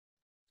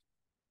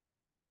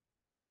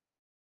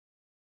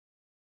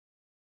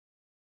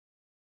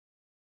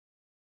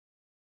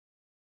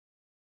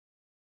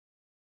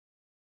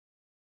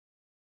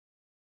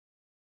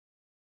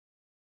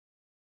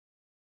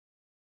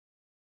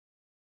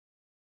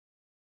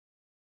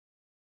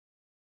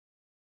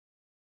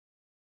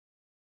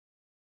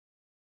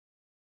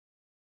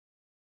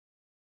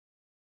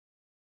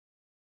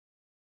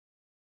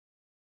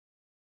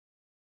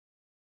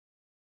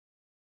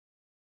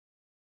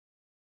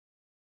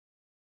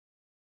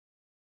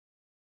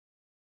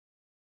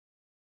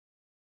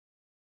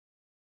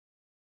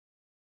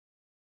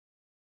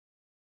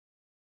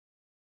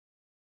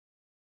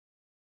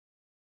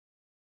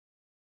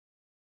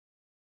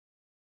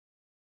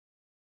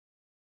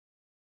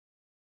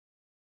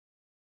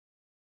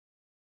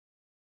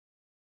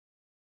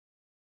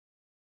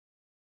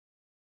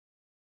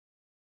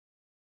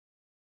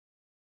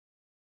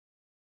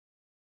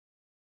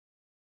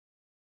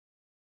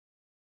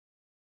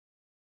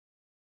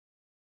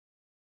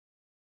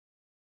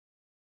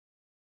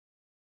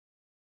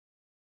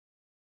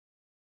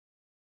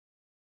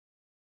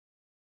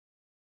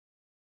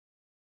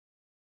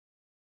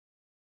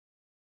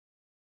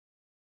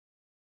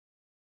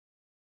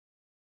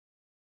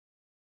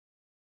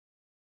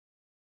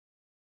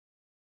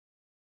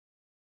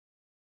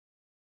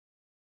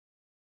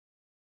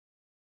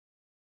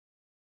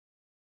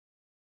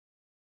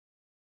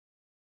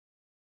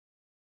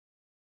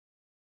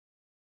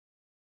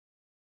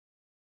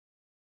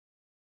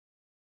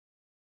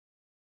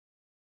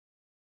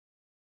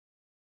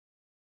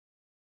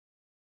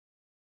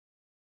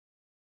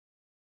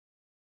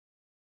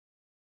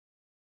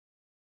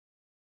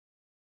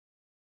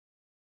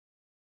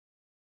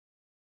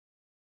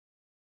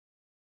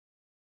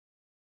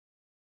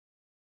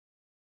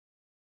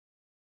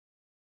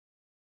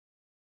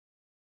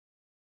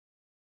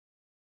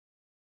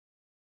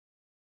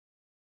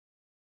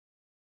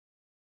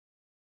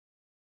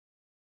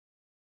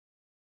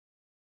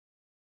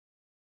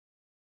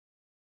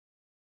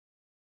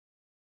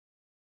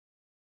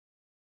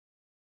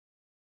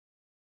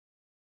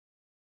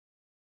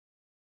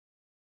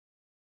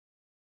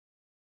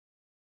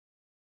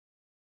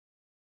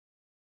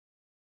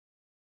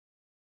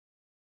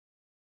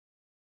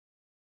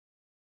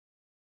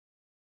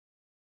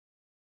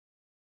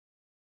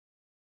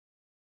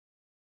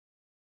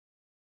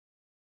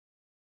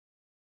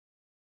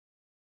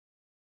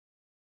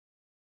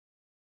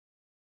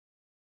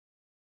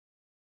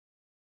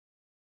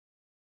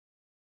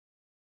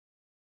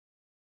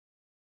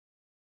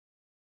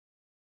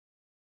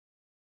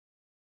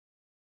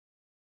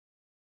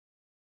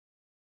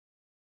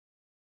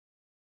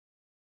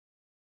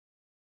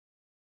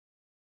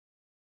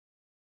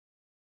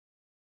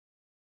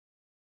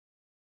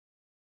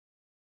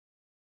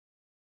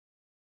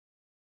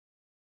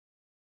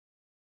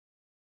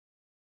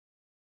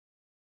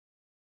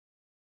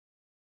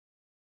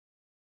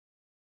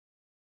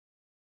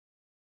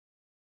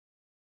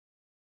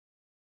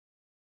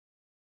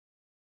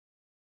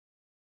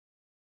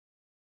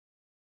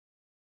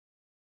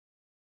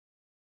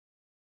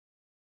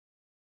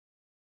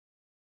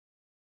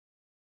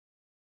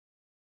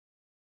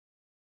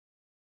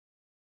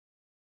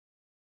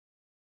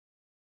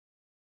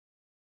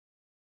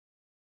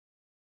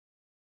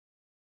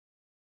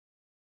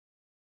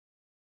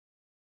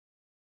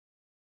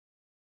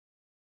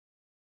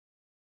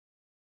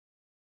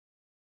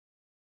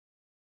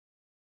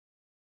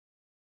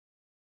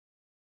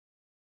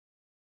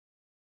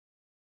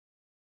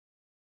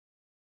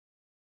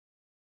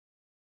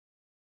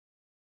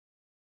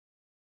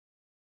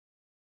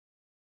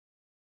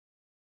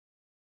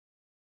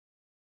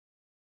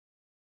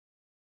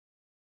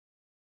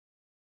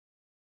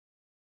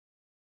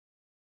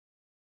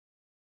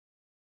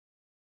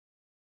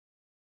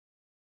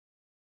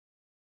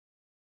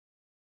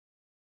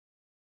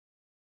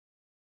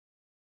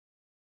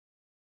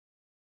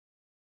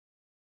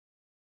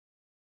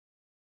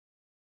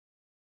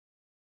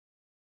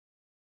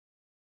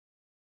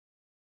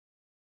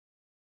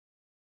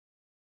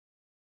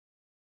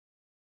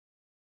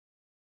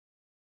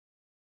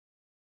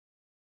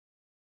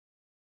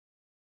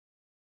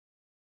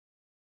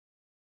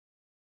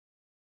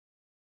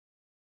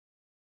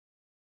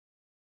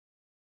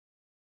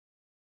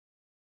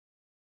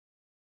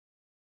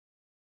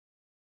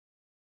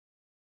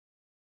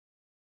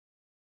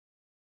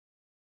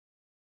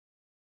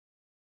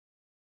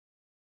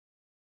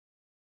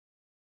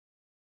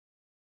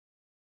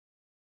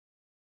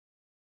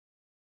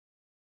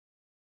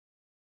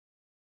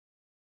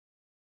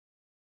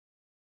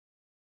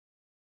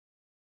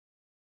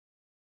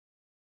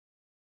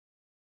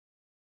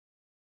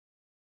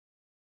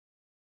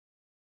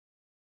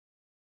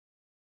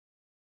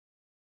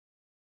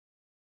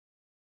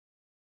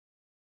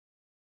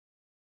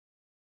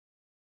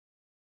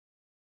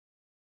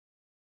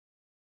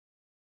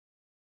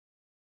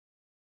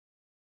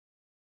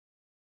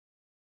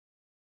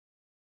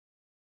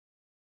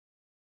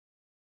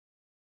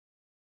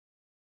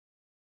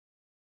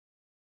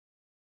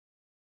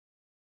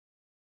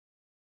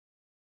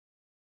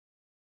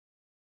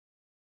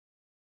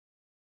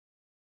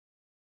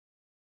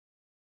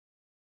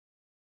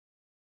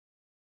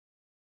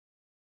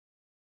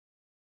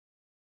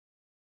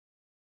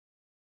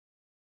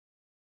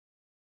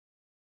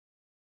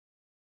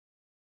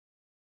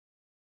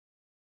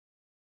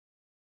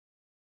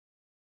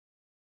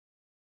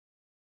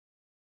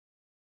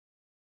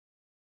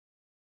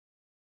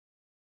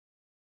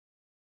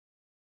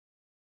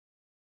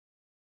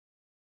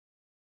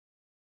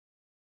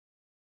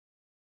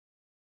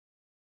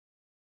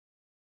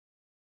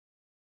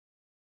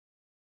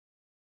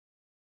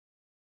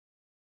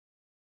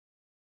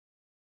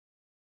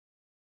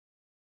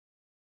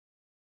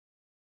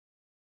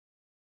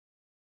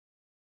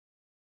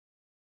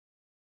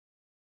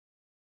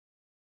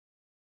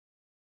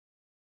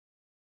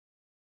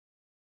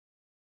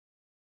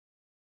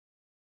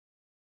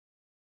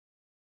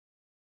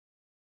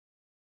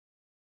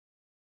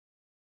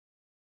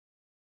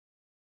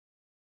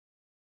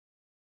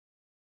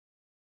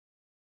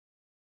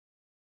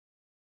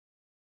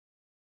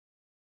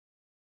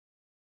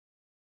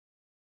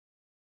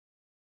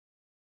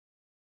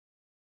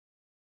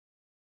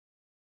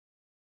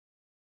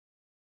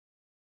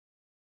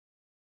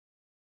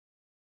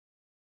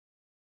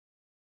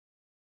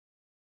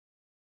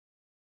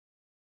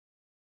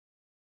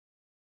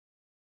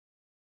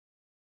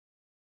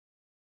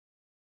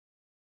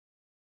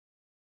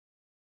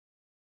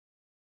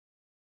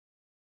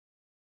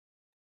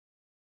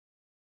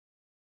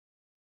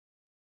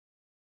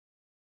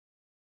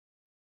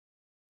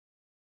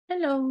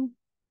Hello.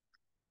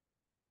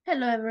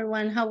 Hello,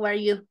 everyone. How are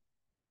you?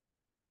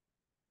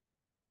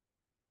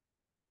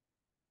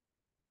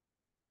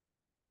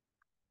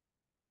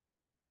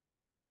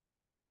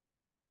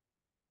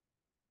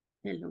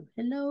 Hello,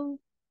 hello.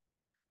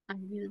 Are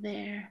you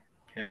there?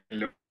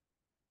 Hello.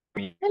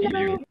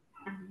 Hello.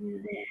 Are you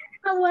there?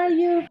 How are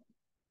you?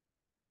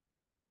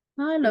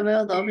 Ah, lo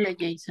veo doble,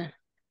 Jason.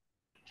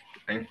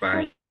 I'm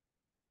fine.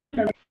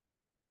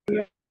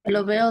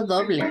 Lo veo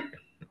doble.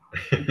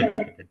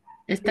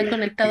 Está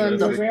conectado en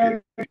No dos.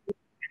 sé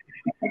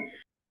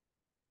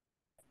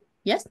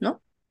Yes,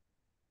 no?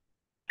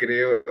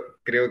 creo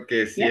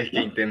que sí es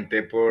que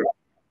intenté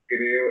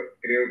creo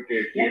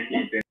que sí es que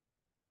intenté.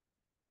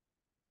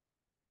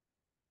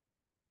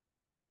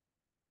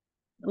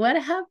 What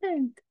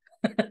happened?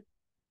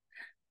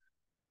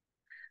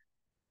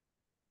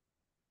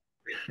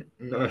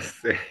 No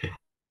sé.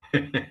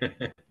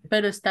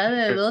 ¿Pero está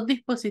de dos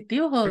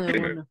dispositivos o de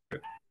uno?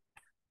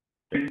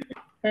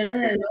 ¿Es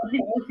de dos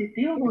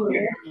dispositivos o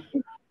de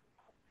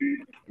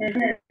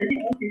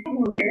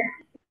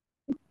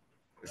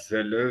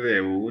Solo de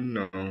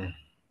uno,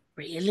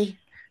 Really?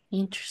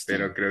 Interesting.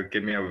 pero creo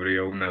que me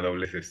abrió una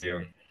doble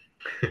sesión.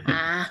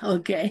 Ah,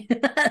 okay.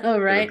 All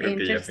Pero right, creo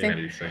que ya interesting.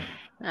 finalizó.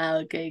 Ah,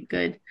 okay,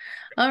 good.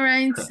 All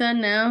right, so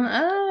now,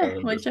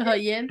 muchos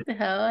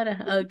oyentes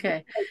ahora.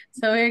 Okay,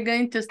 so we're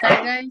going to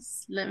start,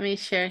 guys. Let me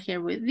share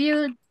here with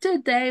you.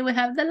 Today we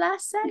have the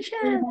last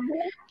session.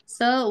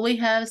 So we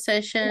have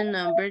session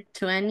number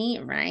 20,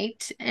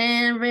 right?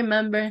 And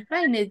remember,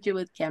 I need you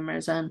with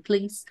cameras on,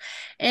 please.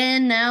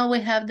 And now we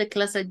have the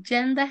class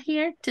agenda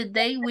here.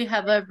 Today we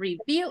have a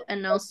review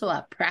and also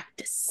a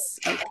practice,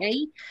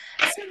 okay?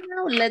 So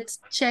now let's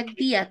check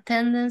the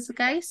attendance,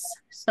 guys,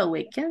 so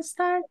we can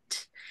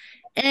start.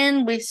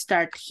 And we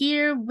start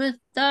here with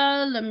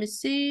let me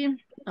see.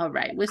 All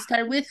right, we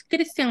start with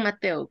Cristian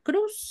Mateo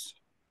Cruz.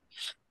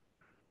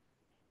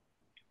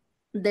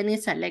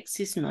 Denis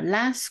Alexis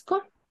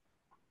Nolasco.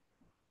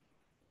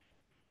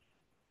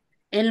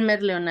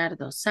 Elmer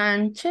Leonardo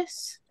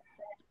Sánchez.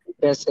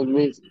 Present,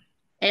 Miss.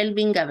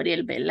 Elvin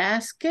Gabriel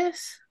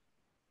Velázquez.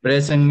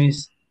 Present,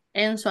 Miss.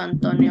 Enzo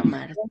Antonio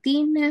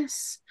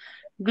Martínez.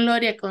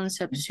 Gloria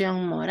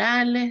Concepción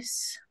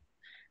Morales.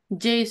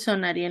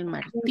 Jason Ariel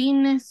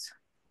Martínez.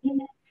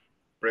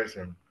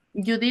 Present.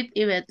 Judith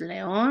Ivette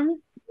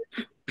León.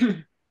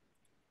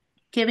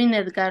 Kevin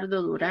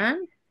Edgardo Durán.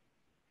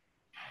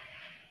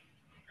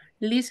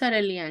 Liz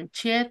Arely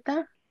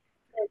Anchieta.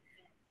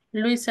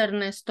 Luis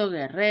Ernesto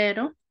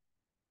Guerrero.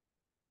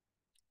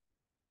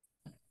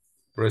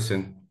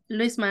 Present.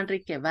 Luis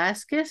Manrique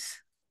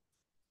Vázquez.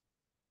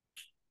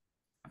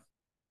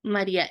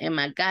 María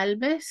Emma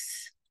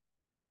Galvez.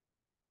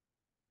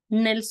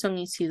 Nelson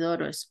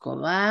Isidoro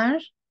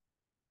Escobar.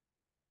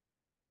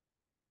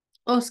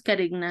 Oscar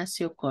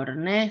Ignacio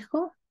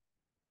Cornejo.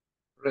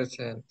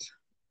 Present.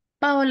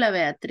 Paola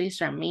Beatriz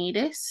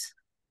Ramírez.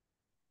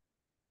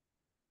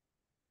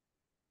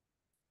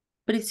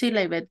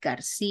 Priscila Ivette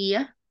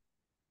García.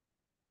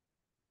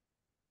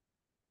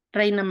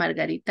 Reina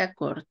Margarita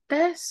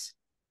Cortés.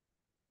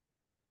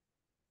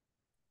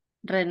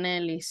 René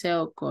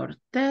Eliseo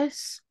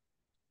Cortés.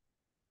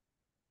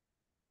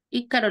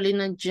 Y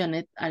Carolina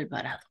Janet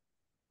Alvarado.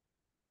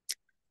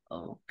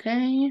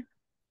 Okay.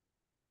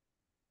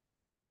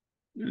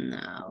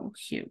 Now,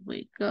 here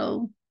we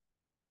go.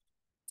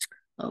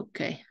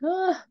 Okay.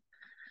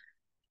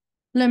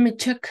 Let me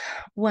check.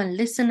 One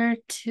listener,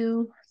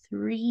 2,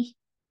 3.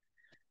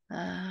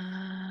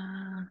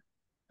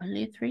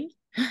 Only 3?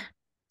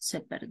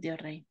 Se perdió,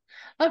 Rey.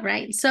 All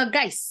right. So,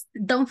 guys,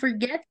 don't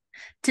forget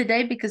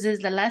today, because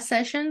it's the last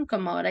session,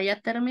 como ahora ya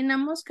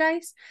terminamos,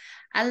 guys,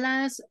 a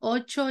las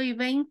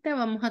 8:20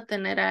 vamos a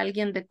tener a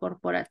alguien de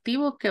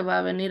corporativo que va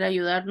a venir a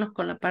ayudarnos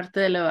con la parte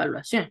de la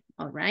evaluación,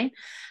 all right?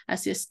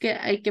 Así es que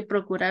hay que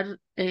procurar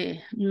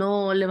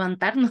no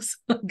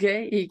levantarnos, ok,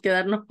 y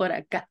quedarnos por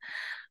acá,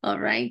 all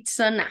right?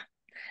 So now,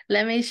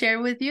 let me share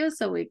with you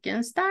so we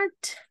can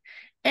start.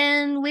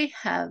 And we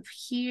have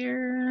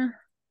here,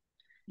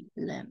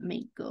 let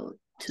me go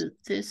to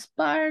this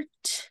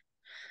part.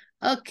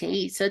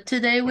 Okay, so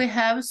today we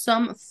have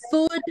some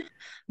food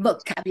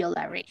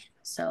vocabulary.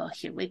 So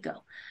here we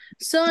go.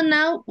 So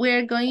now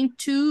we're going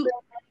to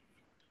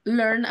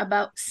learn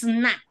about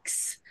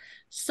snacks.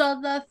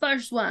 So the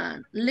first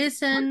one,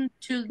 listen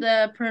to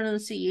the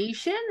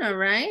pronunciation, all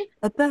right?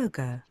 A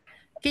burger.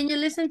 Can you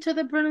listen to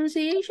the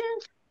pronunciation?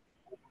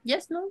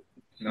 Yes, no?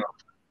 No.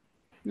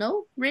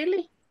 No,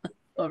 really?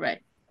 All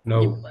right.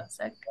 No. Give me 1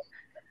 sec.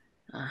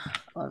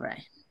 All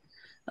right.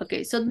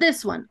 Okay, so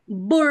this one,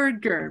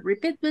 burger.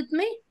 Repeat with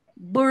me.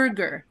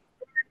 Burger.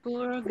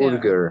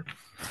 Burger.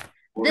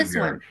 This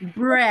one,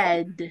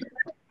 bread.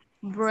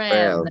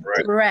 Bread.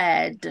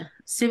 Bread.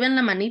 Si ven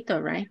la manito,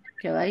 right?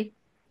 Que va ahí.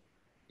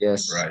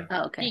 Yes. Right.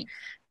 Okay.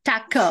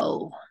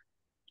 Taco.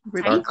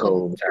 Repeat.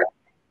 Taco.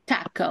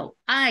 Taco.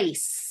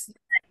 Ice.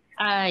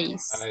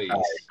 Ice.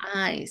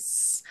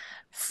 Ice.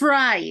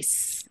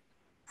 Fries.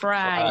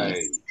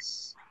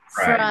 Fries.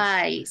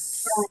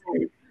 Fries.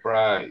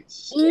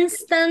 Fries.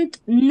 Instant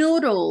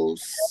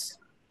noodles.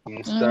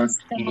 Instant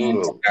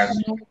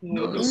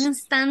noodles.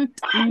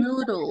 Instant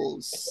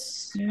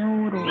noodles.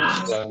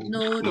 Instant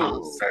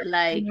Noodles.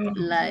 Like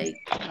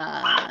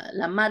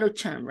la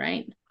Maruchan,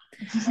 right?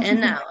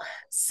 And now,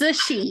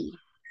 sushi.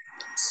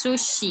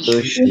 Sushi.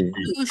 Sushi.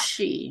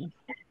 Sushi.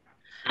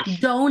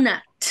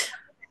 Donut.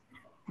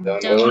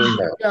 Donut.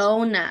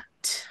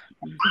 Donut.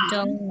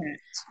 Donut.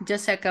 Ya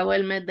se acabó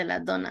el mes de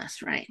las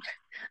donuts, right?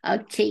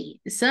 Okay,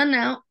 so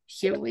now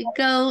here we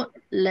go.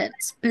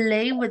 Let's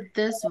play with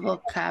this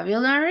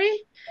vocabulary.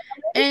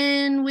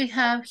 And we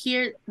have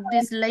here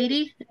this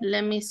lady.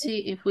 Let me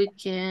see if we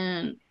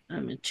can,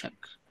 let me check.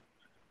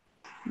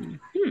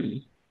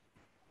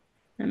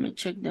 Let me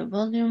check the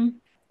volume.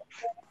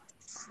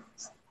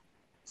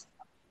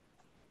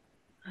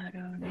 I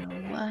don't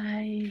know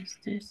why is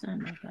this, I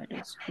know that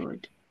is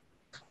good.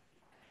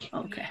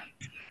 Okay.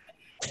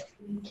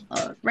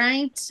 All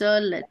right, so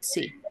let's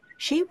see.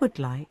 She would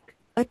like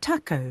a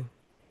taco.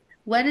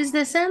 What is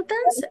the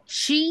sentence?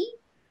 She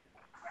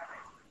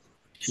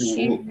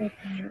Would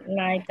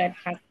like a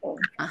taco.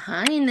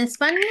 in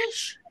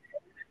Spanish.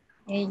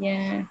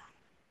 Ella.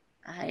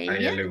 A A ella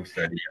ella. le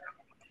gustaría.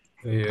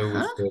 Ella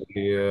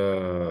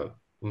gustaría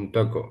un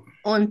taco.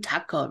 Un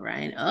taco,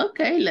 right?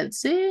 Okay, let's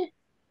see.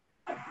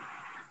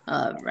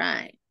 All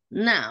right.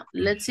 Now,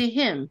 let's see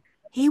him.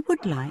 He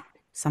would like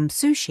some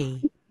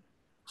sushi.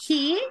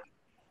 He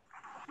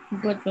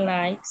Would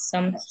like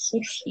some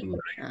sushi.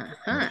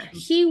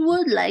 He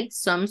would like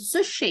some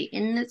sushi.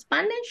 In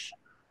Spanish?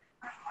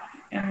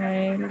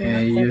 A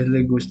ellos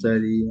les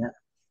gustaría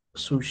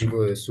sushi.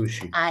 Algo de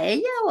sushi. ¿A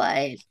ella o a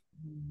él?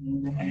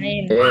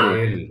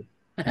 Él.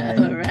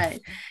 All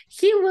right.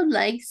 He would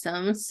like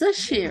some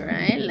sushi,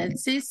 right?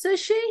 Let's see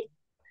sushi.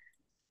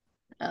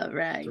 All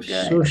right,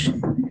 good. Sushi.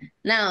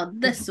 Now,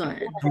 this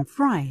one. Some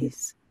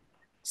fries.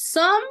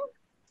 Some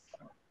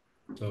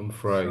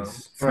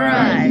fries.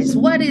 fries.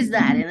 What is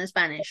that in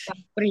Spanish?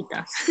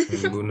 fritas.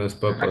 Algunas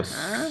papas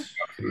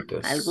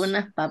fritas.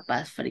 Algunas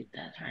papas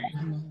fritas, right?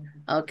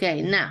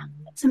 Okay, now.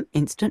 Some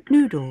instant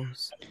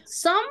noodles.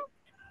 Some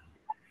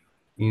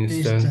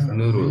Instant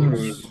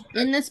noodles.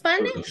 in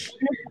Spanish?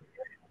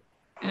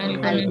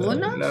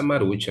 Algunos. La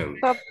maruchan.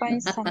 All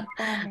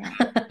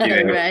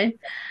right.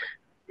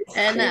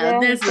 And now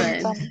this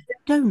one.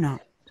 Donut.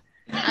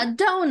 A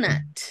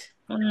donut.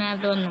 Una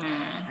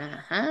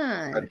dona.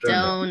 A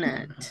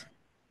donut.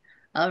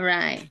 All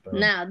right.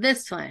 Now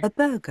this one. A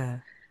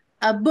burger.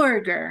 A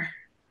burger.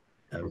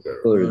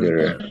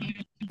 Burger.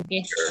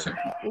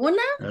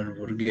 Una?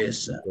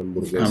 Hamburguesa.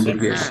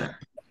 Hamburguesa.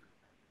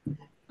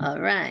 All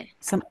right.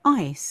 Some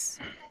ice.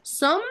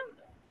 Some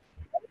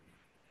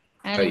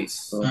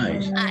Ice.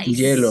 ice.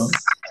 Hielo.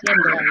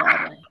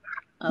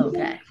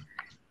 Okay.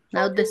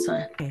 Now this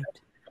one. Bread.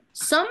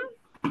 Some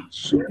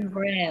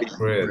Bread.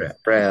 Bread.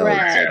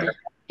 bread.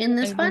 In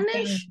the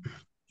Spanish?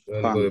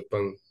 Algo de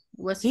pan.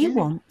 What's He his-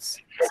 wants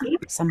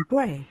some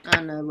bread.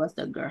 Oh no, it was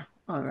the girl.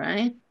 All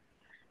right.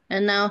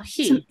 And now Some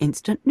he.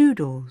 instant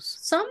noodles.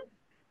 Some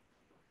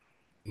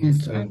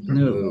Instant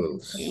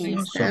noodles.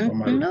 instant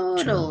Sopa Maruchan.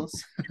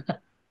 noodles.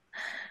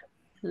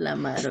 La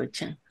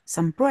Maruchan.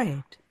 Some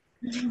bread.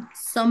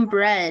 Some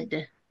bread.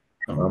 De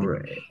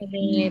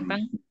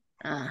pan.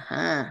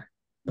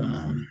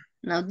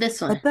 Now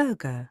this A one.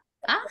 burger.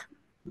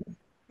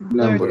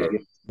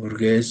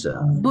 Hamburguesa.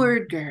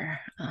 Burger.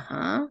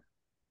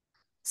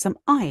 Some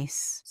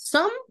ice.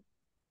 Some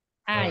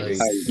Ice.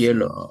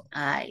 Hielo.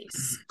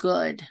 ice.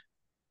 Good.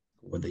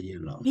 With the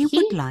hielo. He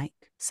would like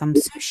some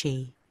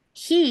sushi.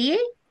 He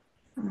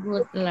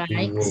Would like.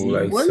 would some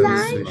like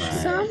sushi.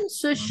 some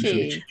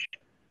sushi.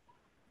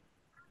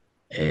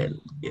 Él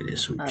quiere All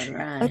sushi. A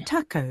right.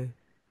 taco.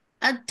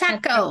 A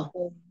taco.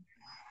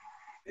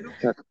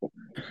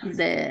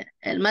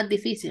 El más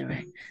difícil,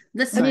 right?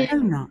 This A one.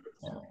 donut.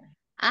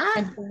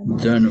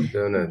 Donut.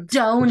 Donut.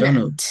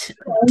 Donut.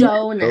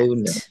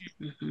 Donut.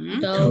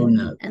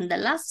 Donut. And the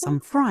last Some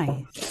one.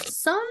 fries.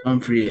 Some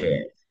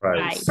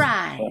Fries.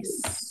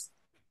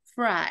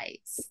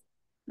 fries.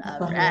 All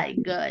right,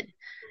 good.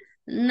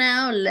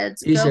 Now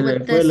let's Y go se le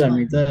with fue this la one.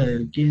 mitad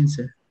del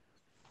 15.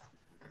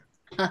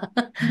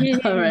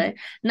 All right.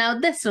 Now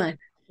this one.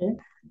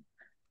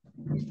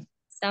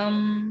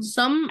 Some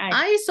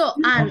ice or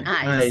an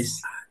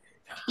ice?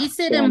 Is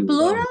it in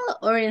plural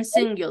or in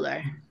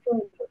singular?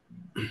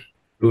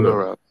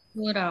 Plural.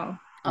 Plural.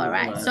 All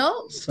right.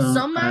 So Some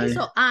some ice ice.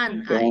 or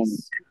an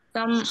ice?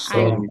 Some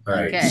Some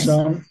Okay. ice.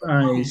 Some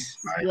ice.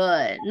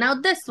 Good. Now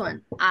this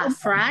one.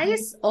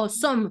 Fries or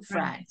some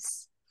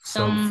fries?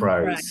 Some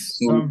fries.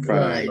 Some Good.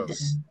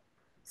 fries.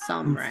 Some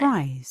Some right.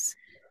 fries.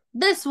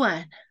 This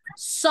one.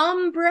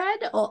 Some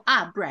bread or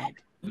a bread?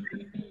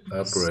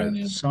 A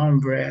bread. Some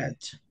bread.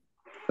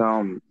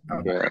 Some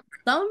bread?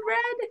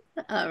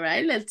 All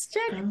right, let's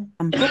check. Some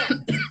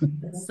bread.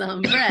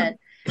 Some bread.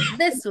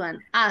 This one.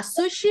 A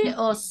sushi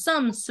or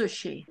some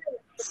sushi?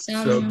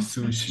 Some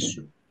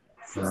sushi.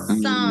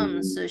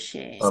 Some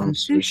sushi. Some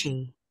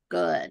sushi.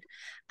 Good.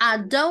 A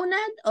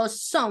donut or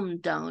some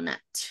donut?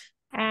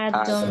 a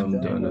Some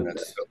donut.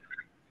 donut.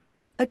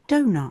 A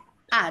donut.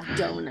 A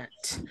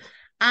donut.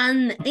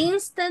 An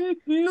instant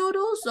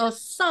noodles or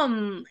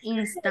some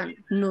instant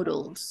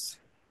noodles?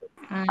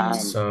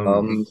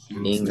 Some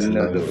instant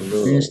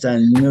noodles.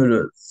 Instant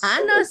noodles.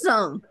 An or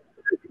some?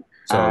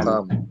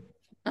 Some.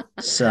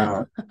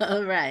 Some.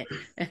 All right.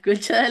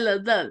 Escucho de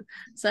los dos.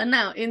 So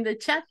now in the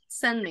chat,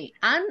 send me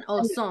an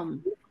or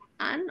some.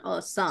 An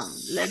or some.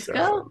 Let's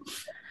go.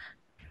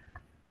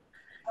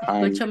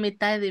 Escucho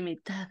mitad y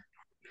mitad.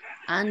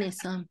 An y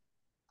some.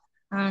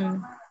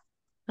 And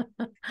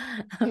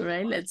All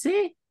right, let's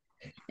see.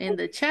 In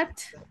the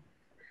chat.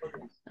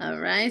 All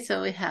right,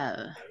 so we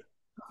have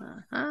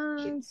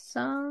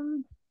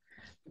some.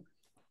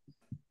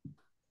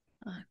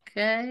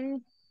 Okay.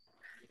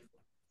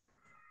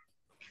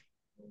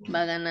 Va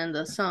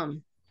ganando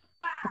some.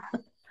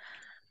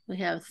 We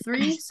have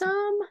 3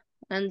 some,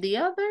 and the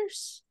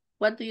others,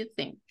 what do you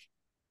think?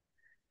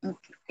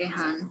 okay,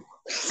 Han.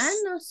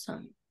 I know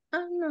some.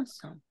 I know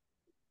some.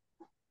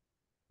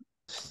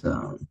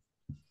 Some.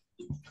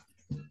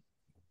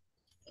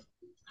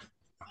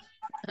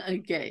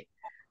 Okay.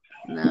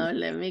 Now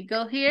let me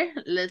go here.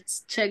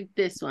 Let's check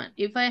this one.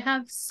 If I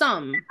have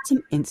some,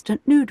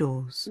 Instant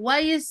noodles. why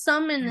is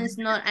some and is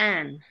not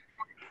an?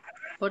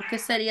 ¿Por qué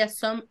sería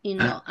some y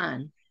no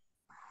an?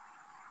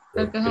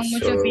 Porque son Porque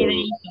muchos son-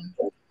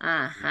 videitos.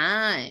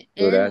 Ajá.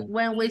 Plural. And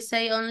when we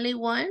say only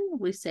one,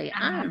 we say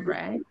an,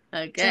 right?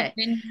 Okay.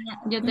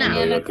 Yo No.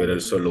 tenía Iba la a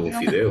querer solo un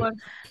fideo.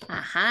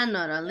 Ajá,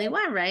 not only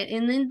one, right?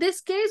 And in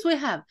this case, we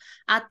have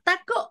a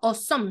taco or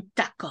some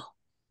taco.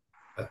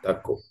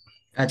 Ataco.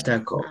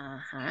 Ataco.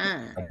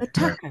 Ajá, A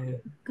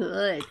taco.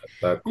 good.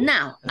 Ataco.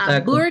 Now, A a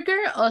taco.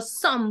 burger or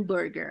some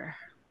burger.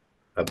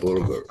 A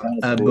burger.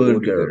 A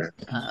burger.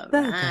 All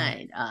Burger.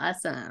 right,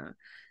 awesome.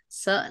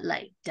 So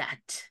like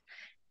that.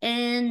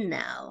 And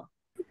now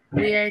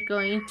we are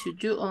going to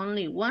do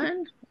only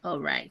one. All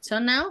right, so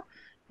now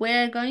we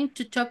are going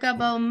to talk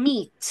about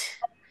meat.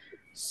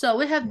 So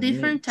we have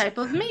different type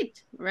of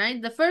meat,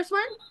 right? The first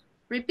one,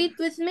 repeat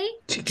with me.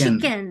 Chicken.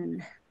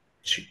 Chicken.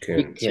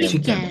 Chicken.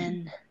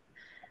 Chicken.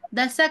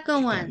 The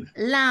second one,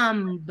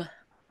 lamb.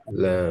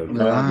 Lamb.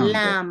 Lamb.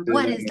 Lamb.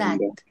 What is that?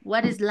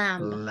 What is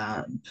lamb?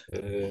 Lamb.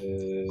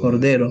 Eh,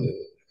 Cordero.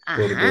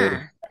 Cordero.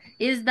 Ajá.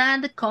 Is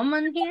that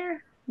common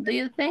here? Do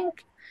you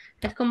think?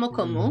 ¿Es como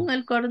común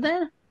el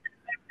cordero?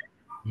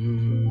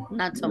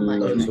 Not so much.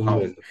 Más o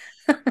menos.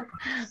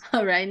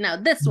 All right, now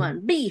this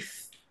one,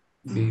 beef.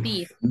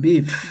 Beef.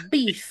 Beef.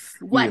 Beef.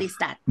 What Beef. is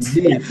that?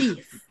 Beef.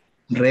 Beef.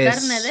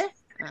 Res. Carne de?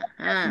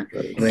 Ajá.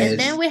 Res. And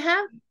then we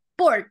have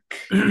pork.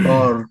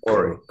 Pork.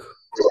 Pork.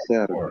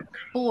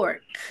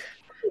 Pork.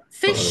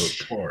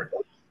 Fish.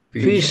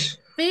 Fish.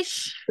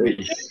 Fish.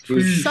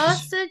 Fish.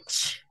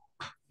 Sausage.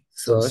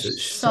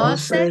 Sausage.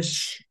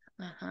 Sausage.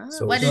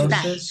 Uh-huh. What is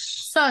that?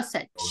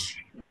 Sausage.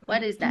 Sausage.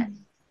 What is that?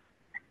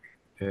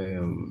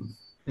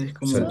 Es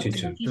como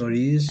Salchicha.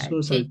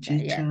 chorizo,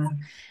 Salchicha, salchicha.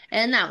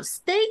 And now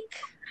steak.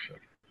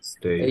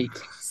 Steak.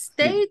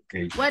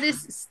 Steak. What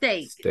is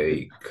steak?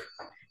 Steak.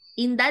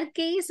 In that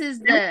case es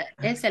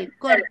el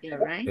corte,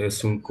 right?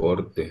 Es un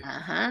corte.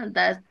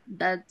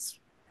 That's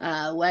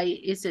why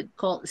is it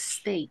called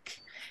steak.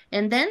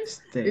 And then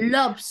Steak.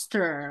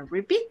 lobster.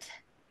 Repeat.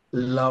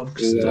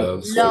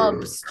 Lobster.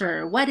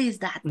 Lobster. What is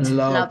that?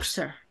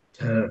 Lobster.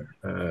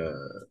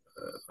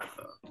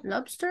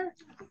 Lobster?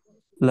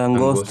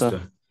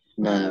 Langosta.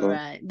 All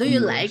right. Do you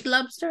like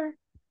lobster?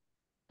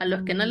 A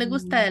los que no les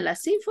gusta la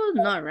seafood?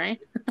 No, right?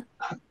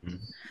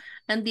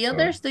 And the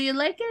others, do you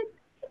like it?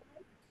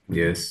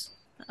 Yes.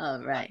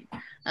 All right.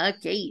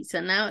 Okay,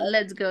 so now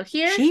let's go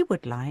here. She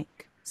would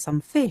like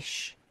some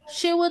fish.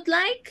 She would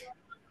like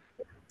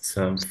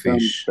Some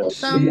fish.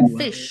 some Sí,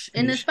 fish.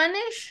 In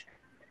Spanish?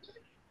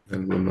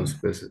 Algunos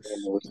peces.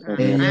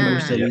 Ella me Ah,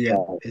 gustaría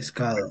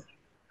pescado.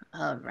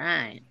 all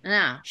right.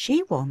 Now,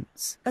 She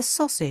wants a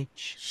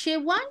sausage. she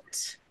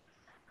wants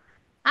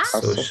a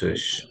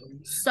Sausage.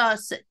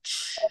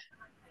 sausage.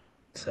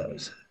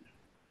 Sausage.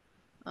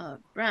 All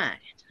right.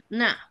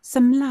 Now,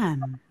 Some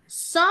lamb.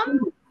 some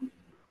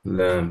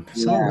Lamb.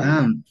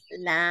 Lamb.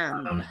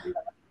 lamb.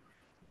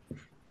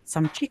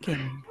 Some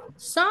chicken.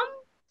 Some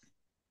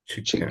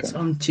Chicken.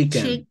 Some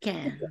chicken.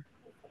 chicken.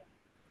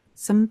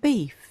 Some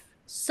beef.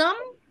 Some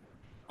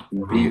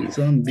Beef.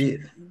 Some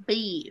beef.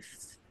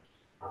 beef.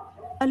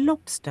 A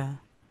lobster.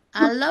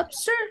 A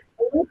lobster?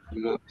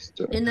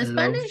 In A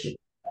Spanish? lobster.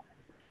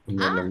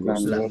 Una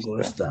langosta.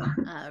 Langosta.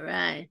 All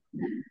right.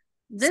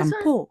 This Some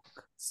one? pork.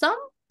 Some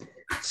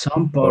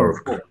Some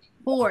pork.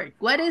 pork.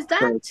 What is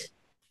that?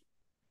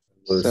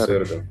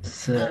 Cerdo.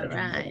 All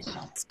right.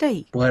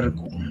 Steak.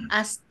 Puerco.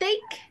 A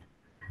steak.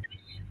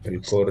 El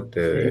corte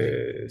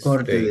de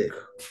Corte de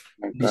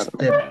steak.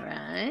 bistec. All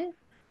right.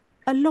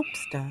 A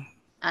lobster.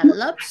 A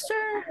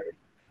lobster.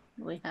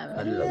 We have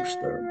A here,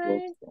 lobster.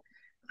 right?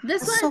 A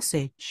This one.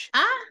 sausage.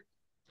 A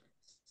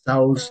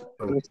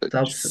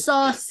Sausage.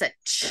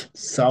 sausage.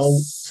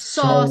 Sausage.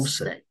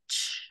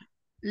 Sausage.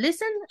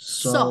 Listen.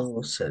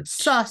 Sausage.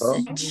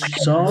 Sausage.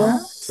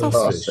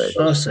 Sausage.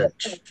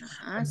 Sausage.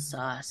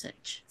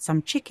 Sausage.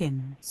 Some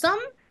chicken. Some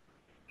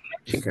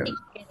Chicken.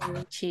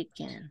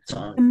 Chicken.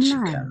 Some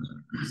chicken.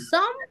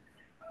 Some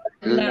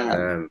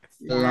Lamb.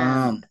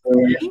 lamb.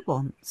 He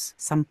wants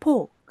some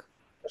pork.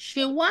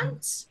 She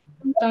wants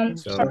Some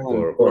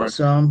pork.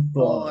 Some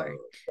pork.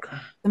 pork.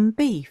 Some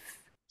beef.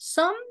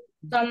 Some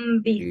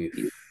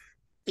Beef.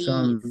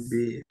 Some beef.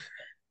 beef.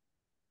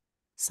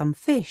 Some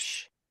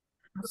fish.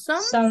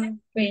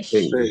 Some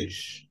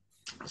Fish.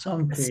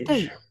 Some A fish.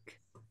 steak.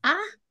 a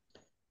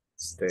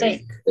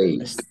Steak.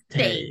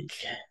 steak.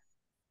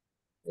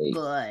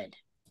 Good.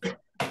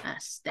 A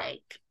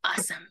steak.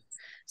 Awesome.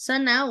 So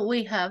now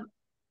we have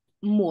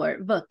more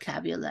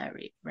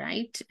vocabulary,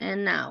 right?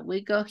 And now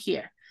we go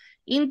here.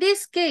 In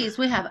this case,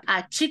 we have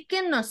a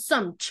chicken or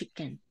some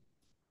chicken.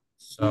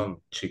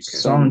 Some chicken.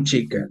 Some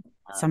chicken.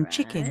 Some Alright.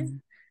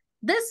 chicken.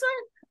 This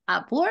one,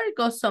 a pork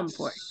or some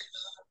pork?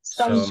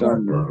 Some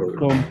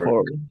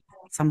pork.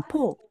 Some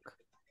pork.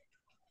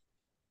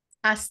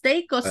 A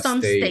steak or A some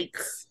steak.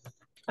 steaks?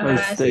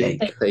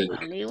 Steak.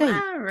 Only Steak.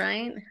 one,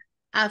 right?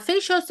 A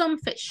fish or some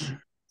fish?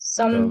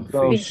 Some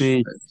fish.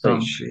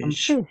 Some Some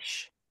fish.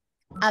 fish.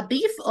 A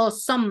beef or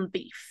some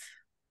beef?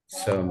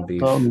 Some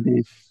beef.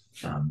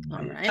 Some All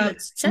beef. right,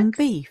 let's Some check.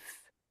 beef.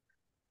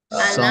 A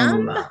Some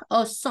lamb lamb.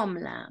 or some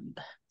lamb?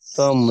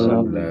 Some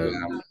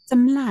lamb.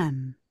 Some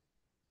lamb.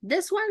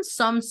 This one,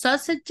 some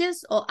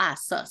sausages or a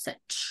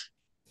sausage?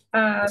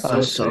 A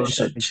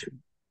sausage.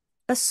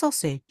 A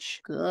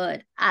sausage.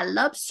 Good. A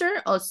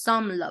lobster or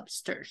some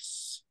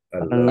lobsters?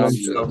 A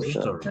lobster.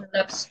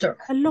 Lobster.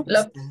 A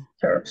lobster.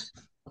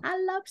 A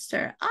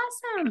lobster.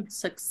 Awesome.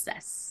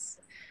 Success.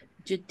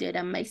 You did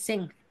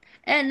amazing.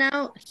 And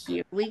now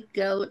here we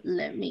go.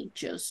 Let me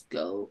just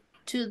go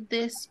to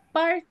this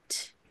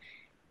part.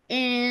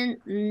 And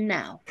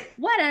now,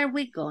 what are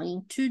we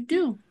going to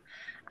do?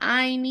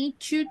 I need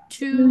you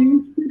to,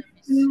 let me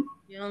see,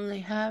 we only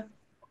have,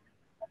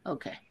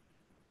 okay.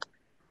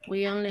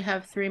 We only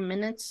have 3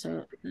 minutes,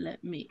 so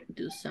let me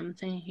do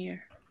something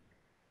here.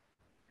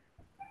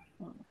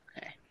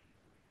 Okay.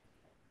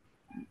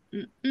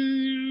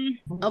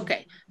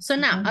 Okay, so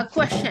now a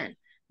question.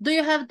 Do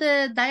you have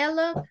the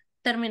dialogue?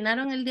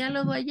 ¿Terminaron el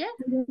diálogo ayer?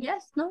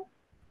 Yes, no?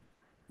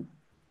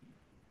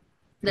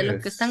 De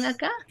los que están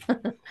acá?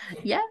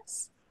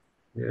 Yes?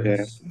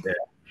 Yes.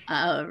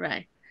 All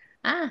right.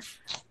 Ah,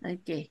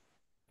 ok.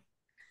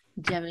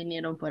 Ya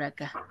vinieron por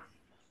acá.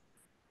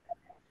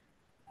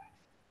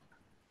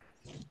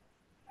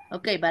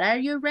 Okay, but are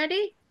you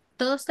ready?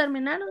 ¿Todos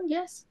terminaron?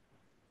 Yes.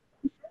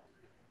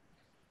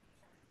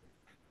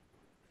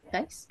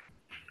 Guys.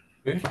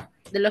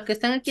 De los que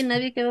están aquí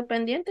nadie quedó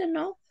pendiente,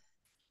 ¿no?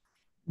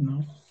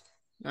 No.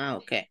 Ah,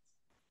 okay.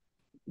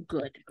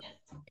 Good.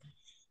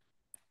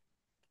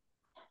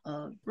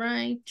 All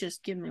right,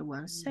 just give me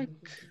one sec.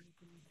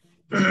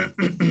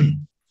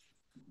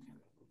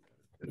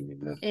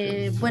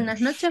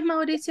 Buenas noches,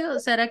 Mauricio.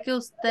 ¿Será que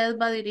usted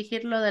va a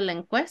dirigir lo de la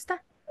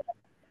encuesta?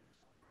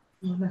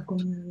 No las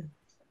comida.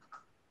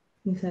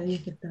 Ni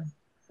sabía que estaba.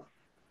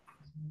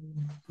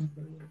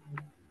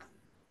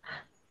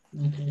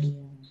 No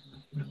quería.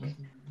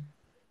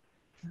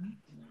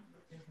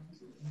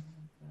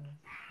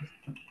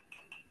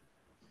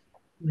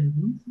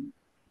 Bueno, sí.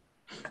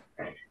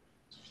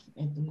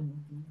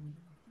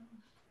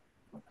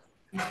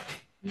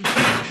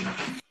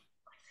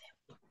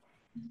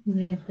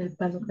 Está el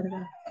palo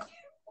cargado.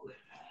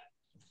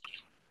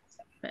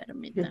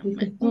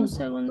 Permítanme un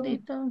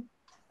segundito.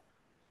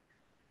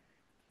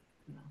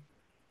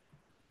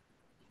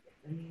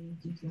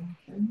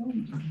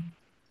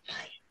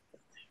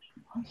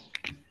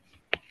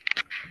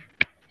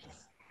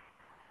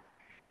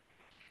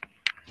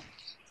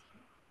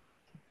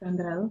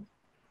 Sangrado.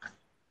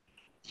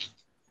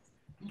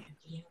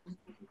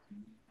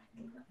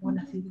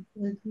 Bueno, así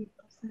puedo decir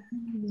cosas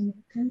en la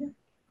escala.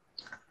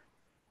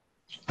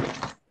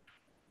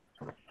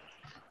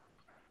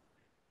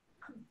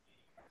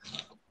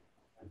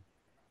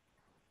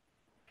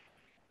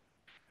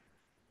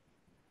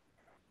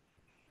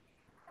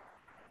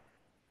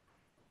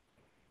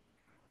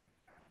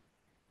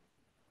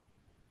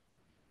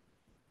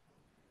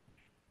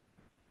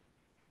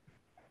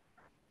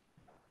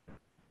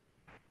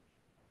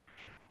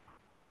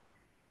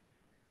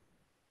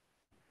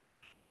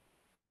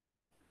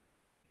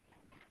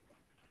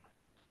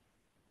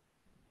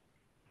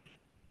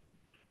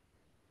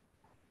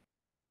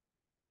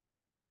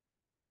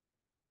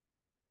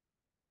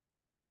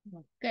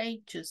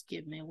 Okay, just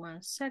give me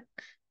one sec.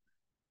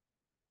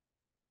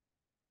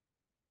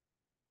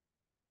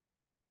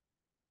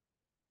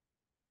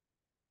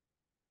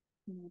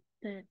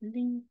 The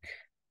link.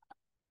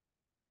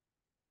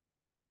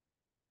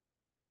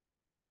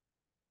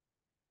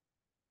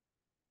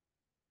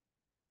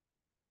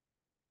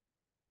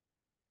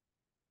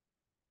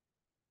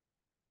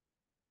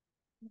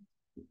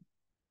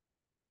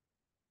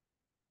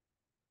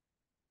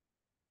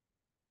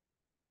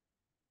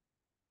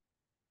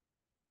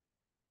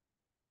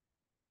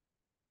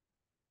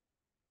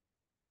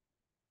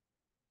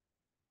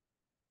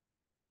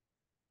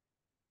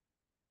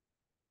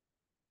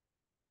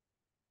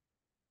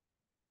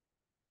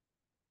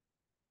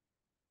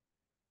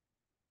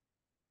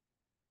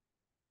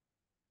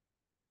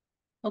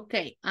 Ok,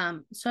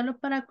 solo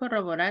para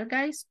corroborar,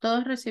 guys,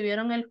 ¿todos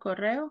recibieron el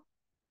correo?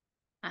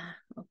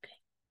 Ok.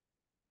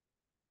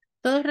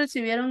 ¿Todos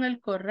recibieron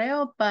el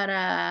correo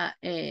para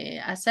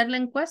hacer la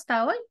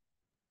encuesta hoy?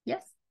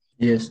 Yes.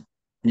 Yes.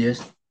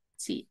 Yes.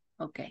 Sí,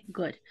 ok,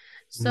 good.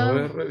 No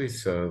he So,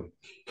 revisado.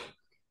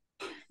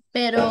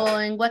 pero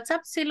en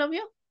WhatsApp sí lo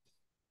vio.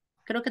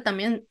 Creo que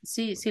también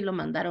sí lo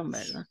mandaron,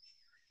 ¿verdad?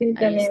 Sí, Ahí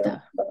también.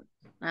 está.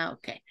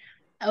 Ok.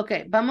 Ok,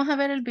 vamos a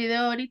ver el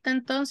video ahorita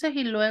entonces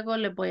y luego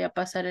les voy a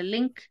pasar el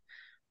link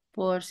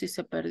por si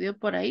se perdió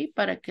por ahí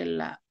para que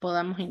la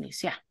podamos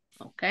iniciar.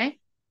 Ok.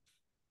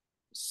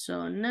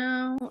 So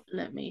now,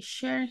 let me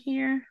share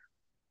here.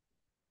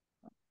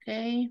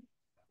 Okay.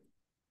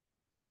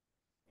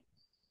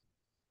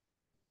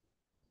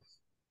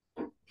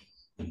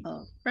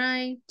 All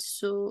right,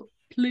 so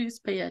please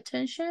pay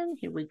attention.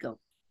 Here we go.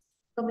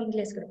 Como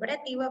inglés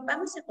corporativo,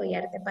 vamos a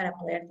apoyarte para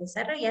poder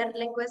desarrollar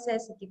la encuesta de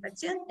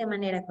satisfacción de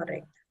manera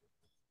correcta.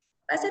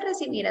 Vas a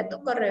recibir a tu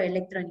correo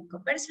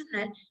electrónico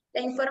personal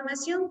la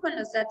información con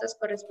los datos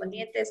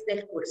correspondientes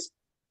del curso.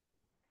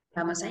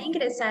 Vamos a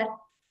ingresar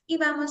y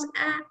vamos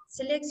a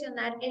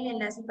seleccionar el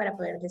enlace para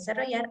poder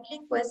desarrollar la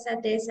encuesta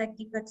de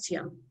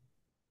satisfacción.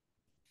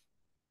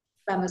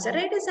 Vamos a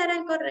regresar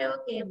al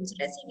correo que hemos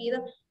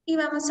recibido y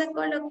vamos a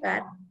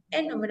colocar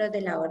el número de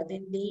la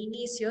orden de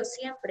inicio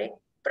siempre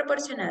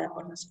proporcionada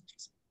por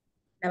nosotros.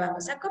 La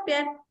vamos a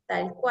copiar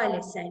tal cual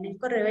está en el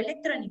correo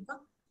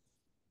electrónico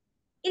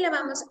y la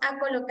vamos a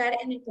colocar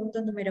en el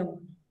punto número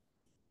 1.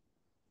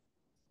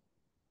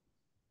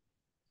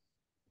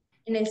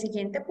 En el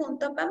siguiente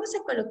punto vamos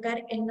a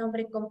colocar el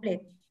nombre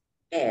completo,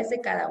 que es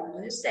de cada uno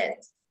de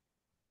ustedes.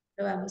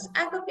 Lo vamos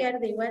a copiar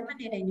de igual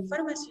manera en la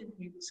información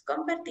que hemos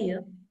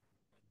compartido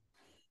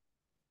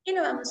y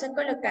lo vamos a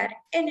colocar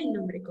en el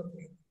nombre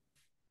completo.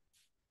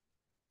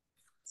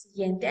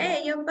 Siguiente a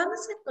ello,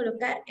 vamos a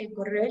colocar el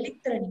correo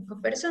electrónico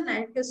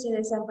personal que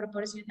ustedes han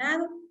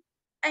proporcionado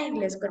a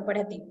Inglés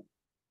Corporativo.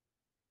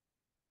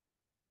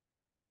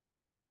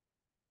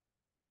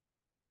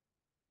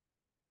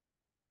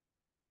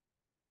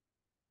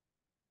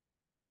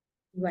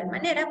 De igual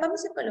manera,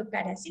 vamos a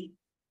colocar así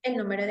el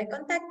número de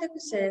contacto que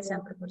ustedes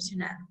han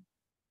proporcionado.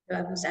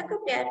 Lo vamos a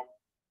copiar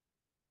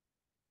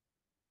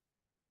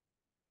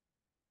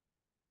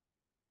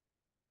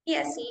y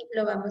así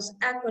lo vamos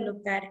a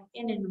colocar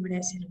en el número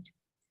de celular.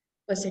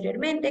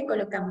 Posteriormente,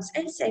 colocamos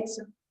el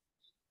sexo.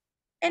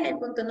 En el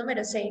punto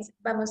número 6,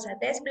 vamos a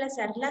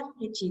desplazar la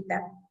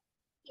flechita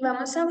y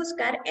vamos a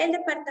buscar el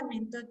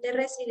departamento de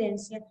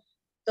residencia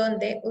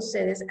donde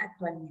ustedes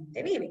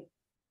actualmente viven.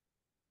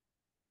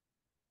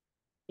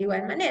 De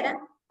igual manera,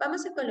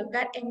 vamos a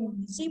colocar el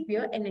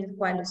municipio en el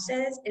cual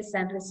ustedes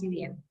están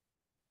residiendo.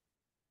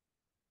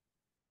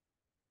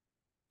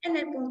 En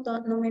el punto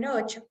número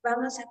 8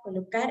 vamos a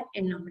colocar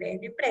el nombre de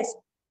la empresa.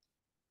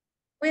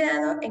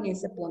 Cuidado en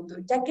este punto,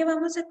 ya que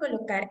vamos a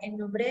colocar el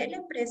nombre de la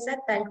empresa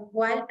tal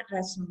cual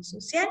razón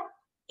social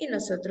y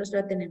nosotros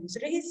lo tenemos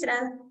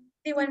registrado.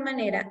 De igual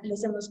manera,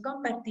 les hemos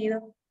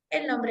compartido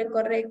el nombre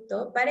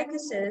correcto para que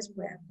ustedes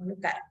puedan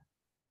colocar.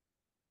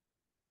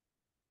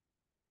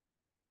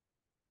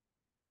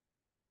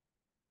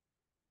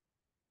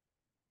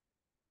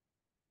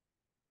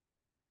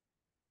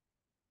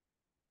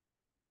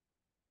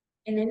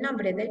 En el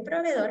nombre del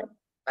proveedor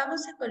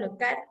vamos a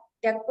colocar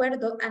de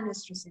acuerdo a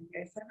nuestro centro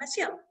de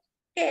formación,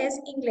 que es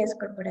Inglés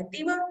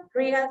Corporativo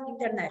Regal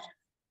International.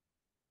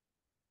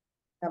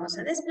 Vamos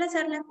a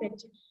desplazar la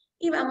fecha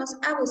y vamos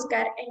a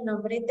buscar el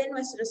nombre de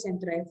nuestro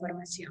centro de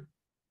formación.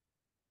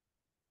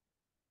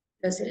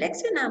 Lo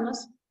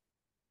seleccionamos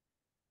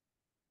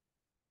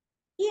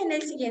y en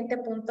el siguiente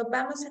punto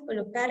vamos a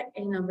colocar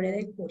el nombre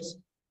del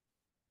curso.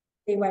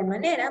 De igual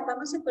manera,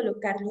 vamos a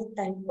colocarlo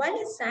tal cual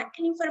está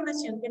en la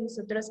información que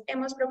nosotros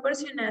hemos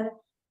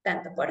proporcionado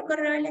tanto por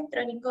correo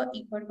electrónico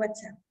y por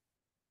WhatsApp.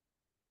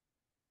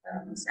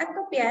 Vamos a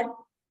copiar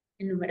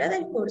el número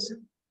del curso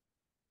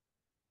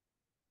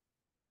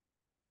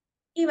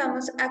y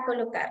vamos a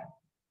colocarlo.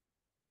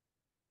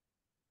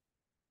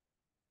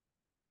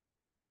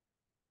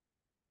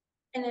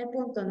 En el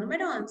punto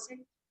número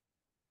 11,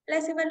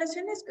 las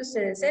evaluaciones que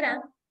ustedes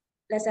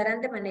las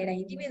harán de manera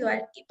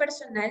individual y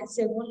personal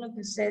según lo que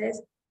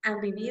ustedes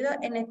han vivido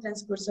en el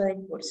transcurso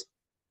del curso.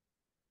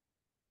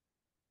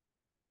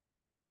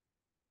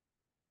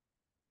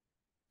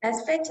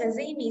 Las fechas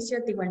de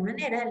inicio, de igual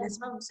manera, las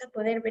vamos a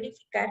poder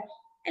verificar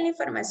en la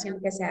información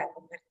que se ha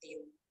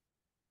compartido.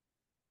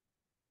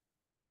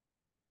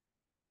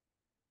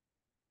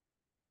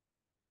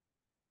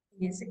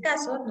 En este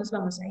caso, nos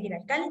vamos a ir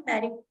al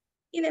calendario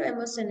y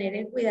debemos tener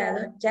el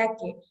cuidado, ya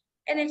que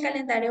en el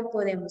calendario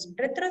podemos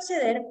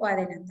retroceder o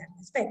adelantar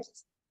las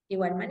fechas. De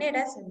igual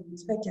manera, según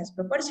las fechas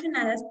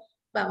proporcionadas,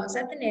 vamos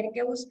a tener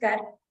que buscar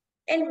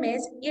el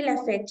mes y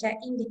la fecha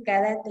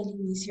indicada del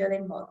inicio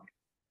del módulo.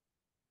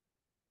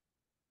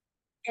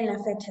 En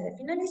la fecha de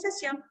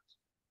finalización,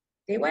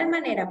 de igual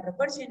manera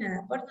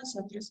proporcionada por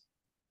nosotros,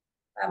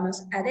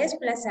 vamos a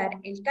desplazar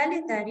el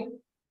calendario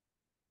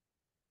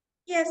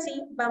y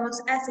así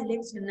vamos a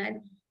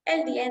seleccionar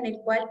el día en el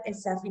cual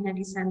está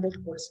finalizando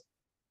el curso.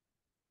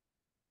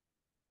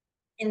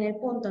 En el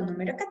punto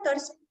número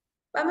 14,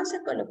 vamos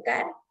a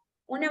colocar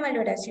una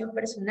valoración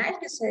personal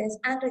que ustedes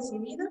han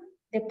recibido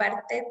de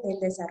parte del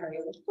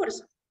desarrollo del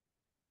curso.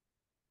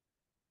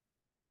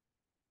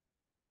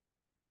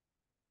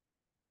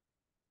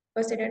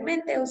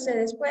 Posteriormente,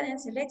 ustedes pueden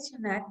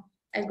seleccionar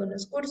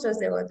algunos cursos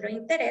de otro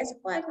interés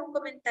o algún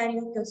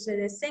comentario que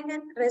ustedes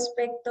tengan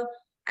respecto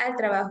al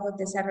trabajo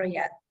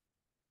desarrollado.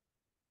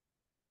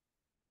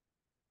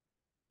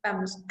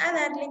 Vamos a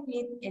darle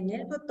clic en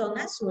el botón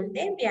azul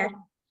de enviar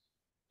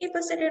y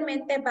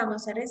posteriormente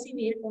vamos a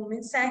recibir un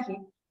mensaje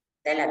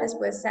de la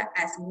respuesta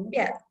ha sido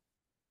enviado.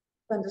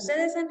 Cuando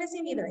ustedes han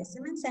recibido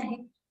este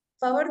mensaje,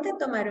 favor de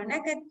tomar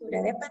una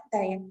captura de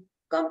pantalla,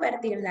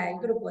 compartirla al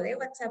grupo de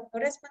WhatsApp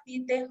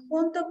correspondiente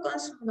junto con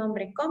su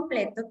nombre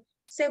completo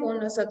según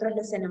nosotros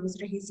los tenemos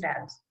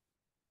registrados.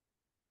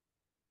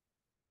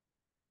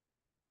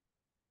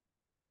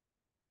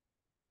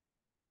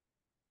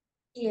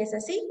 Y es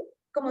así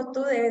como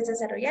tú debes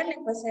desarrollar la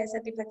encuesta de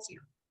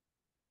satisfacción.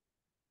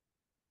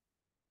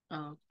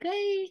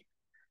 Okay.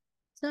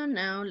 So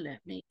now let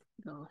me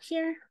go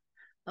here.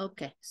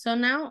 Okay. So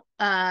now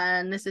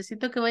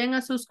necesito que vayan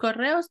a sus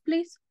correos,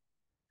 please.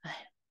 Ay,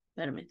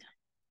 permítanme.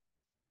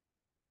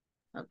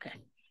 Okay.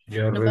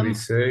 Ya Nos vamos.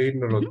 revisé y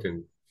no lo Ujú.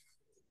 tengo.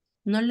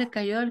 ¿No le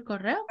cayó el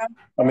correo?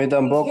 A mí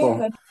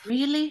tampoco.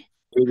 Really?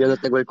 Yo no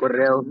tengo el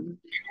correo.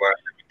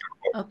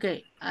 Ok.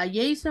 A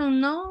Jason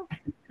no.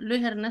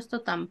 Luis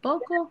Ernesto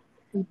tampoco.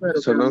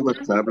 Solo en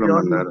WhatsApp lo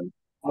mandaron.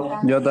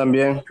 Yo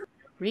también.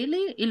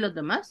 Really? ¿Y los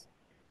demás?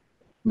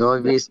 No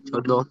he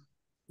visto, no.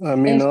 A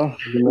mí no.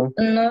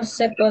 No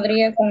se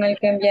podría con el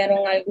que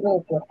enviaron al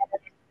grupo.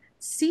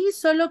 Sí,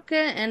 solo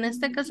que en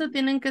este caso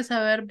tienen que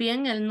saber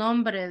bien el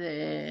nombre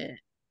de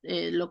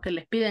lo que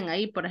les piden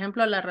ahí. Por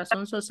ejemplo, la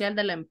razón social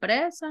de la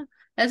empresa.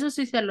 Eso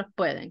sí se los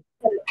pueden.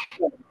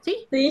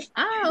 ¿Sí? Sí.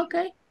 Ah, ok.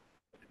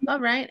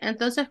 All right.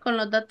 Entonces, con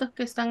los datos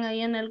que están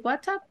ahí en el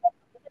WhatsApp,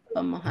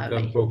 vamos a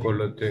ver. Tampoco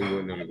lo tengo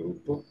en el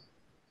grupo.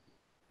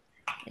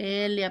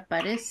 Le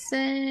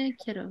aparece,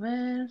 quiero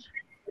ver.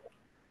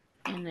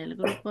 En el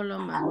grupo lo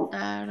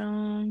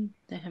mandaron.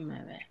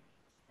 Déjeme ver.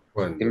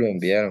 Sí lo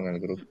enviaron al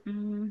grupo.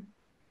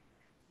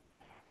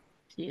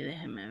 Sí,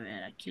 déjeme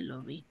ver. Aquí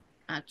lo vi.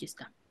 Aquí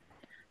está.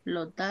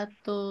 Los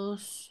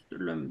datos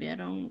lo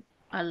enviaron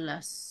a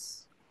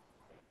las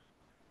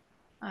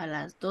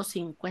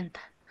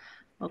 2:50.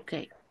 Ok.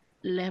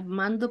 Les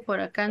mando por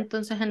acá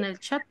entonces en el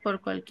chat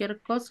por cualquier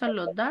cosa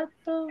los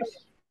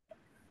datos.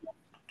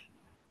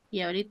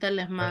 Y ahorita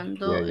les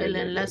mando el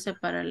Ya. enlace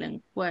para la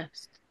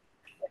encuesta.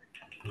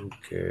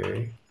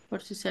 Ok.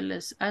 Por si se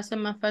les hace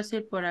más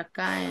fácil por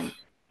acá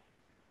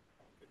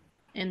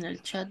en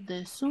el chat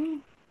de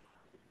Zoom.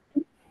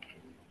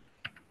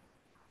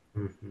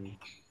 Ujú.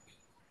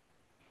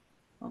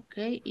 Ok,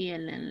 y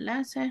el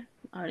enlace,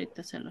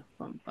 ahorita se los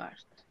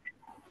comparto.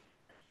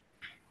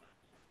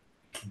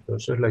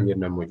 Entonces la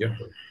llenamos ya.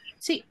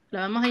 Sí, lo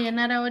vamos a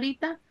llenar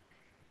ahorita.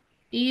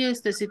 Y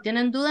si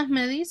tienen dudas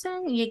me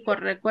dicen y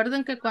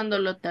recuerden que cuando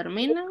lo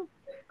terminen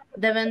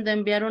deben de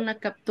enviar una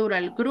captura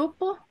al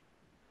grupo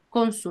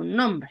con su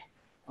nombre.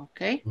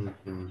 Ok,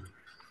 Ujú.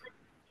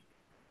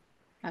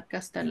 acá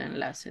está el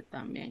enlace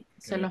también.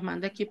 Se los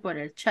mandé aquí por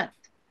el chat.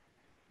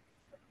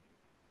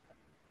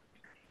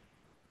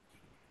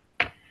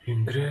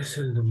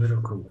 Ingresa el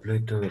número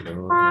completo de la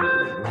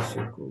orden de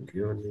inicio con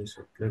guiones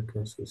o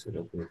placas que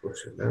será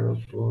proporcionado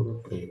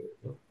por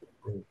proveedor.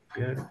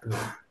 Enviar,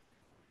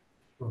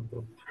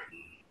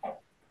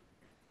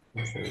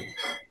 no sé.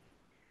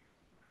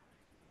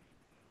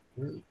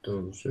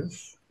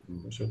 Entonces,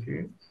 vamos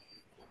aquí.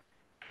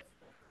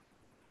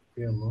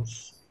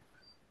 Veamos.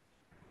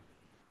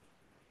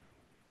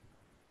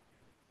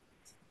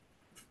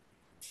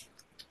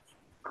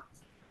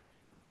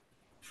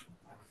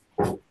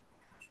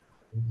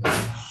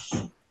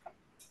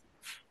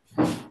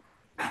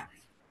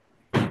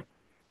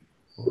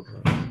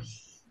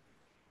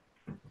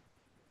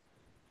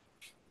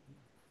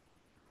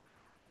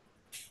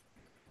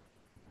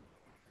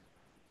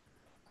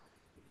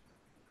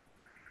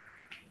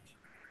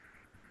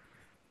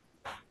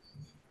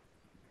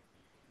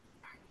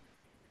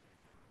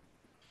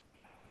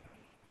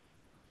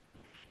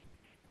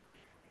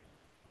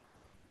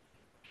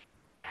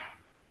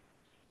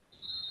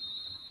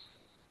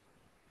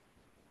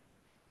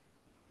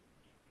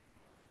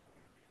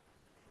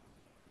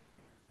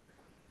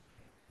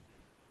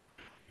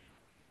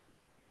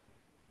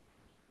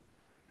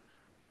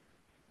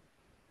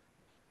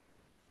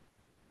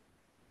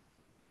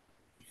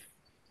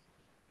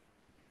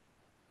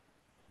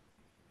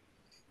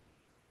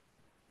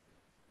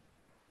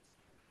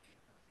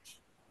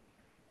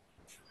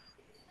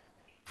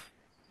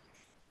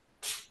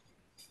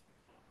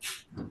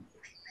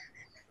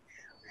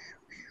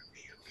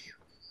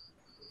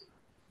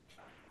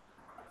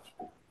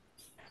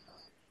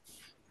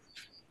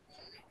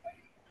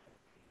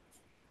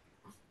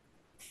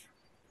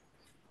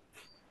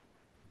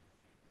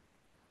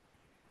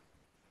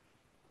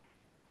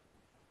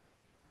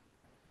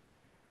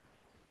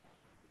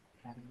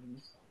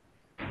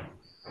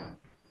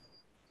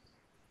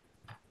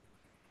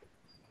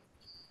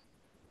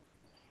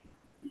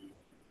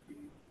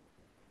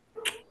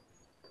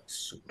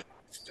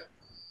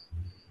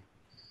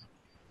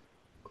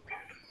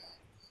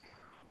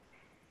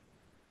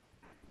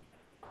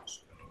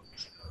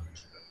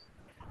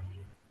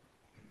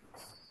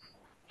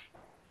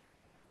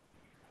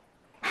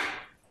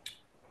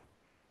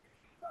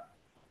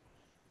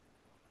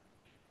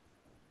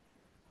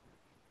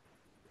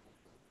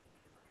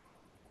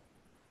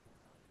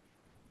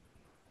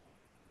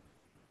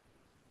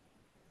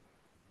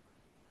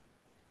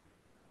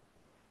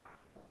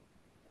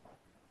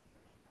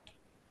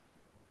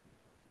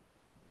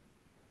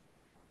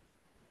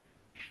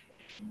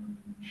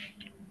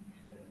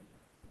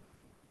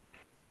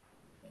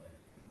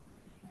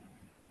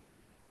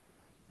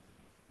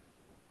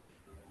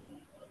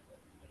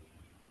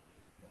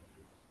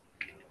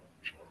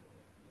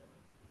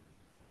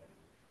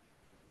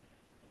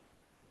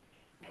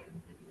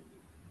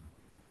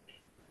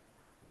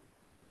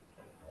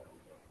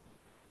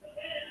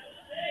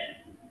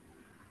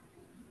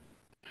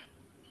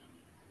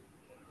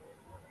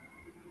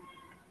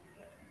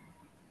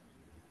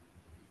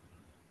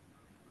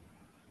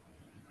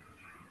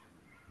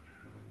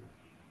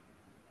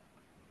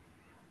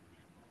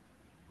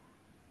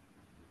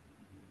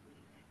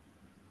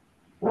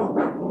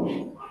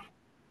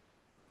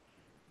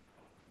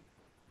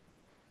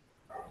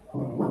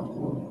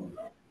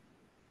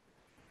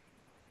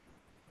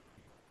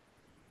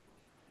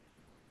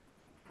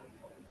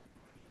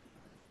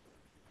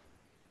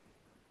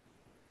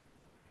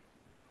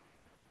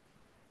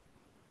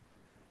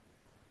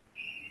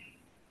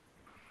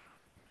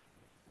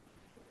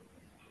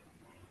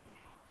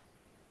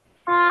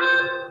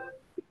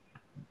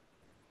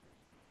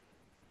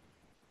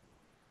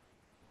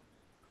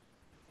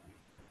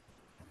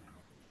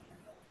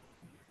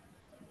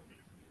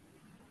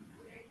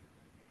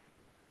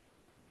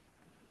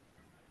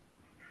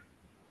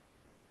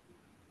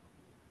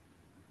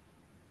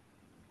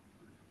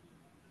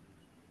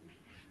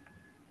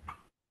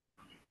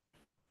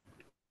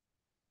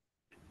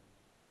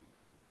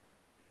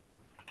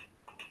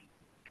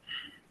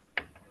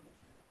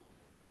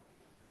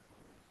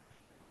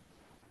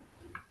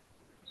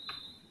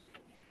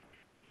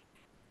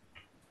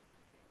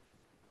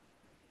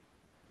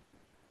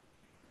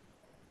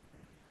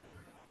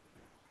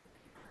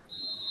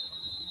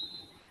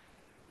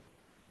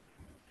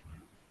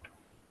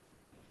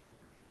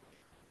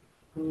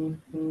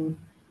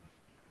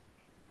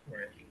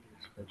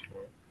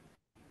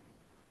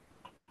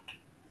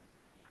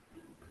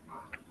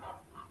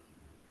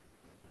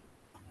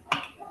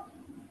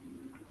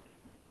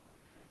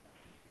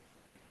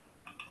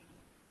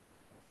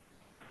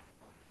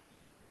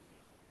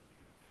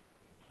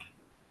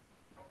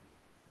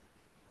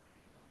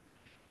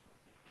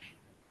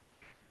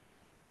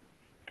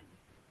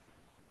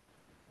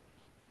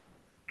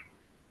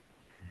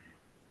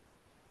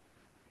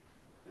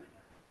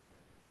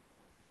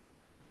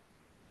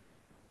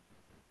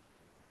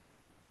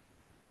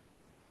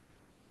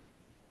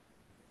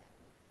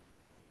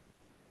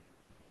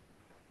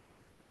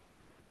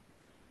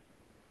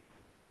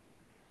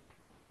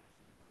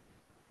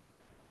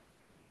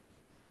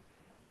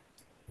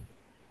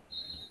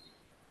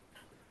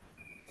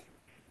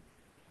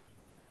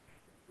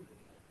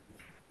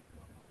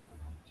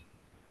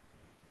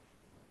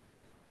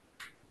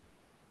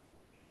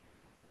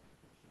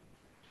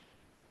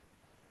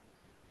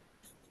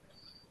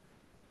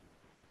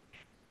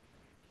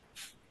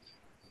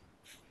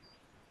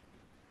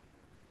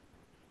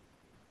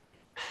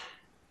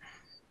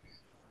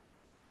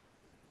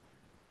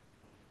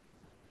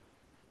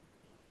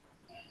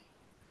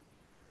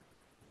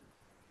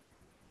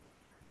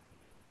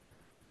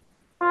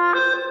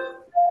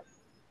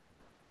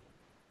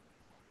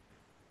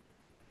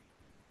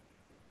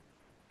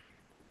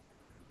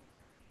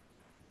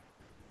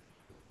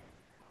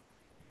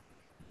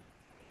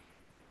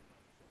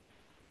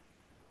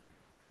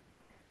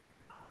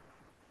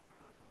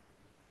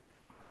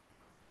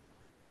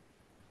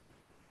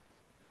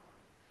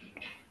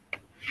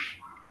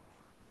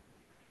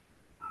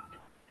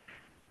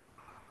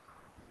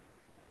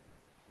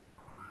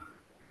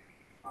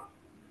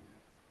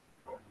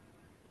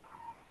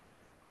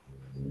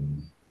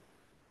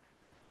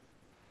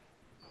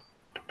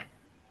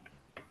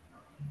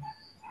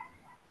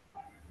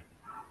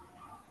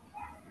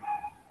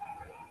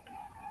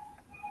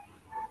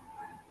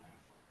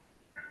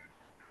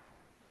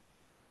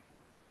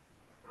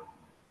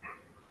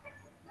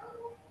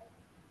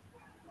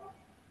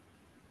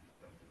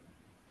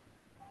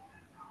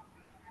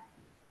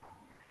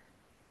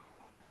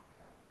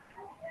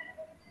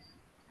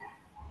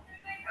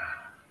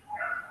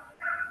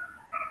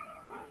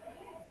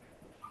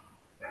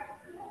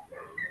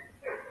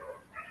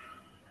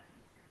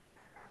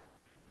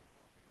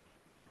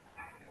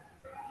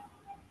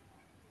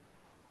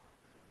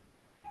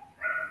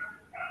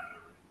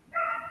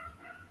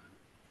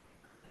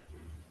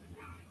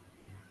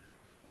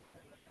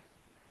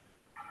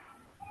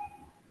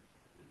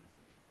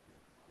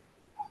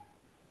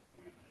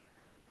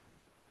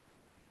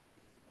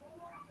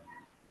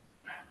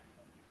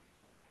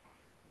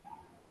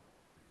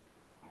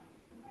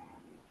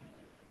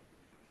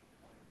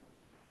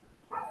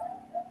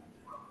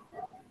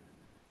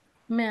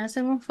 Me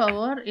hacen un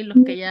favor y los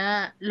que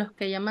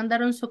ya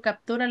mandaron su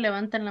captura,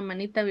 levanten la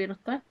manita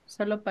virtual,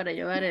 solo para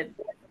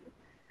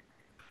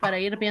para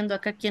ir viendo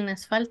acá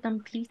quiénes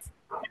faltan, please.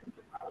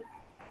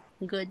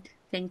 Good,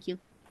 thank you.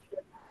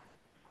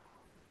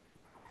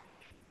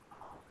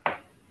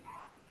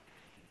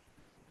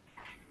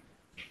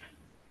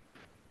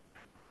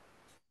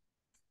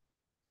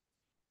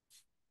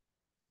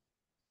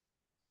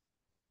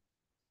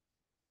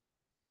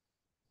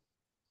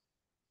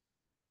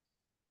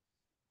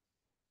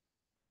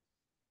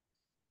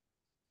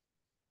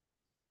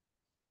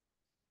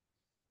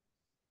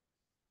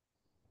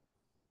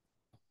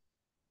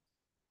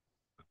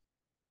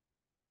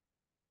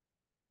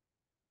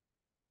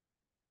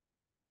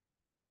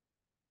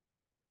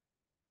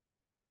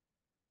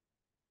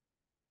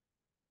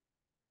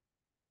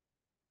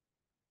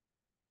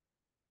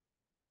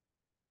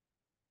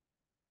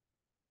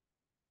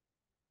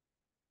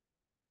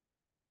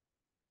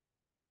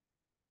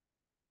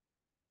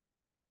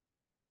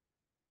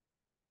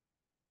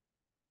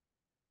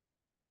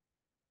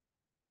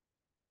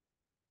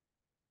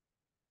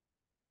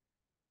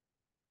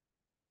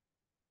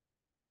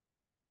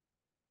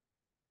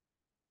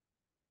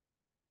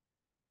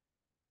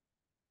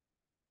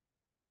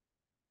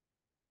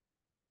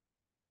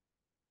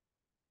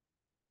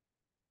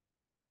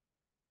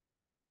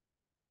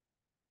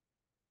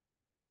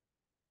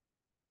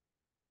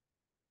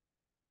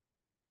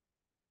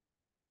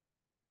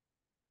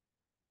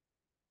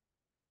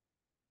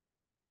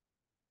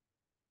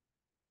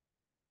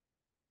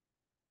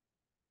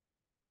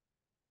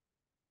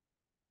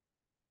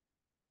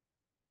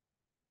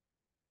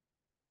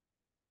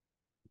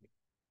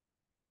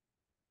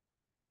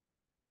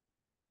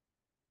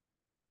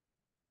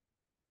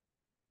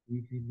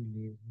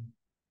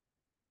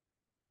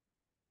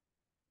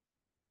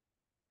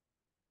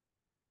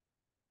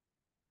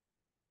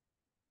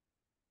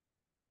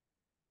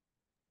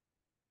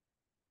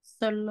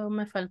 Solo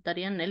me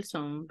faltaría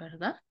Nelson,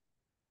 ¿verdad?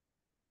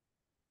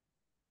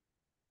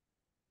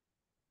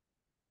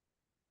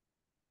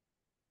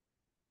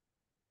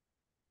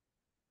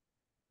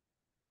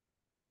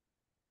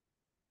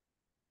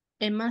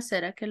 Emma,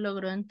 ¿será que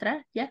logró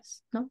entrar?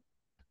 Yes, ¿no?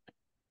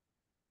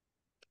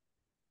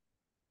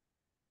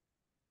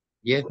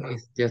 Yes,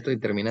 ya estoy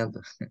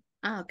terminando.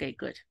 Ah, ok,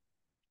 good.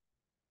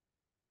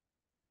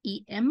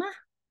 ¿Y Emma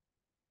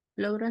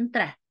logró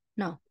entrar?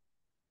 No.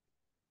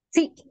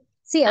 Sí,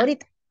 sí,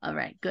 ahorita. All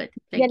right, good.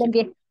 Ya Thank lo you.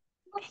 envié.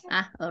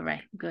 All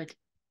right, good.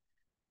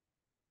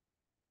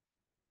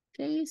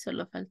 Ok,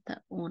 solo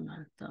falta uno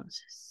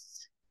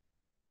entonces.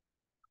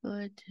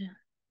 Good.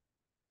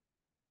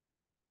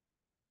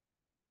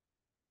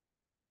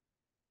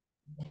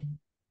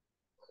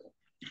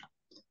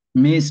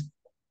 Miss,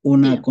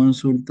 una Diga.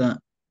 consulta.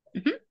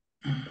 Ujú.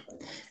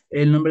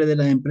 El nombre de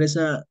la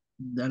empresa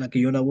a la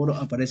que yo laboro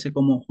aparece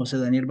como José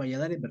Daniel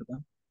Valladares, ¿verdad?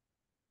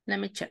 Let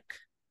me check.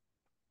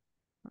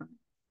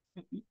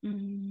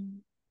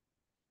 Mm.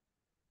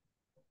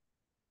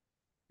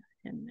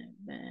 Déjeme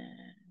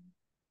ver.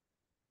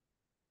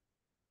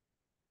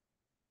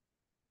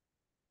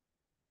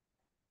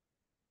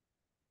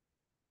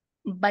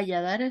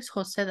 Valladares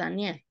José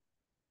Daniel.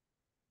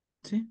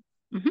 Sí.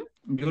 Ujú.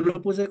 Yo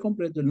lo puse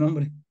completo el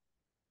nombre.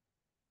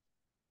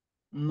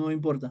 No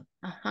importa.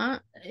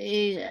 Ajá.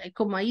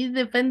 Como ahí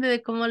depende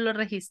de cómo lo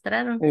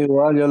registraron.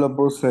 Igual yo lo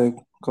puse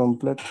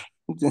completo.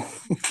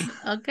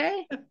 Ok.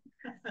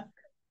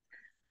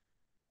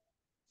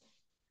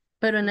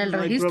 Pero en el No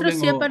hay registro sí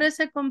problema.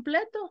 aparece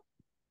completo.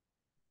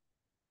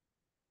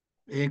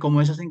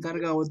 Como esa se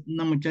encarga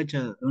una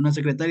muchacha, una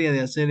secretaria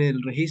de hacer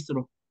el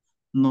registro.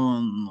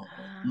 No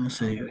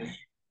sé. Okay.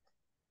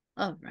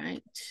 All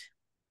right.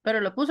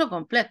 Pero lo puso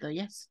completo,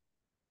 yes.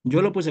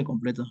 Yo lo puse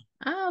completo.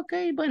 Ok.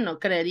 Bueno,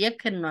 creería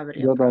que no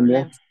habría Yo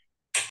también. problema.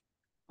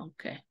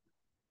 Ok.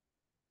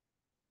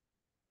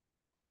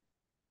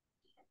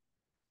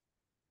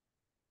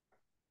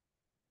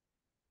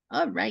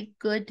 All right,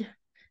 good.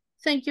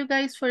 Thank you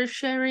guys for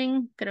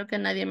sharing. Creo que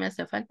nadie me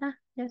hace falta.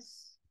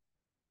 Yes.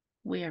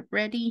 We are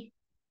ready.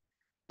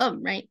 All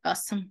right,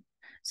 awesome.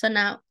 So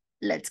now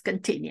let's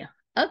continue.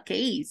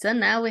 Okay, so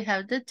now we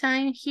have the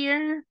time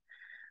here.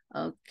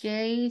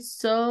 Okay,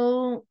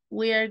 so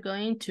we are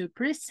going to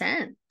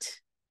present.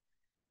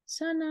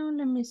 So now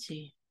let me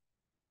see.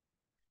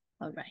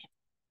 All right.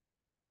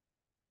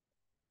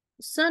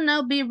 So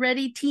now be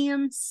ready,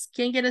 teams.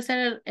 ¿Quién quiere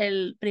ser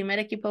el primer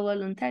equipo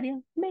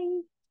voluntario?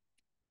 Me.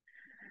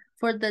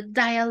 For the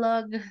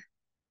dialogue.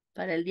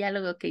 Para el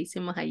diálogo que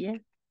hicimos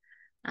ayer.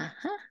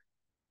 Ajá.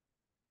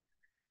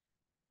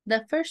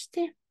 The first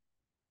team.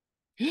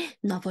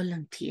 No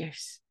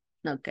volunteers.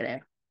 No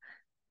creo.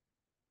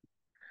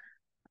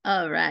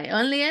 All right.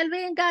 Only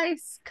Elvin,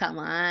 guys. Come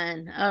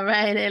on. All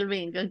right,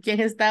 Elvin. ¿Con quién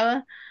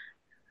estaba?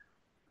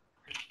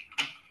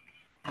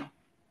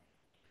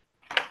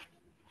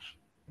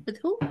 With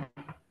who?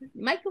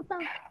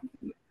 Microphone.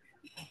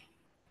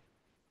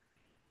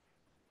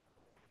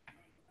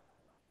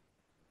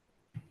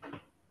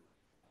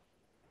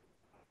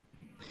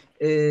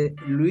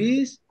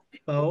 Luis,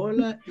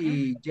 Paola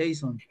y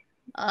Jason.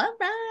 All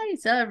right,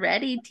 so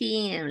ready,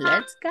 team.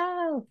 Let's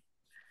go.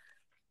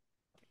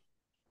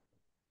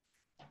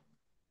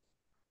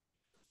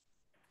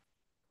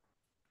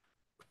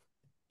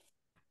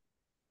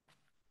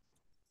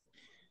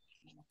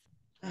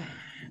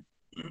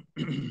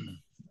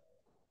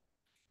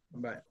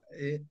 Va,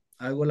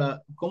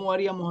 ¿cómo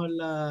haríamos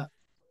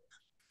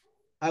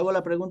hago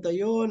la pregunta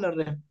yo, la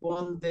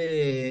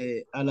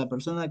responde a la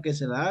persona que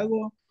se la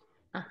hago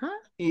Ajá.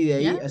 y de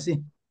ahí Yeah.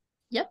 así.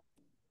 Yep.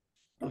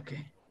 Ok.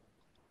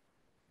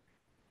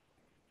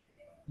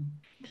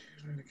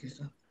 Aquí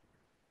está.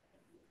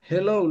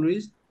 Hello,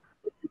 Luis.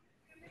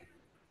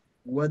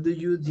 What do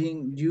you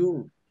think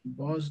your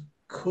boss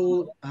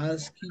could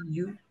ask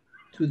you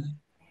to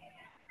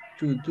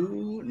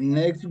do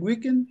next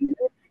weekend?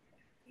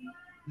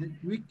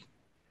 Next week?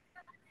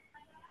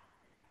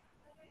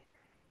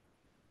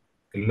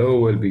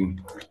 Hello,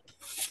 Elvin.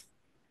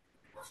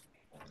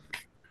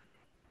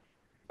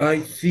 I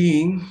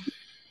think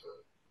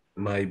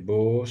my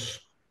boss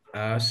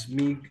asked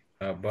me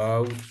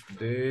about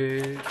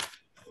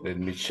let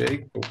me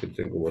check, porque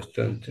tengo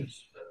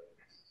bastantes.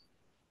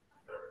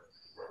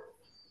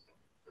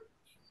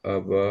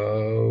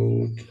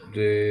 About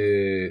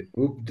the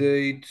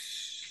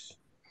updates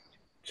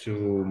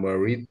to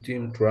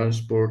maritime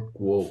transport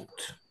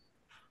quote.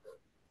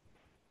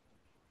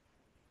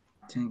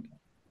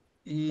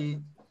 Y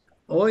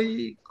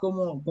hoy,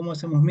 ¿cómo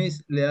hacemos,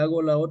 Miss? ¿Le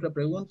hago la otra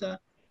pregunta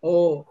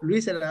o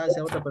Luis se la hace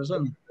a otra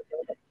persona?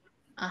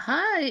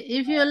 Ajá,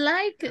 if you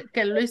like,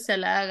 que Luis se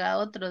la haga a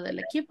otro del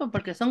equipo,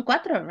 porque son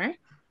 4, right?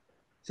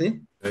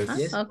 ¿Sí?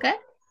 Yes. Okay.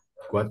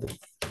 4.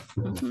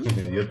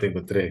 Yo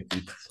tengo 3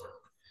 equipos.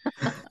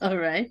 All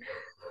right.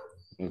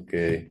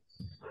 Okay.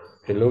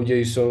 Hello,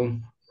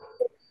 Jason.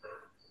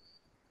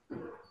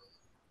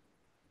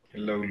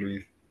 Hello,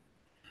 Luis.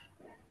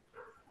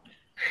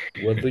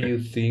 What do you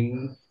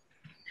think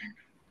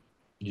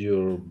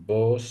your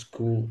boss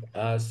could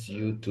ask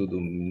you to do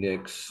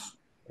next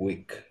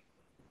week?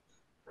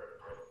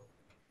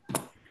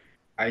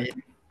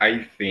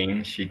 I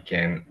think she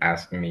can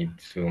ask me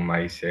to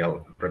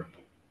myself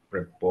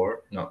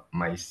report, no,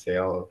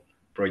 myself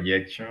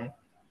projection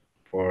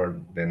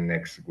for the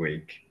next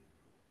week.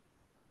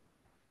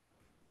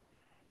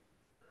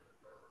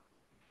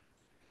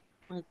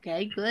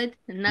 Okay, good.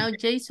 And now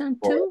Jason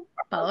 2,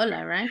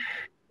 Paola, right?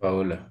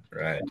 Paola.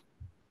 Right.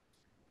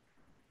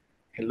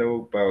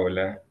 Hello,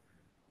 Paola.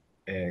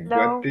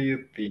 Hello.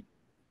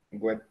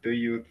 What do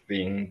you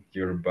think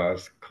your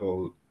boss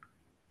could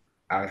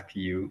ask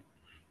you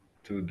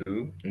to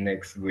do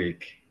next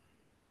week?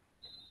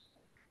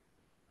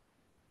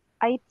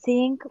 I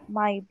think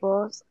my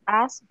boss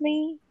asked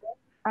me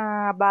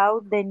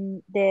about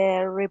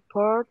the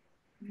report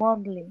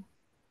monthly.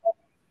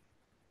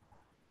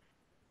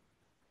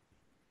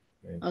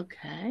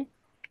 Okay.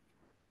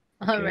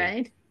 All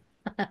right.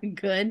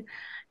 Good.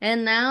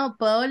 And now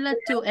Paola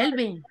to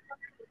Elvin.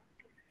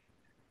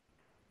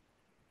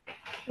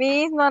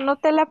 Miss, no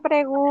anoté la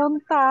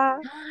pregunta.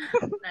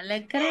 No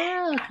le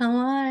creo, come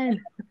on.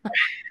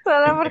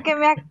 Solo porque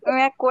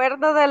me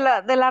acuerdo de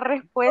la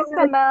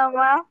respuesta nada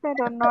más,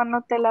 pero no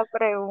anoté la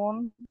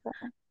pregunta.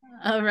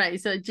 All right,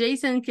 so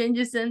Jason, can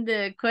you send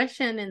the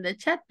question in the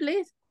chat,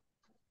 please?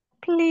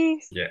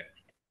 Please. Yeah.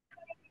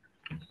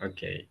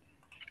 Okay.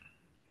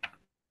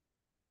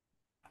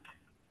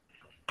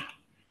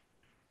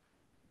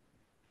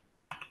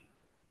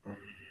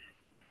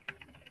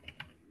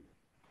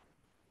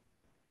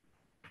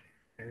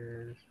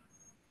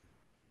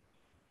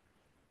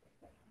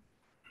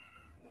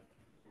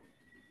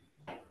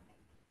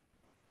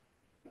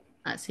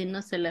 Así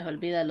no se les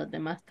olvida a los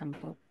demás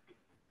tampoco.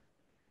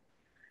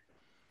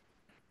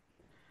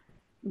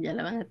 Ya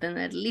la van a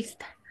tener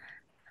lista.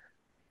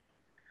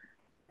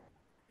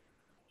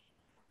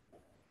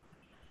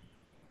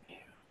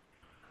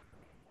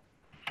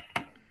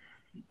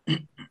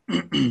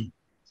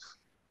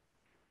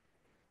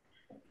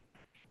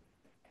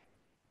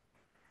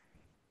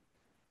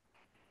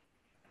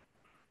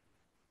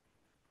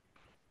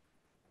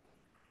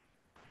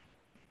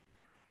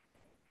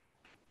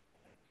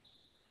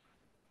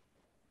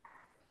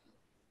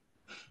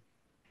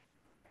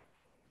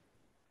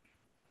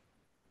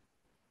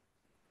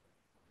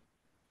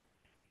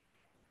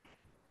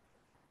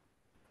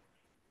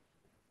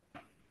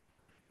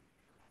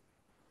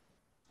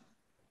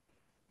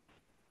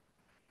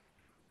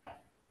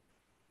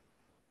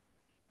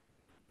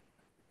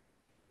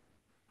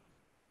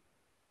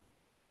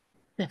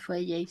 Se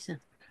fue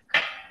Jason.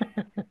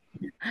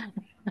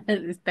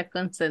 Está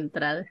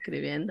concentrado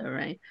escribiendo,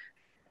 right?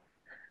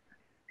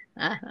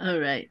 All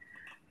right.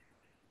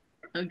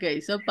 Okay,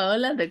 so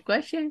Paola, the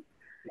question?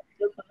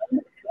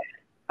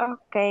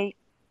 Okay.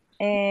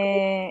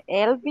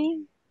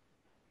 Elvin,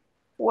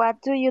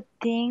 what do you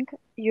think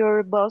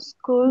your boss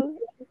could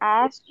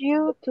ask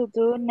you to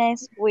do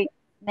next week?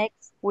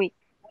 Next week.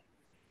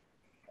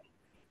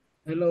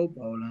 Hello,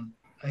 Paula.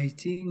 I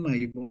think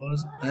my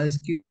boss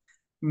asked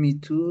me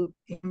to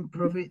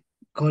improve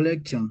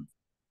collection.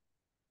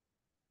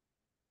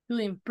 To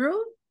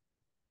improve?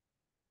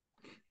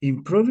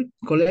 Improve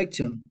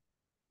collection.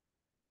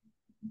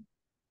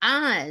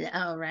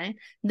 All right.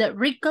 The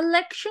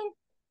recollection.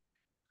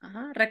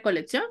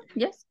 Recolección,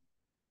 yes.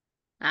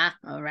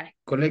 All right.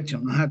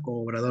 Collection,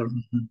 cobrador.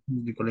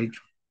 The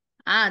collection.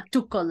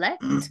 To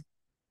collect.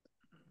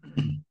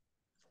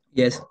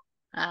 Yes.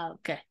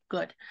 Okay,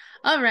 good.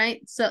 All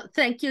right, so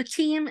thank you,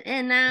 team.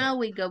 And now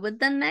we go with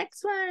the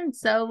next one.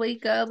 So we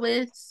go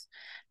with,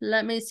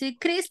 let me see,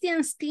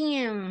 Christian's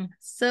team.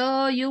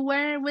 So you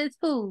were with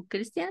who,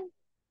 Christian?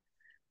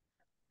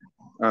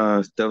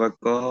 Estaba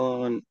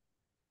con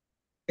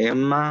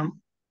Emma,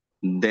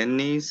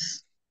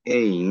 Dennis e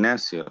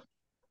Ignacio.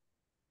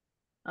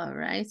 All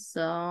right,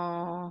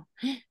 so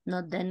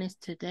no Dennis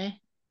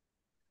today.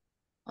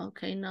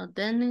 Okay, no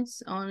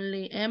Dennis,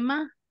 only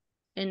Emma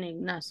and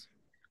Ignacio.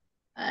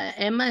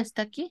 Emma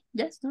está aquí,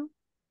 yes, no?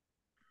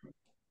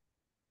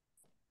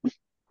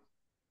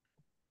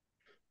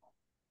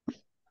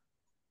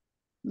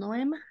 No,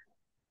 Emma?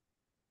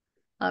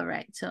 All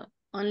right, so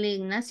only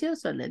Ignacio,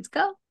 so let's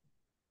go.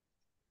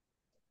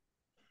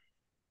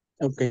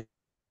 Okay.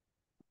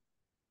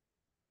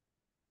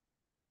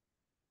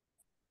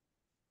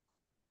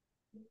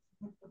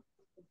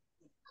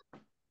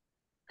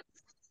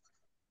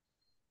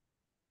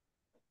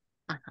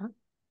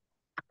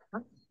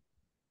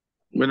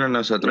 Bueno,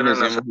 nosotros lo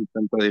hicimos un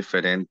tanto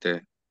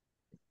diferente.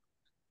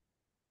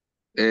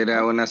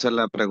 Era una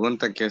sola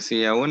pregunta que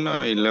hacía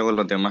uno y luego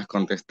los demás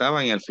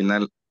contestaban y al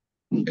final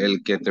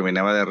el que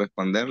terminaba de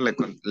responder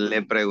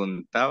le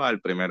preguntaba al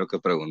primero que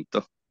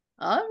preguntó.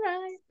 All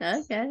right,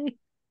 okay.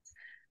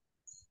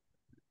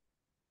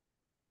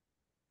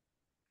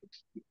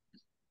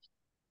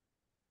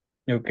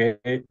 Ok,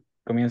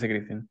 comienza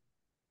Cristian.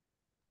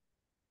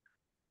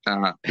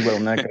 Ajá.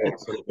 Igual una que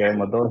solo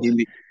quedamos dos.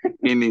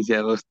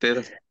 Iniciaba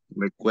usted.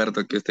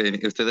 Recuerdo que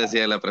usted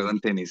hacía la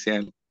pregunta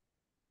inicial.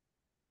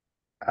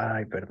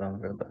 Ay,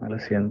 perdón, lo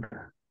siento.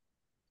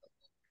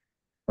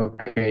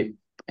 Okay,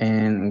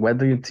 and what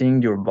do you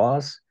think your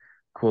boss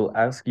could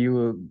ask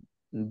you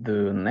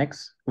the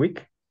next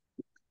week?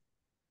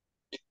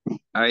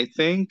 I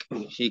think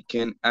he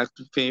can ask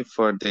me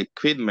for the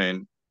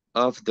equipment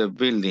of the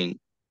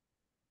building.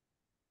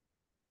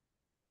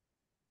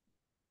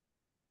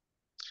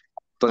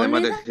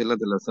 ¿Podemos decirlo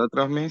de los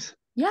otros, Miss?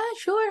 Yeah,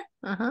 sure.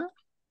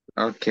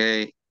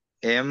 Okay.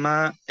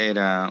 Emma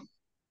era,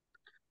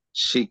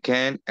 she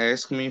can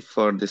ask me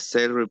for the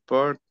sale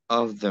report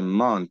of the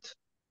month.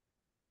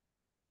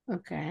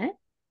 Okay.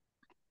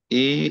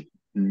 Y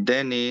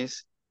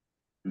Dennis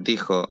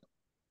dijo,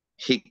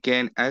 he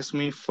can ask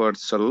me for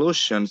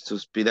solutions to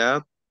speed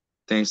up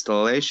the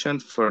installation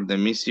for the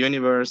Miss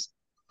Universe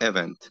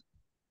event.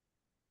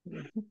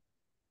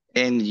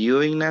 And you,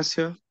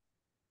 Ignacio?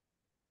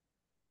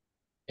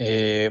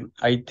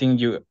 I think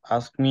you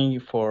asked me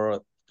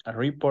for a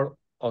report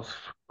of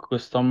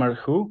customer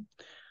who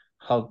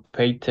have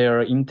paid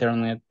their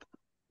internet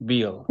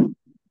bill.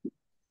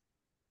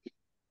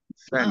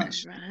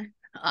 Spanish. All right.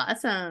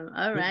 Awesome.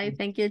 All right.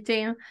 Thank you,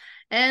 Tim.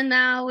 And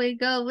now we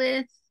go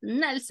with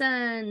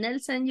Nelson.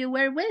 Nelson, you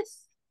were with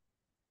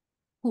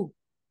who?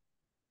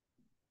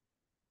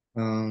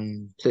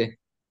 Sí,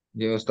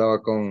 yo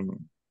estaba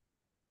con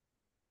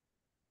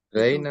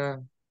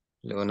Reina,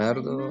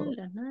 Leonardo,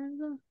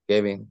 Leonardo.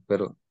 Kevin,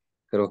 pero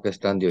creo que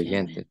están de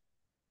oyentes.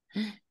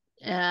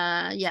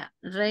 Ya,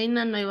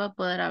 Reina no iba a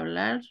poder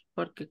hablar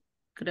porque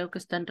creo que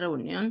está en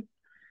reunión.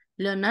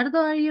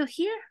 Leonardo, are you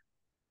here?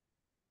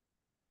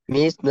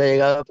 Miss, no he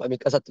llegado a mi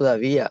casa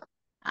todavía.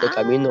 De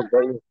camino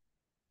voy.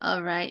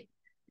 All right.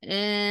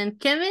 And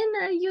Kevin,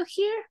 are you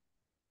here?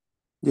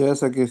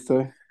 Yes, aquí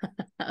estoy.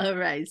 All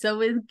right. So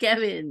with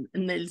Kevin,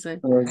 Nelson.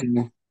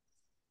 Okay.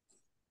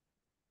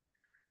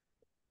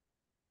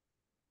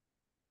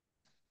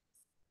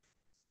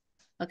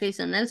 Okay,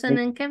 so Nelson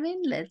and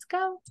Kevin, let's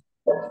go.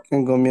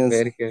 ¿Quién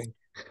comienza?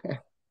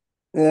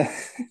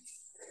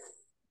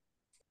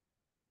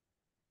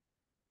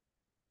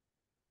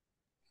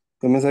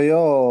 ¿Comienzo yo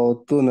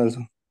o tú,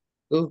 Nelson?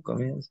 Tú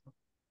comienza.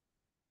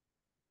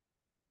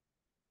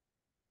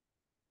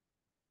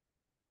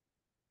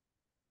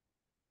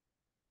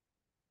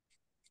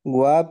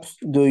 What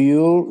do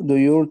you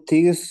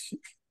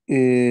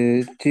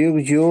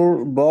think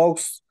your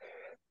box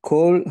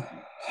could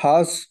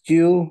ask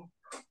you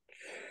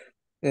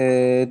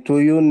to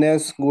you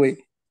next week?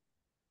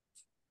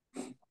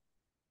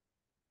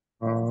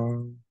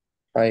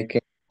 I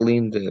can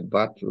clean the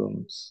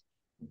bathrooms.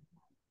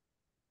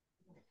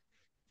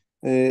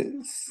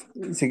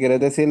 Si quieres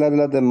decir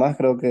las demás,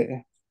 creo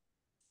que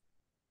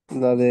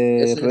la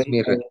de Esa es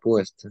mi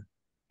respuesta.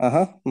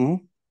 Ajá.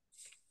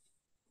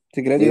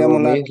 Si quieres, Digo,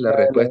 digamos Miss, la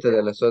respuesta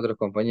de los otros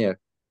compañeros.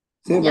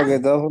 Sí, porque de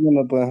todas formas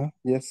no puede.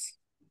 Yes.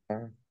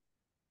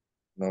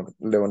 No,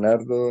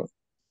 Leonardo,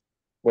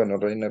 bueno,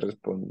 Reina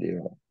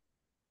respondió,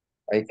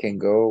 I can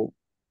go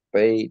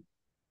pay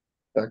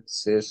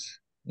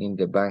taxes in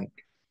the bank.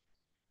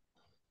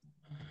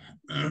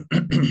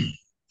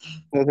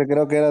 Entonces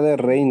creo que era de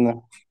Reina.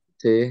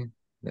 Sí,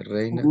 de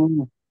Reina.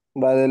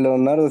 Va de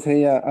Leonardo,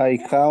 sería I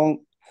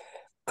count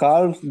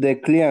calls the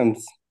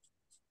claims.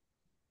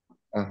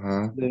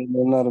 Ajá. de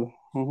Leonardo.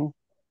 Ujú.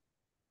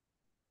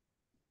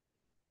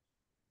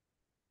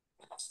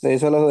 Sí,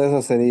 solo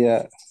eso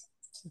sería.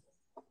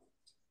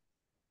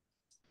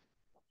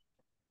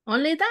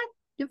 Only that?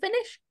 You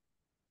finish?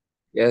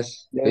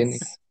 Yes, finish.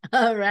 Yes.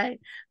 All right.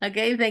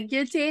 Okay, thank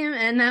you, Tim.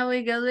 And now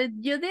we go with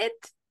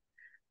Judith.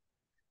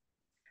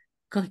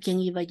 ¿Con quién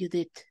iba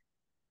Judith?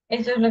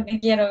 Eso es lo que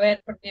quiero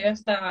ver porque yo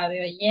estaba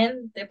de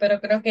oyente, pero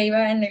creo que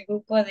iba en el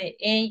grupo de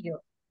ellos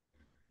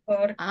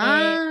porque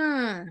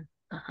Ah,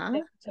 ajá.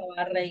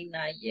 escuchaba a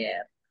Reina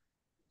ayer.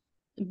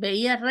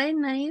 Veía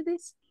Reina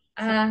Iris.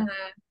 Ajá.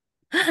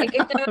 Es que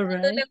estaba All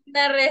dándole right.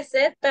 una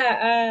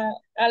receta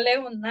a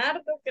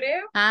Leonardo,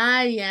 creo.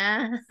 Ah,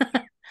 ya.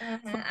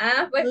 Ajá.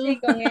 Ah, pues sí,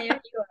 con ellos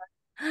iba.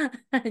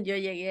 Yo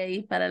llegué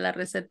ahí para la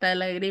receta de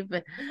la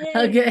gripe.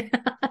 Yay. Okay.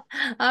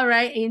 All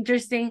right,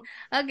 interesting.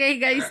 Okay,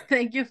 guys,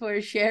 thank you for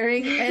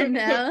sharing. And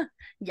now,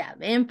 ya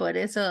ven, por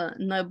eso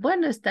no es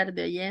bueno estar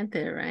de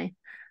oyente, right?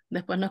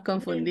 Después nos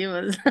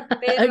confundimos.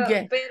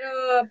 Okay.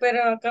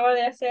 Pero acabo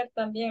de hacer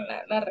también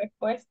la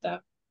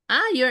respuesta.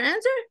 Ah, your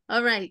answer?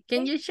 All right.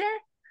 Can you share?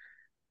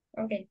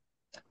 Okay.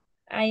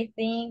 I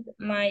think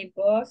my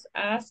boss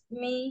asked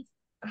me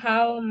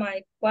how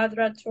my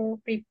quadrature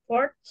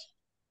report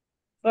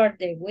for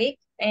the week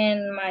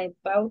and my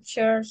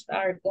vouchers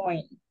are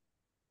going.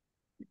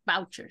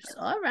 Vouchers.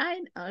 All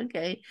right.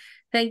 Okay.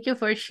 Thank you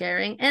for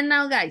sharing. And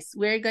now, guys,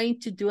 we're going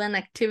to do an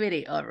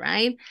activity. All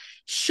right.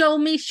 Show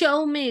me,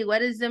 show me.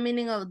 What is the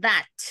meaning of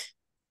that?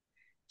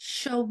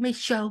 Show me,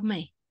 show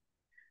me.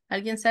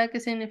 ¿Alguien sabe qué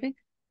significa?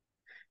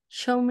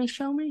 Show me,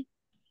 show me.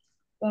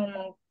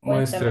 Como,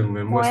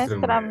 Muéstrenme, muéstrenme.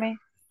 Muéstrame.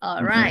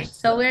 All right.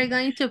 So we're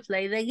going to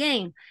play the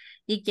game.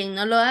 Y quien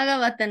no lo haga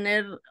va a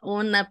tener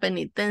una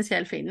penitencia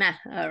al final.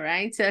 All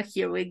right. So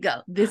here we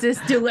go. This is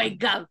to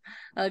wake up.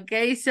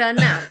 Okay. So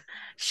now,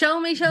 show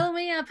me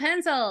a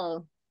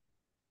pencil.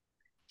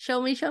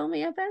 Show me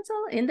a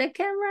pencil in the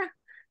camera.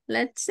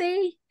 Let's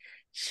see.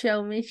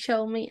 Show me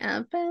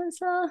a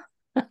pencil.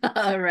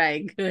 All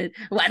right, good.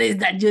 What is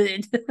that,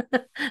 Judith?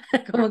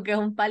 Como que es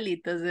un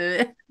palito, se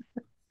ve.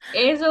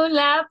 Es un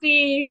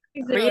lápiz.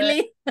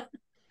 Really?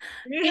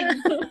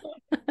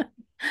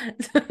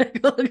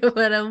 Como que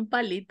fuera un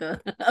palito.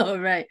 All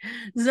right.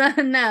 So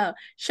now,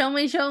 show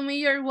me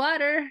your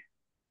water.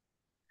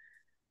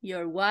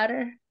 Your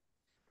water.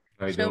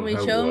 I Show don't me,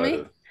 have show me.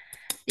 water.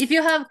 If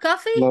you have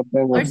coffee No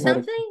tengo or water.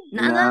 something,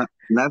 nada.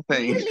 No,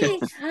 nothing. Really?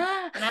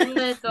 Nada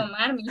de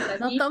tomar, mis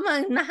No aquí.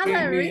 toman nada, Give me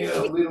a really?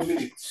 little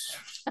minute.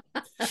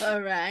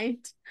 All right.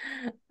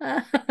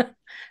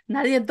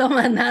 Nadie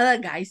toma nada,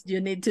 guys. You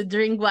need to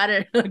drink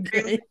water,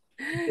 okay?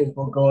 Un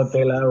poco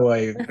boté el agua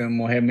y me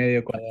mojé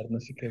medio cuaderno,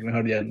 así que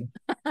mejor ya no.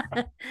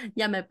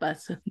 Ya me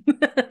paso. Sí,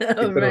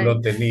 All pero right.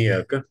 lo tenía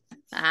acá.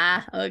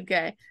 Ah,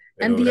 okay.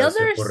 Pero And the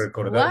gracias por others,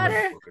 recordarme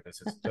water. porque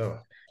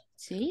necesitaba.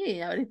 Sí,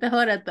 ahorita es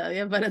hora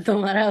todavía para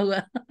tomar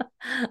agua.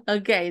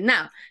 Okay,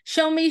 now,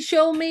 show me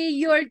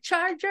your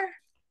charger.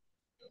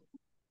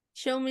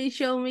 Show me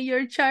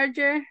your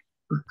charger.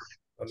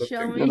 No lo Show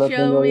tengo. me, Yo lo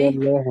tengo bien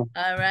lejos.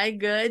 All right,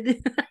 good.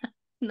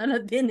 No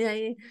lo tiene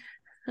ahí.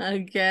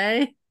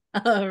 Okay.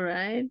 All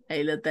right.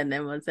 Ahí lo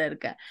tenemos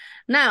cerca.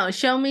 Now,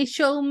 show me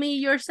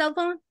your cell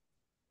phone.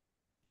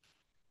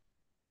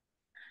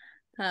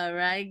 All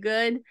right,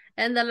 good.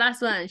 And the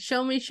last one,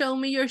 show me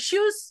your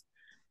shoes.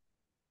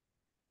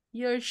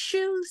 Your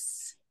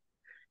shoes.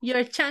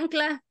 Your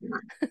chancla.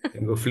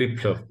 Tengo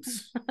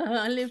flip-flops.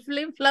 Only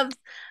flip-flops.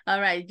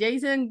 All right,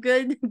 Jason,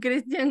 good.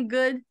 Christian,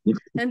 good.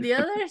 And the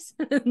others?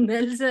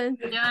 Nelson,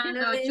 Yo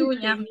no, Kevin,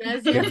 chuña.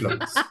 Ignacio.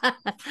 Flip-flops.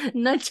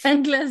 No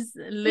chanclas,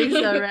 Luis,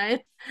 all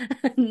right?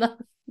 No,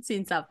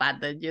 sin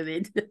zapatos,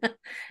 Judith.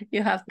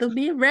 You have to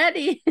be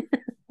ready.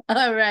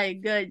 All right,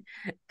 good.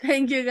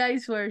 Thank you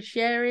guys for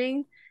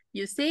sharing.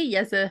 You see,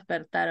 ya se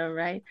despertaron,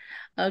 right?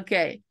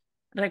 Okay.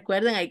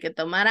 Recuerden, hay que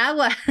tomar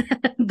agua.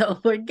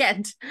 Don't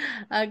forget.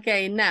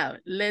 Okay, now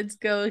let's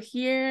go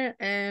here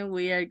and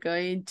we are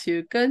going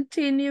to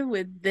continue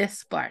with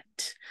this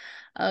part.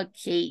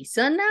 Okay,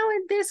 so now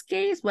in this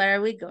case, what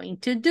are we going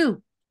to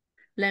do?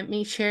 Let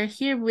me share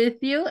here with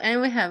you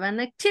and we have an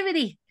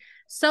activity.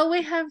 So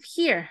we have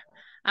here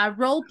a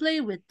role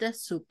play with the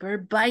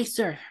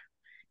supervisor.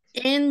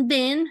 And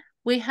then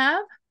we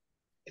have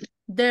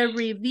the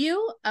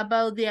review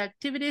about the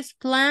activities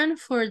planned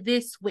for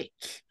this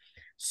week.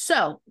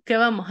 So, ¿qué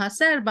vamos a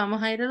hacer?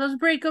 Vamos a ir a los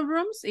breakout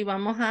rooms y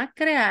vamos a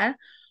crear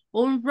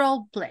un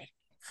role play.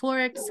 For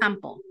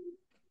example,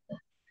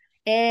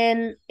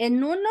 en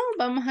uno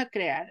vamos a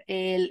crear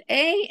el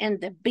A and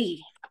the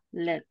B.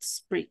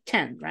 Let's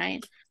pretend,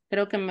 right?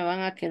 Creo que me van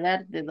a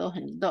quedar de 2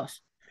 en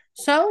 2.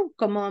 So,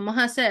 ¿cómo vamos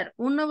a hacer?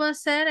 Uno va a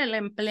ser el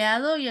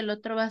empleado y el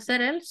otro va a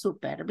ser el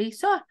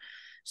supervisor.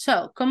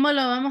 So, ¿cómo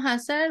lo vamos a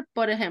hacer?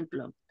 Por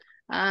ejemplo,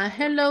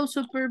 hello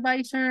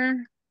supervisor.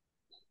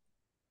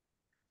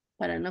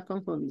 Para no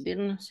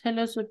confundirnos.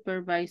 Hello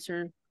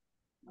supervisor.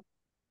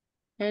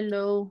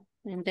 Hello.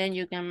 And then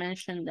you can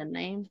mention the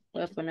name.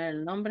 Voy a poner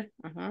el nombre.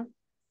 Ajá.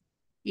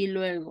 Y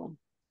luego.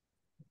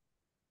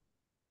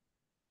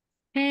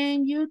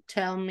 Can you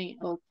tell me,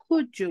 o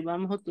could you,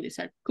 vamos a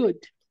utilizar could.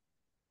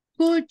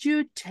 Could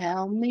you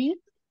tell me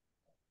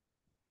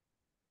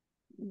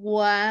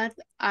what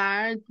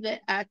are the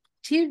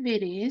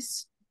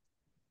activities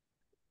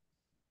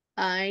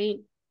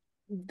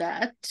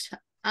that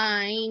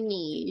I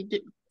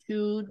need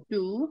to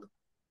do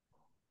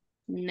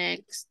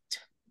next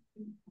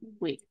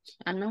week?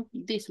 No,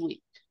 this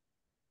week.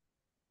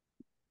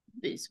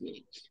 This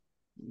week.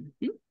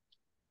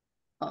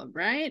 All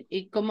right.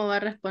 ¿Y cómo va a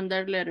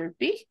responder letter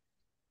B?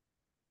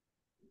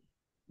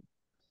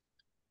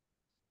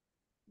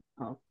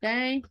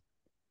 Okay.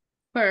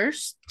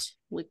 First,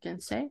 we can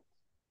say,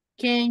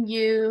 can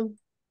you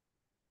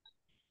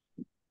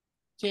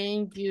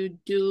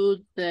do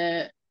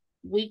the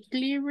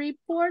weekly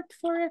report,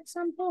 for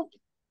example?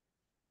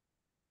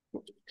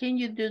 Can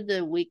you do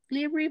the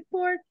weekly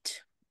report?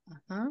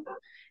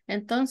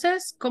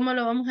 Entonces, ¿cómo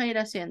lo vamos a ir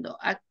haciendo?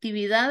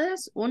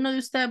 Actividades, uno de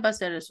ustedes va a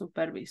ser el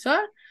supervisor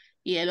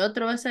y el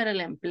otro va a ser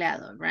el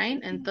empleado,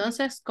 right?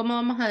 Entonces, ¿cómo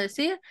vamos a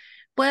decir?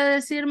 ¿Puede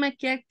decirme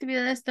qué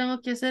actividades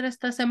tengo que hacer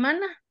esta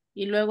semana?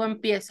 Y luego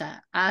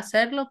empieza a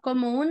hacerlo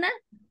como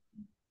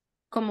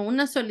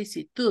una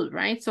solicitud,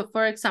 right? So,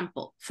 for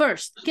example,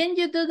 first, can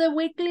you do the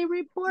weekly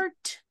report?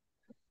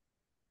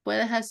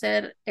 Puedes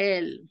hacer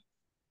el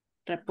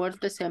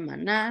reporte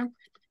semanal.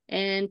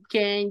 And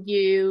can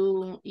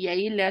you, y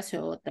ahí le hace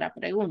otra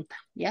pregunta,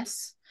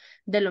 yes.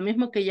 De lo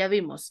mismo que ya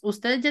vimos.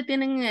 Ustedes ya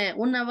tienen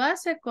una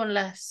base con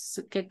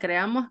las que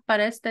creamos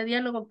para este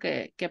diálogo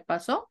que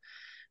pasó.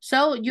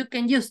 So you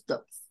can use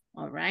those,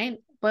 all right.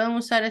 Pueden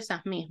usar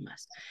esas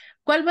mismas.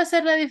 ¿Cuál va a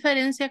ser la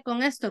diferencia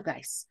con esto,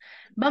 guys?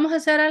 Vamos a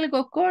hacer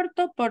algo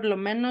corto, por lo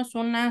menos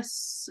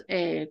unas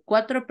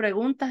 4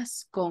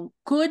 preguntas con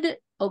could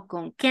o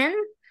con can.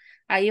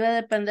 Ahí va a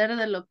depender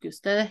de lo que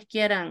ustedes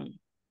quieran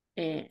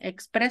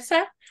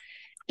expresar.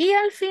 Y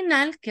al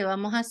final, ¿qué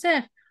vamos a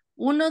hacer?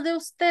 Uno de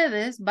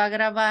ustedes va a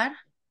grabar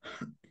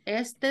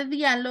este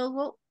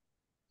diálogo.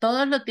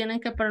 Todos lo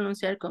tienen que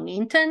pronunciar con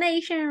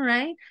intonation,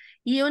 right?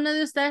 Y uno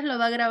de ustedes lo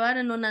va a grabar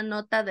en una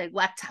nota de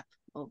WhatsApp,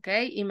 ¿ok?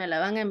 Y me la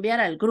van a enviar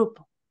al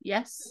grupo,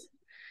 ¿yes?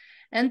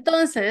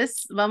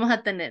 Entonces, vamos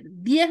a tener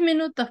 10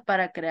 minutos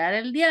para crear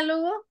el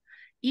diálogo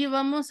y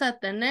vamos a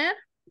tener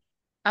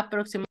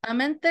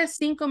aproximadamente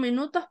 5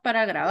 minutos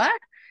para grabar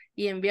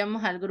y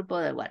enviamos al grupo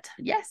de WhatsApp.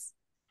 Yes.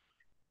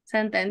 ¿Se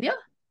entendió?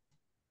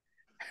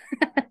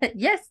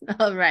 Yes.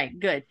 All right.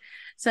 Good.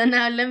 So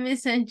now let me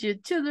send you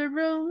to the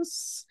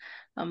rooms.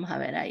 Vamos a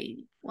ver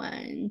ahí.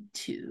 1,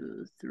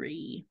 2,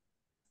 3,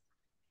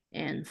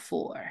 and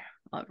 4.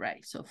 All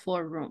right. So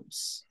 4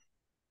 rooms.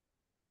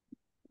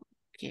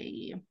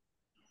 Okay.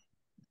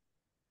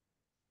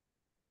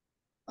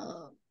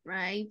 All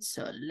right.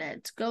 So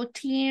let's go,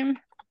 team.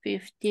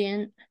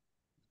 15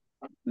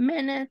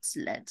 minutes.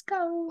 Let's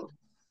go.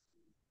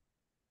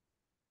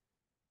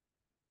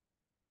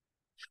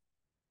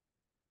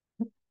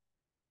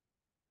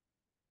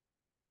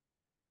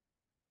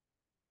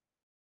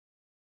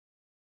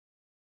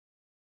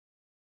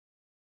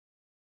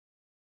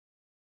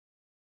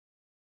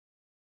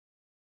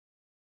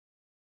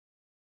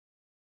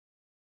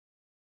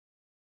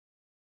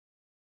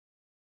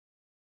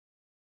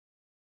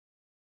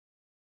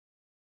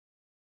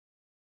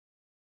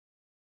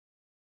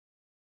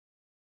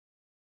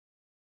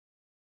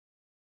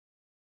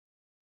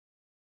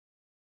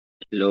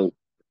 Hello.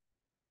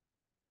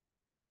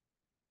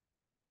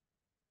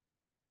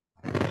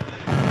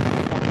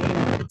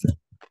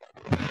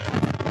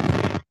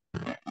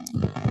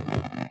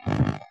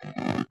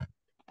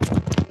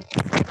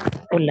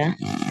 Hola.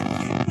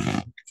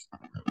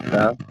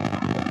 Ah,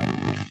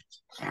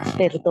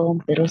 Perdón,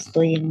 pero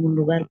estoy en un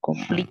lugar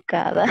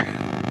complicada.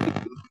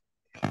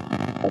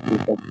 aquí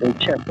te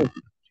escucho.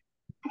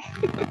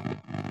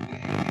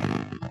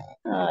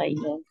 Ay,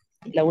 no.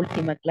 La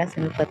última clase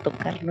me fue a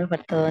tocar, no he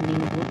faltado a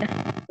ninguna.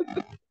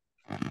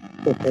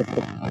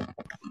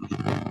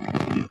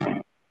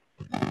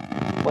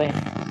 Bueno,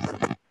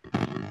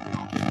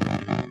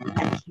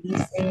 aquí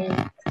dice,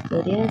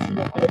 ¿podría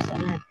decirme cuáles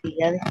son las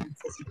actividades que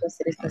necesito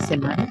hacer esta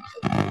semana?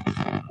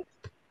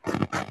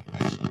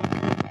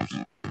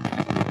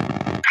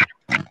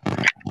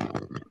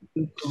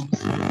 Entonces,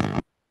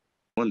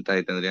 Pregunta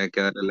y tendría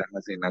que darle las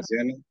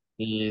asignaciones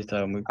Y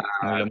estaba muy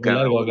a cada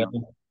largo acá.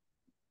 uno.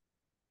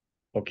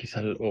 O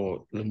quizás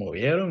o lo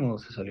movieron o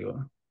se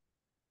salió.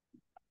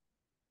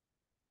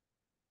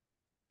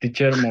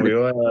 Teacher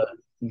movió a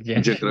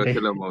Yo creo que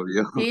Jenny. lo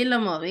movió. Sí, lo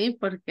moví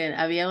porque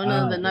había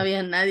uno donde no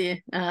había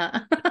nadie.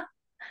 Ajá.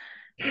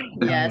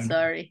 Ya, Bueno.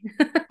 sorry.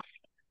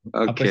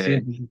 Pues sí,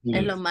 Ok.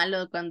 Es lo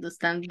malo cuando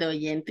están de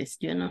oyentes,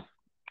 yo no.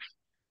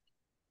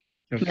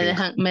 ok.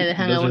 Me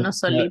dejan a Entonces, unos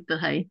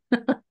solitos ahí.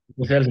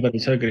 o sea, el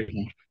supervisor de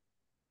Cristian.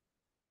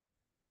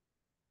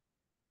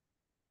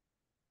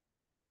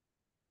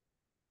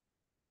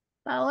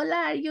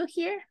 Paola, are you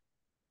here?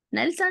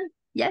 Nelson?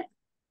 Yes.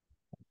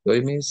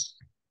 Soy Miss.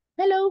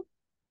 Hello.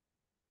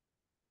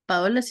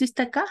 Paola, ¿sí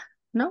está acá?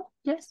 No?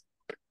 Yes.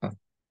 Ah,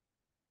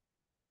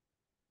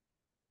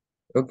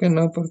 creo que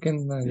no, porque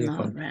nadie No,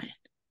 contó. right.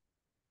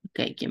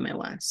 Okay, give me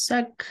one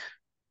sec.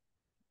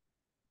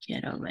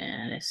 Quiero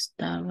ver,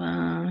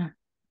 estaba...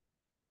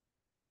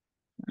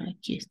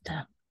 Aquí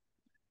está.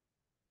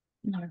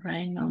 All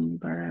right,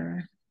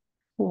 number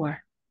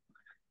 4.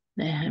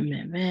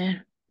 Déjame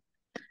ver.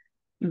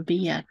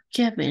 Vi a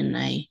Kevin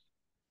ahí.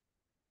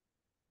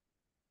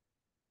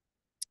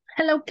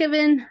 Hello,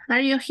 Kevin.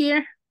 Are you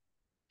here?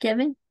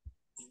 Kevin?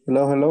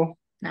 Hello, hello.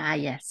 Ah,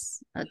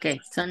 yes. Okay,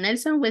 so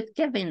Nelson with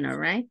Kevin, all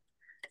right?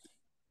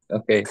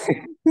 Okay.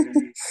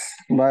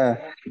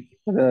 Vaya.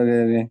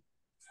 Okay.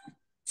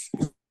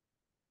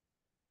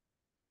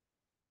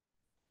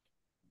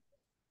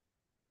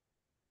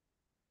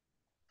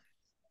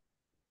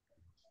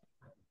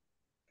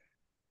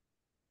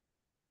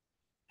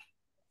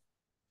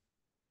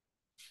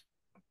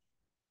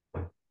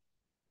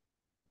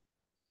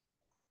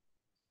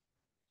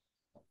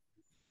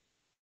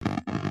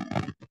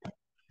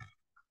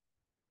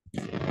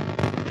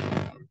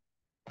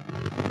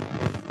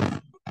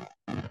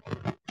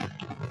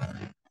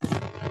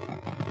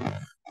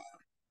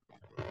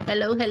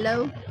 Hello,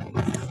 hello.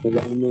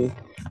 Hello, Miss.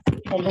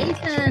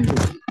 Jason,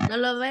 no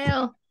lo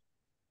veo.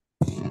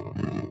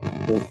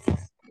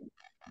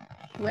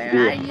 Where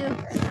are you?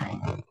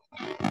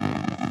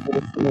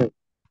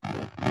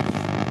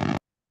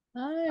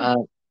 Ay.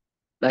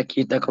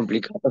 Aquí está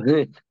complicado.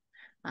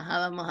 Ajá,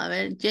 vamos a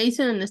ver.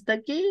 Jason, ¿está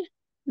aquí?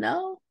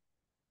 No.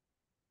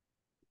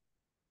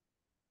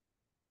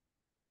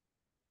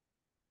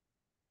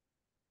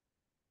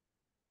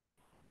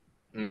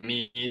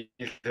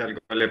 Algo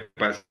le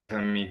pasa a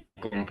mi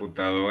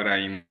computadora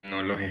y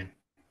no los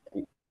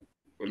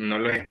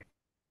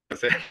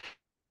hacer.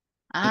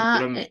 Ah,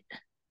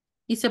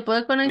 y se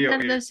puede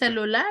conectar del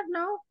celular,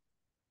 ¿no?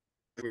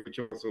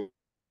 Escucho su,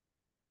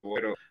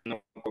 pero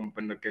no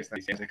comprendo qué está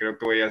diciendo. Creo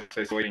que voy a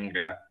hacer eso en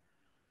inglés.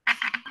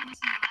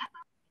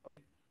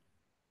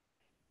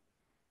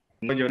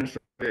 No, yo no sé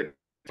de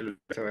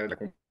la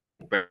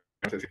computadora,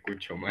 no sé si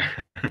escucho mal.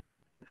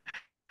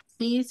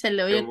 Sí, se le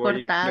Yo oye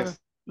voy cortado.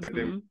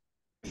 Ujú.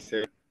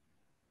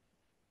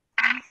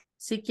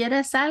 Si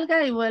quiere,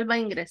 salga y vuelva a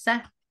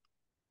ingresar.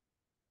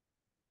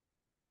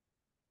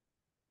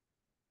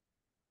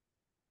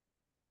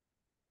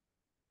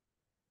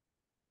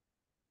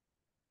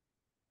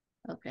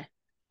 Ok.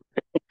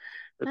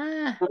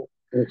 Ah,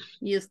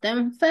 y usted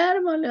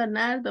enfermo,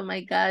 Leonardo,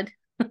 my God.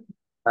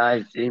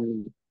 Ay, sí.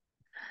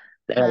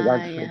 La garganta.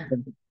 Vaya.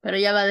 Pero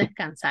ya va a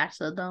descansar,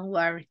 so don't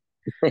worry.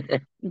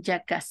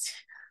 Ya casi.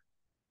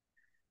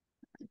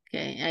 Ok,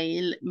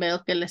 ahí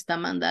veo que le está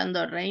mandando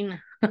a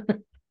Reina.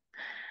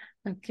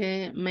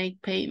 Okay, make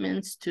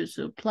payments to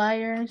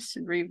suppliers,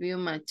 review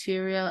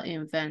material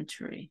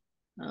inventory.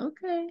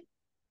 Okay.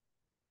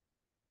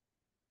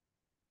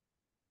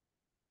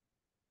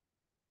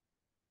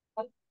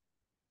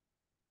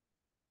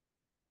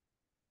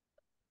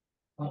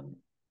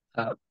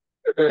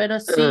 Pero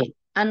sí,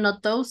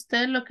 anotó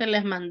usted lo que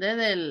les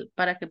mandé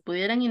para que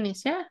pudieran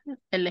iniciar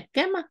el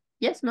esquema.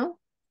 Yes, no.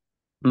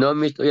 No,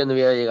 mi historia no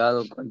había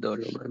llegado cuando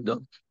lo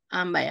mandó.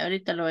 Ah, vaya,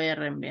 ahorita lo voy a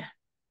reenviar.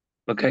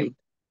 Ok.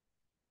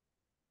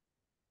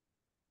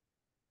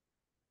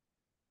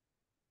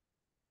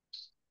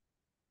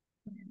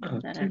 Voy a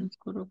mandar al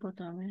grupo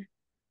también.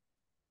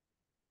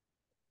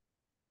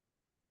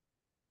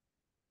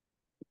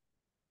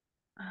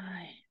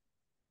 Ay.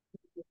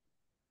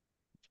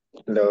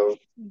 Hello.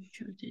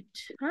 Judith.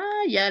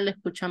 Ah, ya lo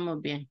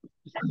escuchamos bien.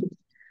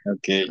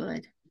 Ok.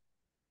 Good.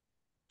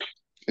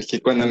 Es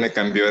que cuando me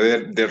cambió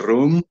de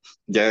room,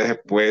 ya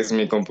después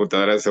mi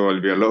computadora se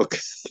volvió loca.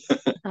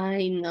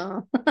 Ay,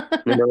 no.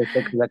 No me gustó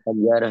que la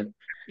cambiaran.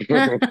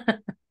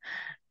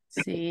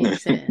 Sí,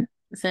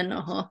 se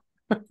enojó.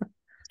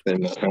 Se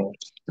enojó.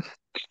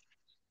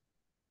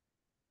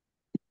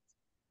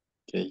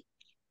 Ok.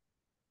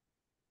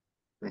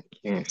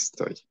 ¿Quién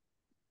estoy?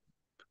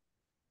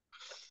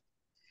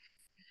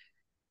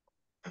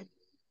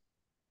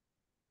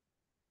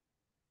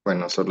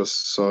 Bueno, solo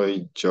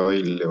soy yo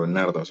y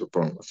Leonardo,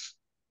 supongo.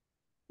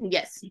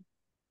 Yes.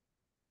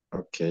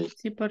 Ok.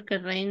 Sí, porque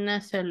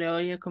Reina se le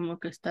oye como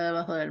que está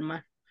debajo del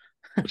mar.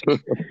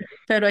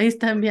 Pero ahí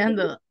está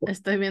enviando,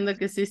 estoy viendo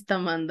que sí eh,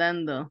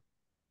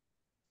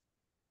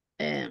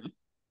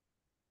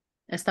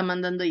 está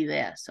mandando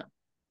ideas. So.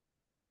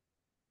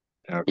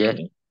 Ok. Yeah.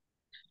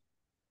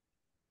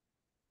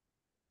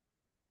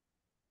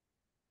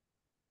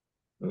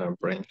 La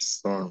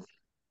brainstorm.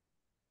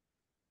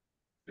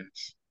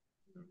 Yes.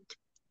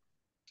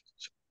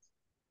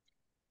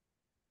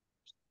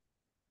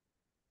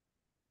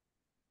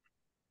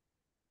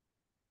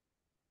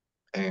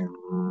 Em,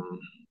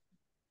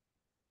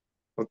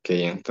 ok,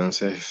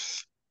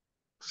 entonces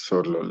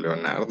solo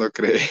Leonardo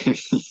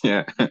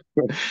creería.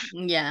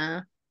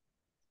 Yeah,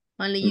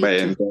 only you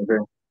Vaya, two. entonces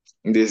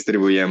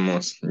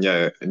distribuyamos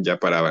ya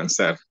para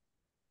avanzar.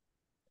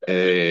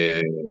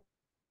 Eh,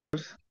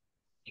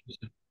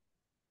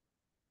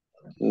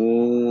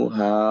 Who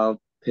have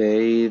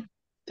paid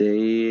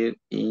their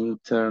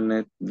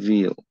internet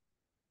bill.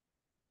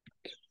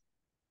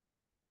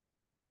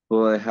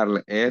 Puedo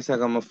dejarle esa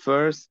como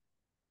first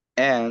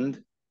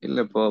and Y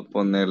le puedo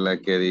poner la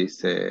que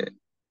dice,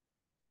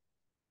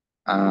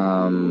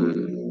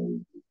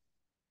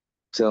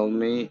 tell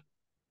me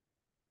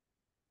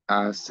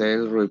a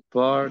sales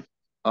report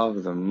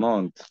of the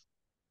month.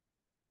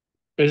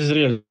 Ese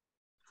sería el...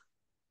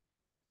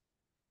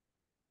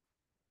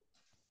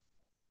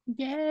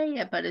 Yay,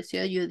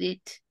 apareció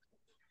Judith.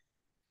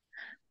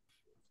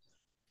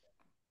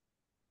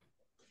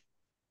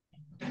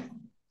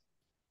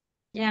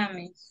 Ya,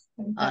 Miss.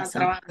 Estaba Awesome.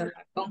 trabajando en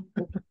la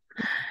compu.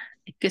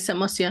 Es que se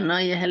emocionó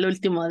y es el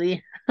último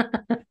día.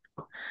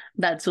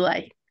 That's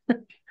why.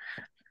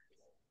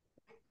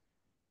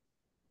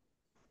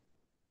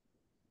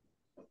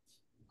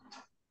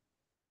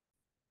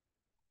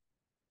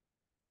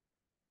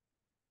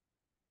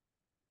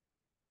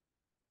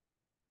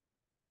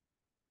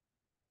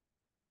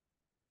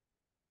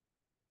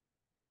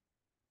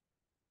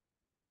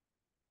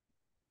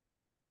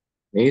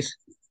 Miss,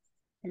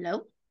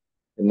 Hello.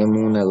 tenemos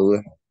una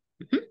duda.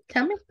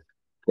 Tell me.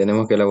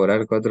 Tenemos que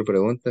elaborar 4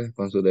 preguntas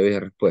con sus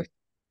debidas respuestas.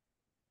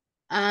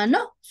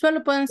 No,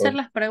 solo pueden ser Oh,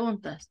 las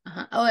preguntas.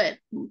 Ajá. A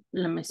ver,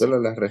 let me see. solo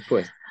las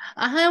respuestas.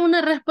 Ajá,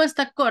 una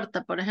respuesta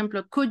corta, por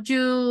ejemplo, could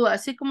you,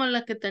 así como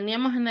la que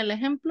teníamos en el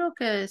ejemplo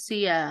que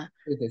decía,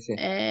 Sí, sí, sí.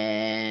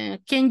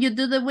 can you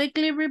do the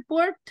weekly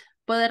report?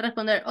 Puede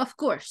responder, of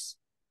course.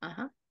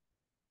 Ajá,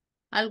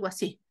 algo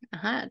así.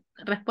 Ajá,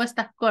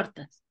 respuestas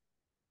cortas.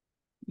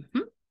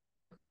 Ujú.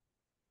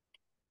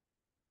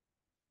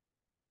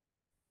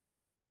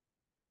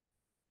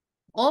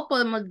 O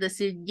podemos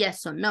decir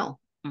yes o no.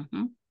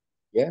 Ujú.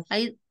 Yes,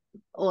 Ahí,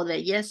 o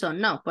de yes o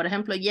no. Por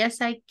ejemplo, yes,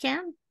 I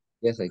can.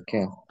 yes, I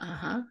can.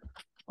 Ajá.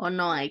 O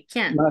no, I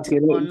can't. No,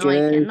 O no,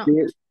 I cannot.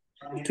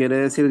 quiere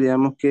decir,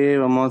 digamos que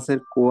vamos a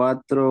hacer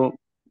cuatro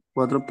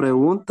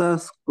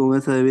preguntas con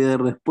esa debida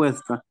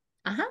respuesta.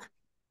 Ajá.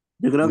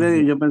 Yo creo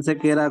que yo pensé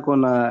que era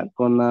con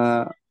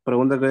la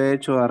pregunta que he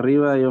hecho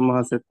arriba íbamos a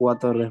hacer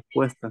 4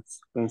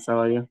 respuestas,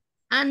 pensaba yo.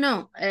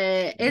 No,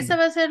 esa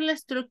va a ser la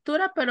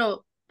estructura,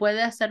 pero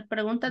puede hacer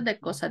preguntas de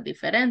cosas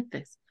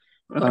diferentes.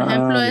 Por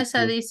ejemplo,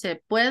 esa Ok.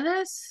 dice,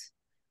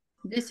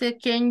 dice,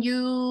 can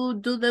you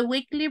do the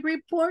weekly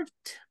report?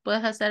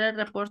 Puedes hacer el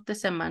reporte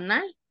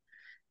semanal.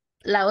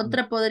 La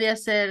otra podría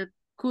ser,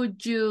 can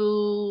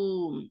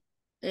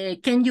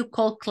you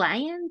call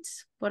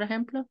clients? Por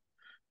ejemplo,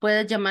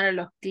 puedes llamar a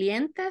los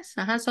clientes.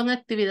 Ajá, son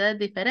actividades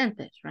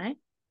diferentes, right?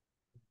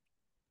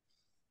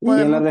 Y en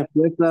Podemos, la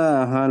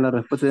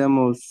respuesta,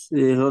 digamos,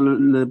 solo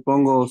le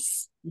pongo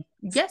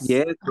yes,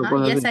 yes o ajá,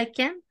 cosas yes así. I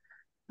can.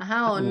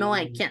 Ajá, o no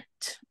I can't.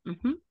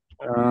 Ujú.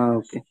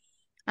 Ok.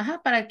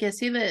 Ajá, para que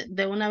así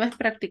de una vez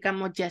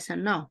practicamos yes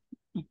and no.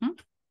 Ujú.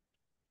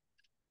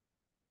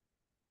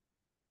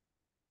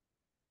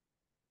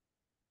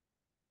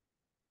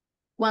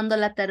 Cuando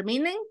la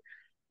terminen,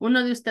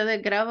 uno de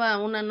ustedes graba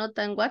una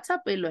nota en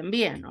WhatsApp y lo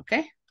envían, ¿ok?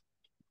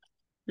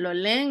 Lo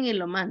leen y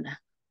lo mandan.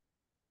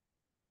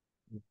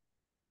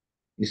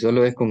 Y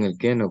solo es con el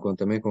can o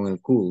también con el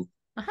could.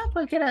 Ajá,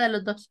 cualquiera de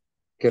los dos.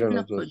 ¿Qué eran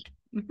No los could. dos?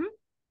 Ujú.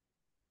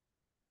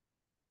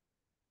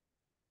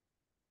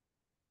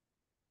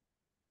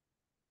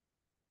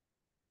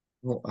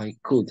 No, I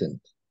couldn't.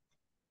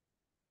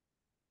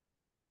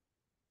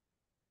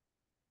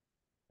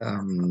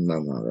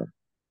 Vamos a ver.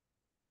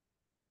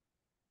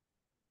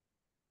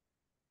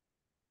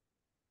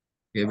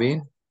 ¿Qué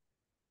bien?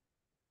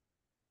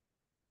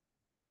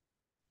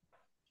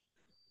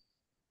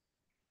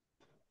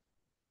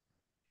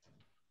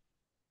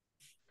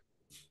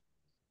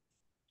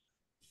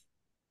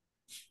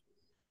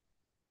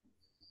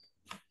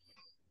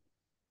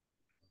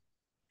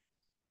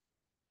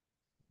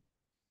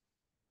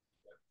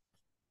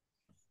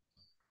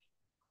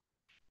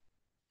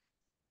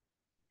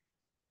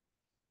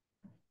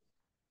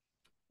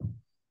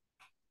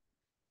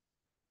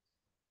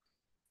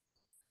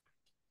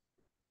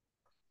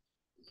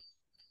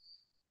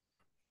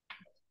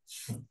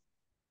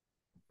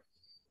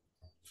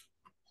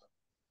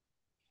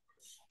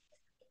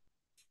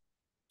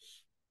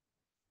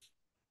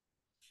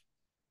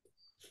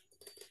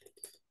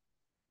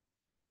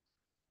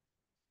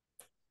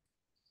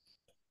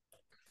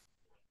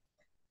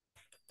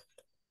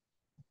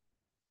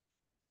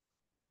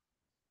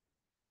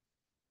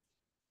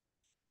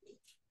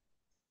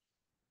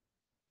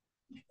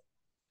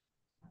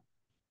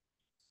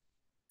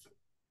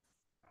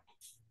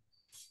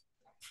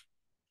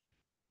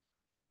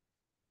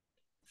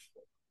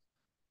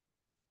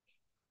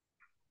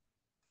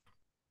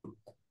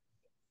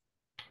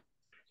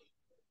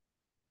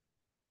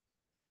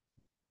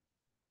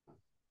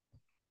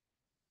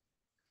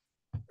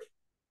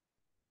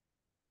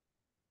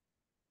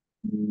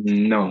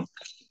 No,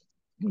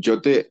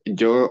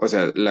 o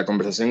sea, la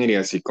conversación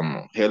iría así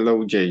como, hello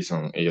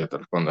Jason, y yo te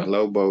respondo,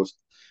 hello boss,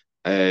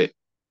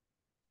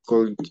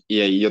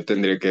 y ahí yo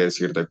tendría que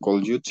decirte,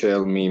 could you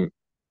tell me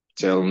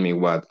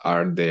what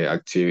are the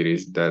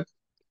activities that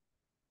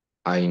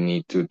I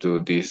need to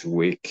do this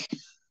week?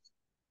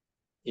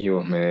 Y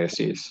vos me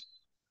decís,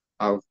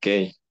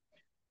 ok,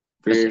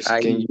 Pues first,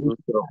 ahí,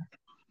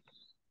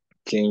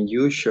 can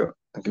you show,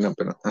 no,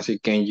 perdón, así,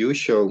 can you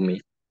show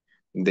me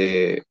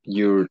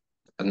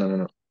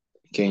no.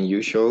 Can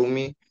you show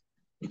me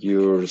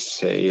your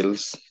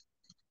sales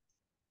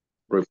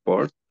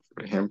report?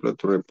 Por ejemplo,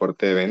 tu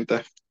reporte de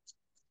ventas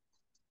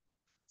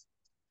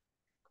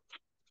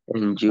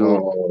And you,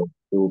 o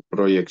tu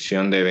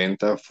proyección de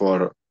venta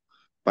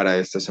para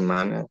esta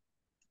semana.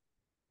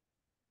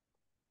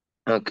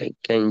 okay,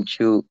 can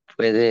you,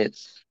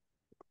 puedes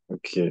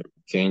Okay.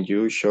 Can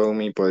you show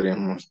me? ¿Podrías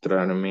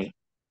mostrarme?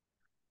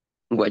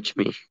 watch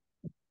me,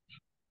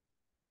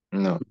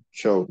 No,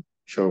 show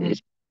me.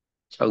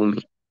 show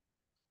me,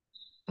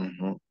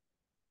 Mhm.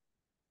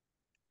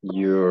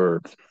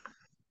 Your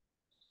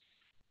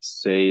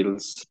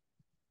sales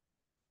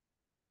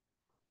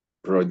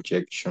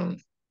projection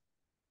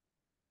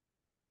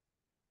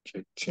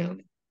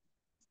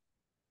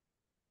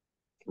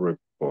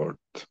report.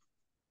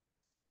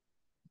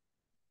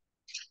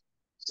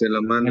 Se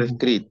lo mando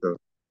escrito.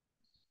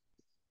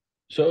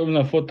 Solo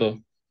una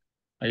foto.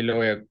 Ahí lo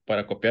voy a,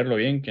 para copiarlo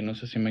bien, que no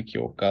sé si me he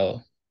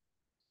equivocado.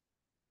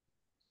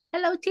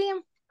 Hello,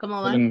 team. ¿Cómo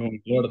Solo van? en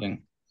un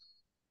orden.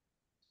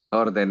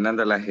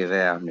 Ordenando las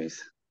ideas,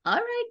 Miss. All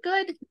right,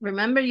 good.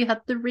 Remember, you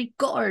have to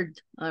record.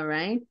 All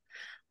right.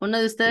 Uno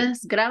de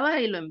ustedes graba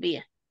y lo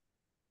envía.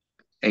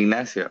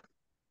 Ignacio.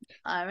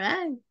 All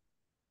right.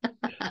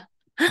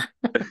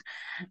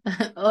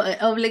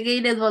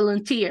 Obligated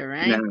volunteer,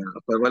 right?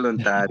 No, fue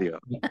voluntario.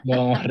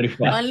 Vamos a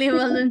rifar. Only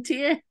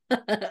volunteer.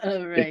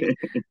 All right.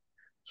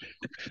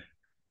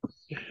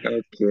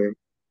 Ok.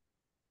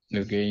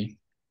 Ok.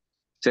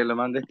 Se lo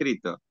mando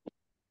escrito.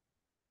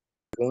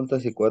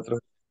 Preguntas y 4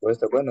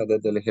 respuestas. Bueno,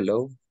 desde el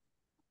hello.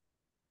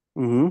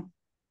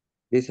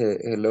 Dice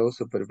hello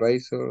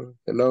supervisor.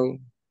 Hello,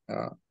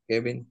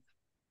 Kevin.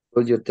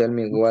 Could you tell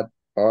me what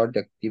are the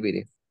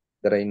activities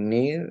that I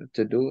need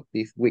to do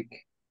this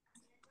week?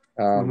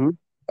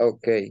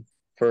 Okay.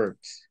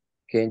 First,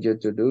 can you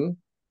do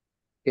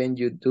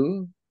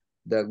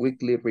the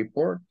weekly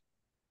report?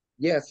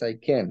 Yes, I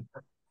can.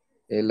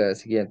 La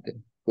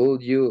siguiente.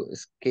 Could you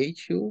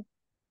schedule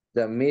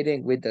the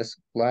meeting with the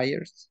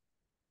suppliers?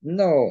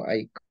 No,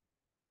 I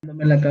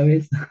Dándome la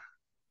cabeza.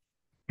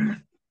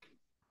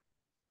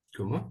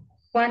 ¿Cómo?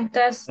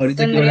 ¿Cuántas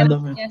Ahorita que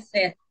tendríamos orando. que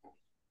hacer?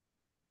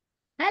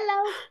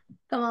 Hello.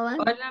 ¿Cómo van?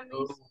 Hola,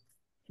 Miss.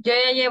 Yo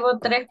ya llevo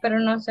 3, pero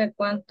no sé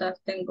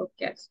cuántas tengo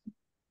que hacer.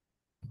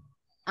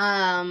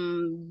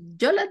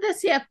 Yo les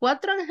decía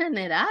 4 en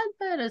general,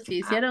 pero si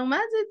hicieron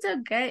más, it's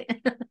okay.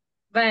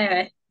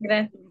 Bye,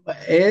 gracias.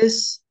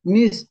 Es,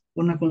 Miss,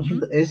 una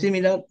consulta. Es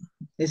similar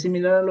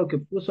a lo que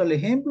puso el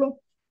ejemplo.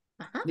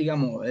 Ajá.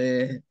 Digamos,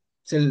 el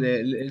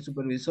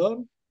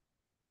supervisor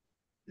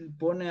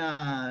pone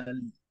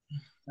al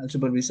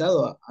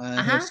supervisado a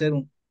Ajá. ejercer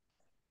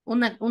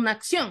Una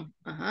acción.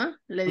 Ajá.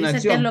 Le una dice qué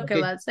es acción, lo que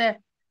ok. va a hacer.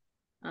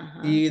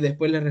 Ajá. Y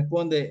después le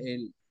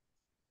responde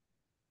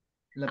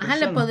la Ajá,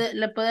 persona.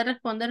 le puede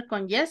responder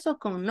con yes o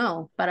con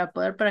no para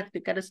poder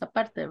practicar esa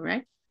parte,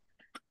 ¿right?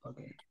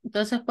 Okay.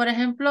 Entonces, por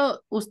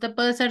ejemplo, usted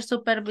puede ser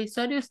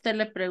supervisor y usted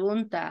le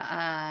pregunta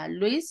a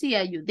Luis y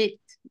a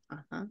Judith.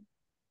 Ajá.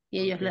 Y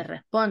ellos le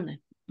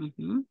responden.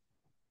 Ujú.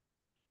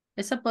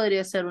 Esa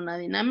podría ser una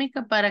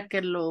dinámica para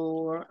que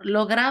lo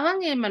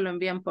graban y me lo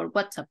envían por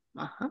WhatsApp.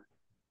 Ajá.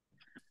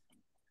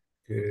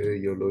 Que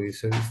yo lo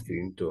hice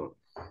distinto.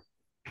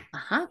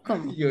 Ajá,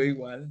 ¿cómo? Yo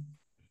igual.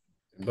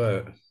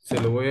 Va,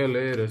 se lo voy a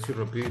leer así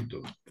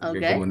rapidito, porque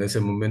Ok. como en ese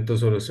momento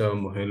solo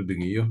estábamos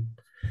Elvin y yo.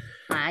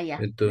 Ah, ya.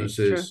 It's true.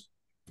 Entonces,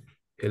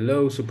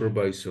 hello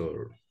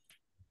supervisor.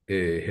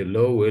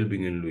 Hello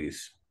Elvin and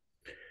Luis.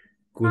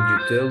 Could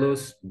you tell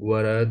us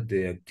what are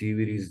the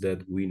activities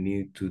that we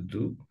need to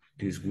do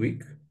this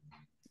week?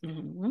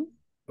 Ujú.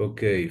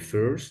 Okay,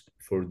 first,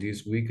 for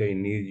this week, I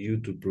need you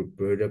to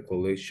prepare a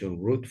collection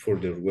route for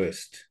the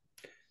West.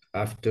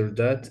 After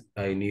that,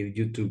 I need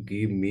you to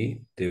give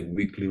me the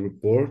weekly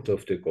report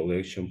of the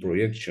collection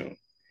projection.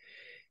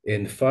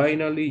 And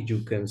finally,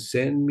 you can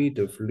send me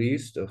the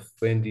list of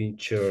pending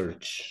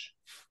charge.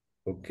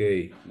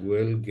 Okay,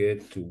 we'll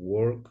get to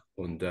work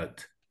on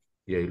that.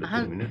 Y ahí lo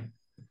Ajá. terminé.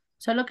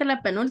 Solo que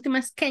la penúltima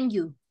es can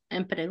you,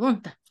 en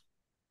pregunta.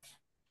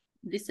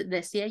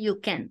 Decía you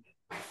can.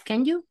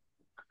 Can you?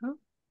 Ajá.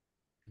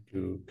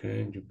 You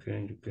can.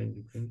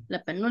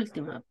 La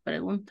penúltima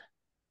pregunta.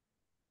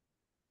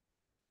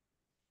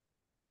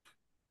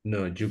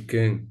 No, you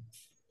can.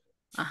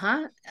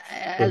 Ajá.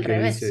 Al Porque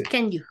revés. dice,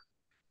 Can you?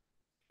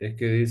 es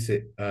que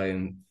dice,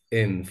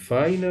 and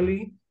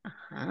finally,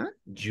 Ajá.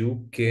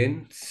 you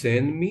can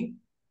send me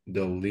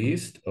the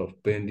list of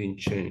pending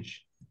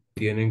change.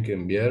 Tienen que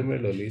enviarme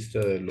la lista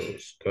de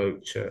los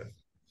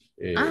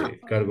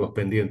cargos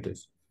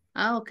pendientes.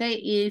 Ah, ok.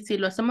 Y si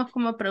lo hacemos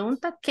como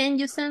pregunta, can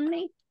you send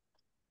me?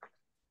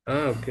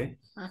 Ah, ok.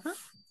 Ajá.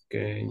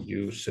 Can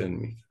you send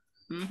me?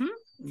 Ujú.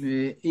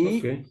 Y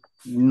Ok.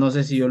 no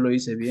sé si yo lo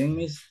hice bien,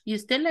 Miss. Y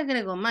usted le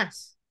agregó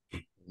más.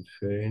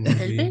 Send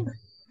 ¿El me.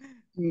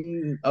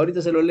 fin?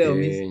 Ahorita se lo leo,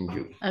 Miss. Can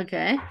you? Ok.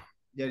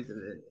 Ya ahorita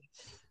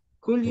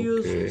Could you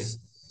Okay.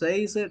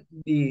 say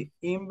the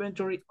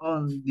inventory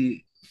on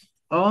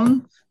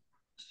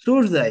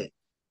Thursday?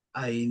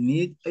 I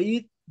need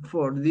it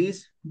for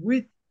this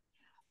week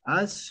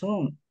as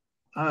soon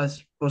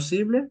as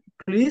possible,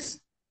 please.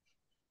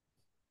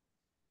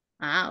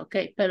 Ah, ok,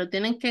 pero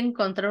tienen que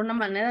encontrar una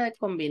manera de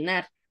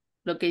combinar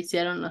lo que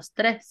hicieron los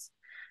tres.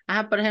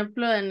 Ah, por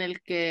ejemplo, en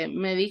el que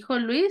me dijo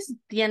Luis,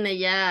 tiene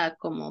ya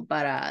como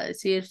para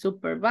decir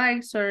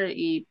supervisor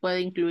y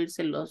puede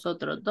incluirse los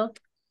otros dos.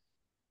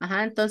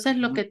 Ajá, entonces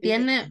lo que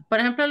tiene, por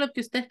ejemplo, lo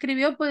que usted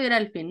escribió puede ir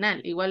al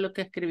final, igual lo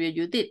que escribió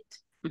Judith.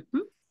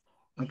 Ujú.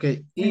 Ok,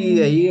 y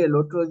de ahí el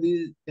otro,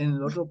 en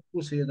el otro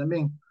puse yo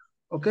también.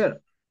 Ok,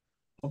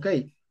 ok.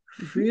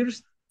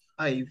 First,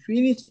 I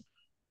finished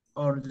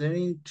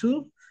ordering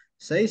two,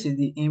 says in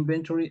the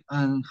inventory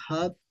and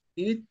had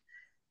it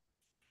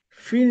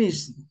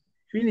finished,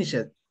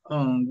 finished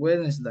on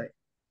Wednesday.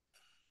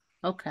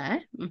 Ok.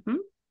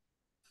 Ujú.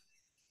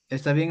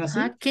 ¿Está bien así?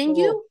 Ajá, can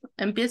you,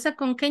 empieza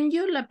con can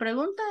you la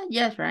pregunta,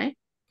 yes, right?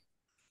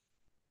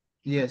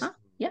 Yes, Ah,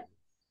 yeah.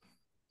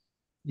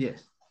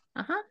 yes.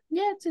 Ajá,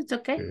 yes, it's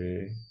okay.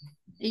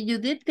 ¿Y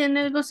Judith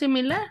tiene algo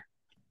similar?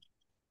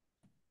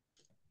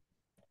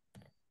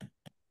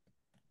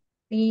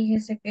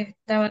 Fíjese que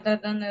estaba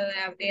tratando de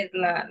abrir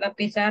la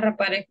pizarra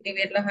para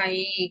escribirlos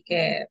ahí y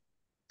que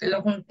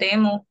lo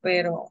juntemos,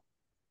 pero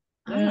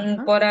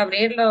Ajá. por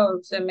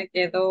abrirlo se me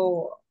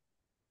quedó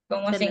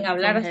como Se sin le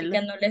hablar, así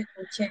congeló. que no le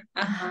escuché.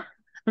 Ajá.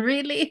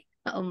 Really?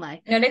 Oh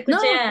my. No le No,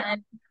 escuché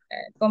al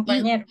i-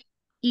 compañero.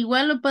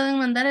 igual lo pueden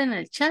mandar en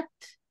el chat,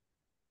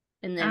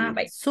 en Ah, el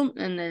bye, Zoom,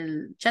 en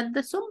el chat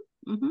de Zoom.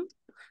 Ujú.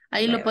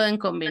 Ahí lo bye, bye. pueden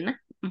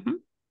combinar.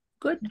 Ujú.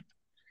 Good.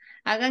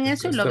 Hagan Acá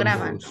eso y lo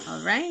graban. estamos.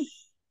 All right.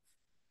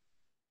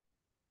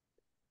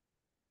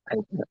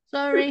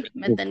 Sorry,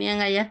 me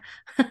tenían allá.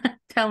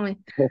 Tell me.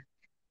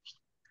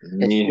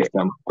 Ni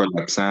estamos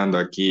colapsando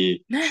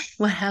aquí.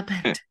 What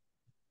happened?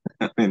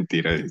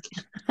 Mentira.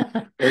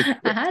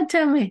 Ajá,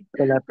 tell me.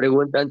 Con la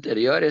pregunta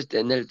anterior,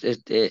 en el,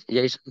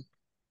 Jason.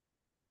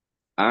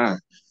 Ah,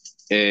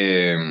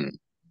 eh,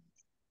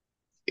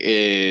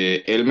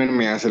 Elmer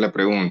me hace la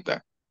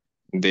pregunta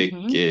de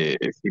Ujú, que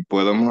si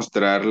puedo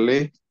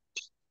mostrarle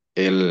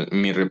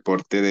mi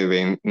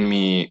reporte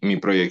mi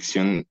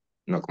proyección,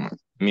 no, ¿cómo es?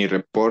 Mi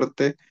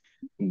reporte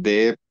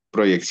de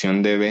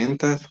proyección de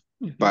ventas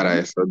para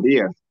ujú. esos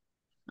días.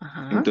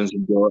 Ajá. Entonces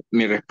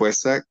mi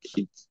respuesta,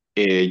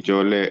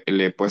 yo le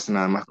he puesto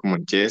nada más como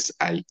yes,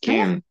 I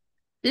Yeah, can,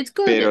 it's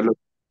good. pero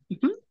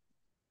Ujú.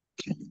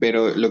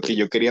 lo que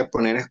yo quería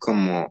poner es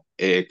como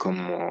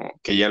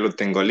que ya lo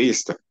tengo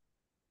listo.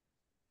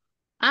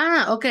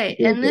 Ah, ok.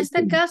 En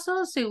este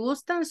caso, si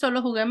gustan,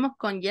 solo juguemos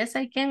con yes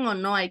I can o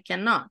no I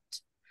cannot.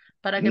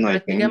 Para que No hay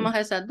que. practiquemos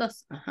esas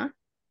dos. Ajá.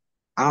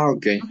 Ah,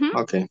 ok, Ujú.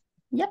 ok,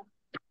 Yep.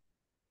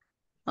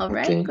 All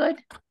right, ok. good.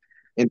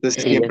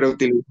 Entonces Sí, siempre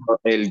utilizo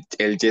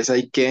el yes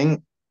I can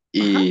Ajá.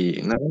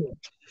 y no,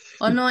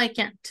 O no I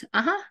can't.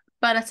 Ajá.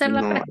 Para hacer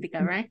la no.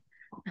 práctica, right?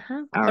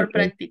 Ajá. Ah, Por ok,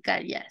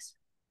 practicar, yes.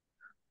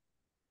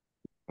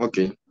 ok,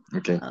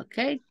 ok.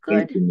 Okay,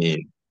 Thank good. you, Neil.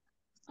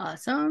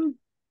 Awesome.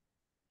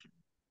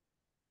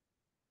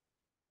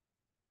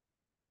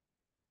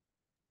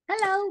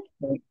 Hello.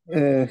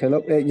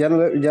 Hello, ya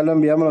lo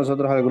enviamos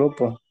nosotros al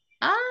grupo.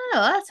 Ah,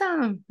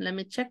 awesome. Let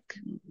me check.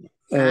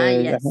 Ah, Ajá.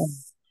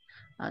 yes.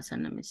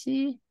 Awesome. Let me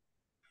see.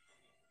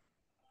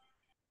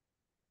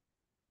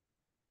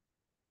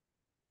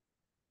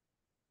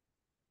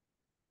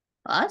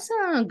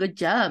 Awesome. Good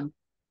job.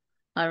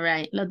 All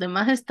right. Los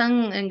demás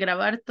están en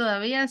grabar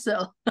todavía,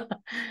 so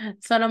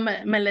solo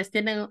me les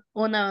tienen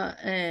una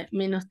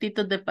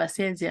minutitos de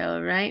paciencia,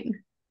 all right?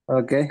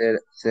 Ok,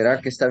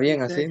 ¿Será que está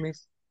bien así, Good.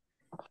 Miss?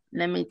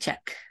 Let me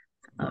check.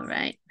 All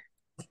right.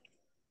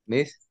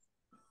 Miss,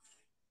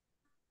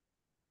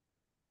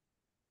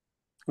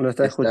 lo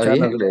está ¿está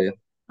escuchando. bien?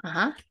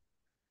 Ajá.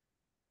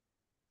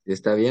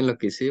 ¿Está bien lo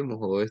que hicimos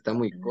o está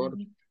muy corto?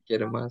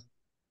 ¿Quiere más?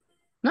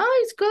 No,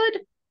 it's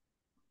good.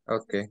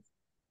 Ok.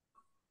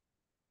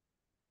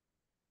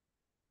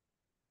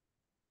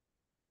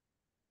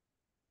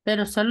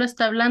 Pero solo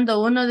está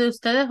hablando uno de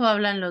ustedes o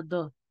hablan los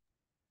dos.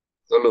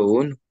 Solo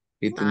uno.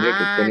 Y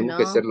Ah, tenemos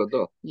que ser no. los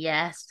dos.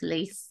 Yes,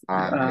 please.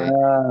 Ah, Ajá. ok.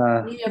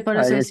 Ah, Y yo por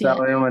eso ahí está,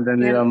 decía, habíamos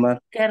entendido más.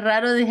 qué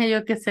raro dije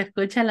yo que se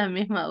escucha la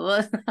misma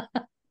voz.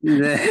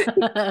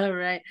 All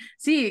right.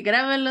 Sí,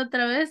 grábenlo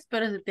otra vez,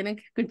 pero se tienen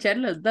que escuchar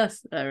los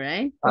dos, all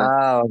right? Ah,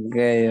 Ah, ok, ok.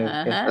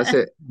 Ajá.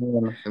 entonces,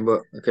 Bueno,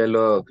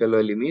 que lo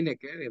elimine,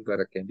 Kevin,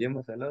 para que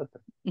enviemos al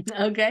otro.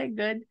 Okay,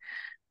 good.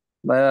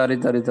 vaya,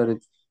 ahorita.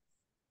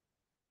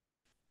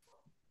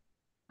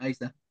 Ahí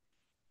está.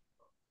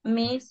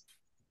 Miss,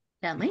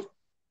 Tell me.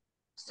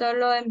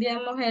 solo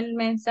enviamos el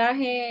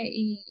mensaje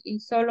y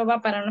solo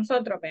va para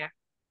nosotros, vea.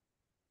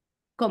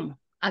 ¿Cómo?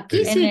 Aquí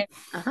En sí. el,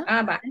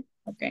 Ajá. va,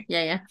 ok.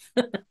 Ya.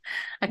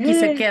 Aquí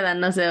se queda,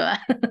 no se va.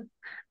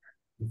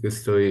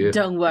 Estoy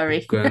Don't worry.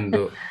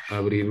 buscando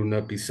abrir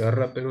una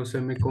pizarra, pero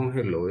se me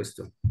congeló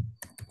esto.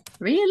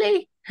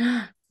 Really?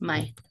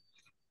 My.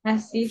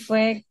 Así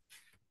fue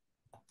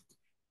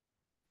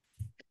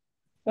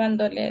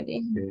cuando le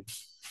dije.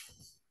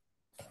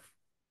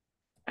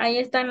 Ahí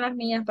están las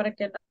mías para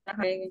que las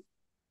agreguen.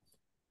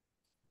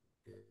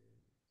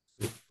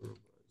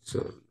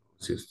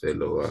 Si usted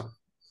lo va.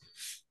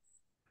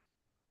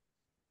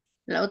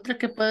 La otra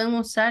que pueden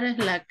usar es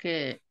la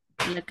que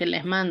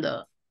les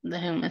mando.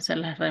 Déjenme, se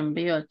las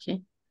reenvío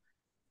aquí.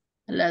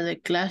 La de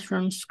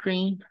Classroom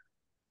Screen.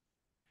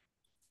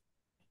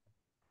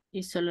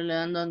 Y solo le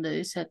dan donde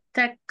dice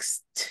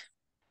text.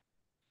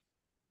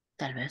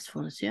 Tal vez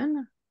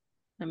funciona.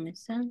 Let me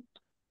send.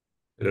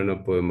 Pero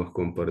no podemos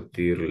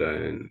compartirla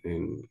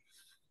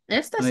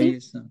Esta Ahí sí.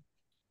 está.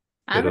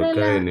 Pero acá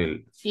Ábrela en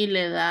el... y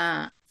le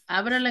da.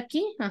 Ábrala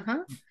aquí.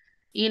 Ajá.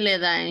 Y le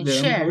da en ¿Le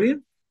damos a share.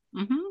 abrir?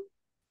 Ujú.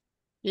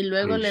 Y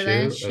luego En le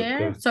da en share,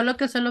 share. acá. Solo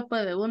que solo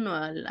puede uno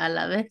a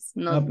la vez.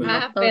 No, Pues. no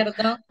Ah, todo.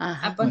 perdón.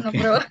 Ajá. Pues no Ok.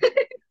 probó.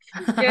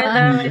 Yo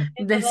estaba Ya.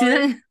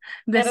 diciendo, no,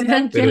 Decidan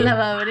perdón. quién la Pero,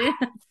 va a abrir.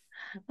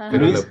 pero Ajá.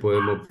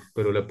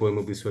 Luis. la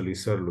podemos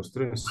visualizar los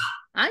tres.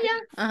 Ah,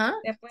 ya. Ajá.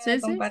 Se puede Sí,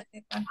 sí.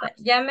 compartir pantalla.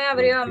 Ya me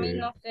abrió a mí, Porque,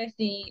 no sé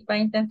si va a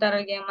intentar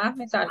alguien más,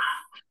 me sale.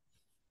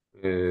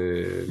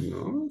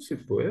 no, se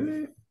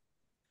puede.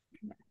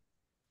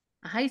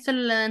 Ajá. Y solo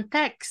le dan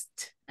text.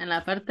 En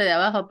la parte de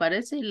abajo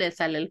aparece y le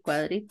sale el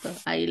cuadrito.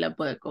 Ahí la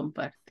puede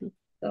compartir.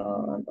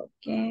 Todo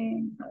que,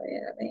 a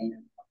ver, a ver.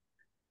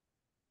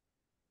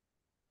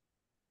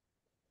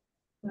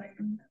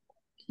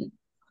 Aquí.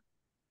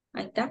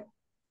 Ahí está.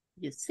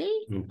 You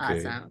see? Ok.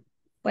 Awesome.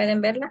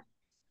 ¿Pueden verla?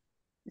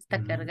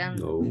 Está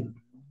cargando. No.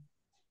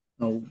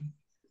 No.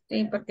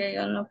 Sí, porque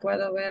yo no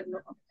puedo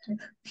verlo.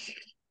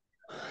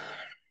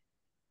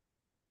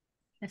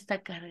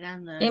 Está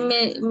cargando Y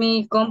ahorita.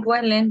 mi compu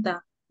es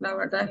lenta, la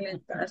verdad es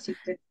lenta, así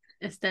que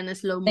Está en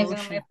slow ténganme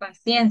motion.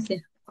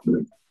 paciencia.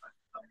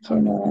 Que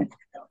no-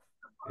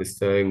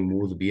 Está en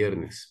mood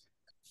viernes.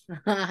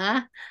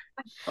 Ajá.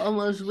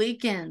 Almost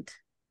weekend.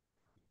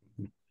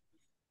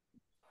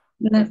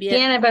 no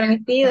tiene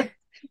permitido.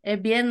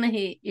 Es viernes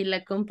y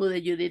la compu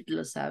de Judith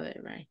lo sabe,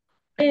 right?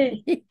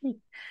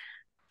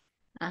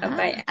 Ajá.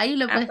 Vaya. Ahí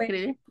lo puede Pues,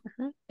 escribir.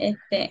 Ajá.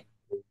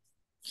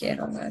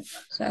 quiero ver,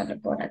 sale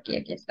por aquí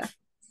está.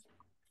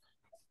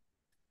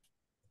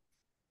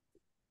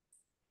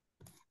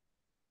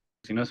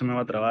 Si no, se me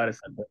va a trabar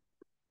esa.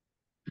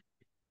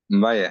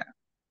 Vaya,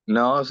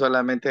 no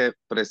solamente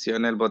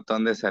presione el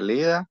botón de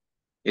salida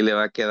y le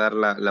va a quedar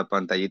la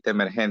pantallita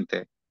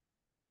emergente.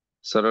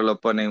 Solo lo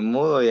pone en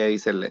mudo y y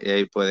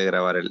ahí puede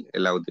grabar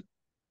el audio.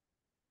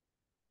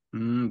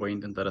 Voy a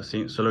intentar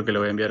así. Solo que le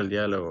voy a enviar el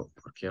diálogo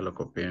porque ya lo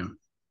copié.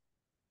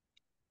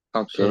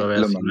 Ok, Solo vea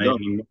lo si no hay mandó.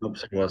 ninguna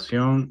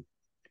observación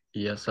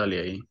y ya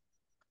sale ahí.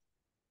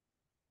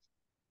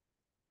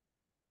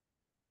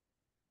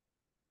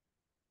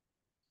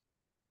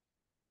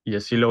 Y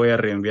así lo voy a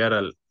reenviar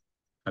al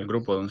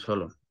grupo de un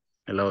solo,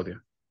 el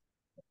audio.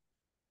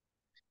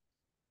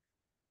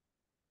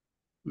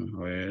 A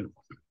ver.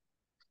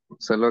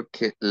 Solo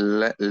que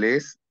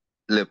Liz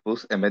le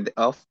puso, en vez de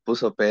off,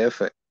 puso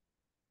PF.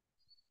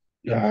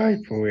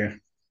 Ay, pues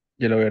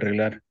ya lo voy a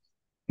arreglar.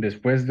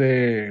 Después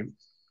de...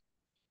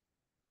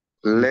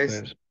 ¿Dónde está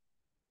Les, eso?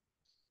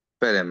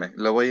 espéreme,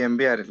 lo voy a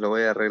enviar, lo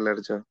voy a arreglar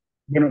yo.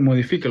 Bueno,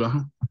 modifíquelo,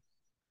 ajá.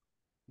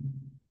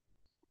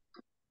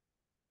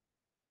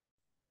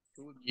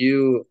 Could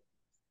you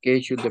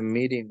schedule the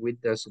meeting with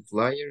the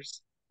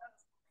suppliers?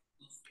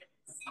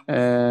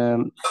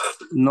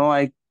 No,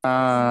 I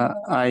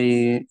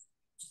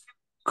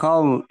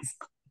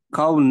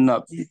count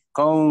up,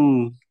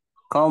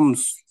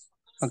 comes,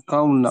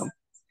 count up.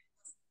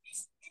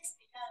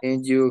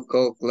 Can you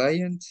call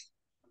clients?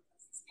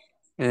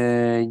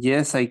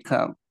 Yes, I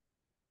can.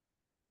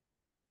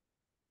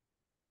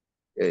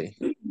 Okay.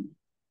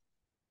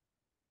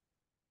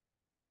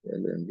 Ya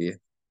lo envié.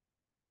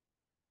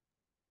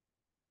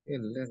 Qué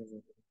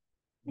largo.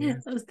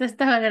 Usted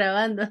estaba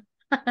grabando.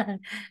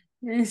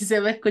 Se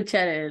va a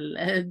escuchar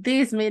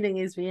This meeting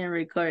is being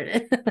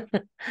recorded.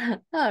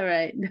 All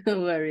right,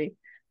 don't worry.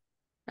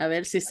 A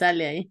ver si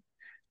sale ahí.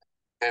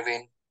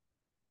 Kevin.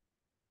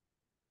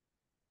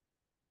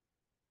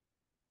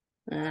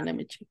 Let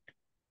me check.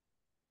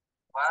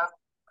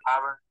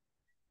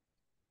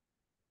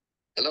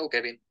 Hello,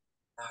 Kevin.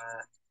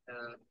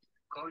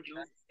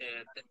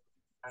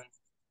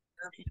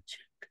 Let me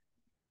check.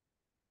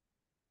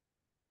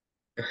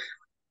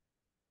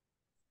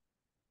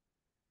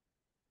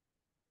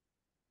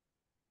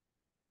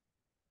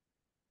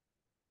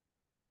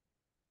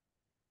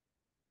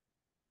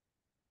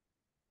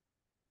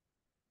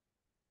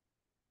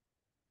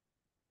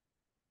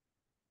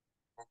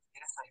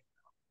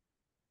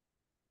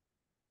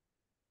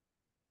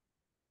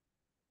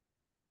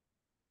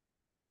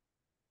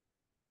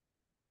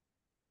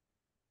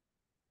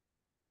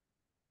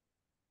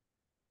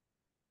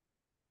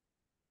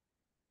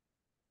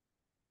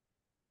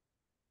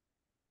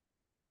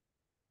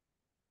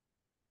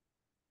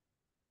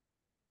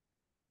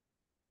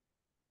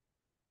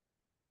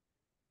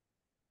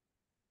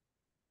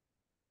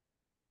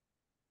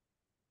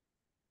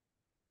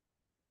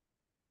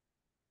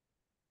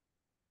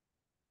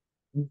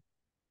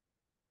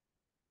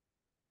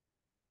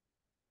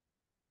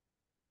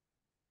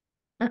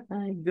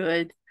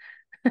 Good.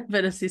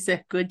 Pero sí se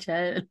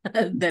escucha el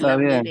de Está la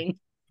bien. meeting.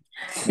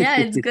 Yeah,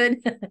 it's good.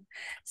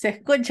 Se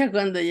escucha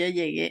cuando yo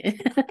llegué.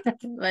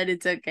 But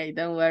it's okay,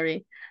 don't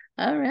worry.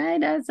 All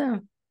right,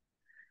 awesome.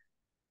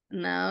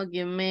 Now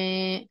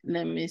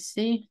let me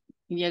see.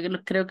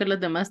 Creo que los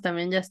demás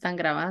también ya están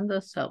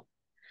grabando, so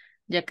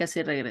ya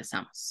casi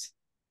regresamos.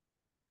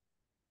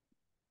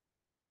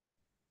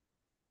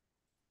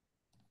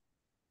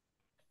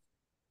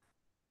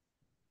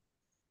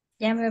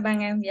 Ya me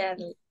van a enviar.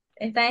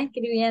 Están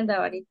escribiendo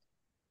ahorita.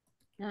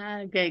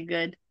 Ah, okay,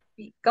 good.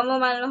 ¿Cómo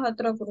van los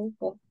otros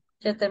grupos?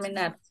 Ya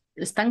terminaron.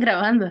 Están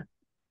grabando.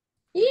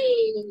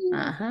 ¡Ih!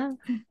 Ajá.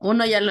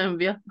 Uno ya lo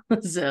envió.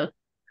 So,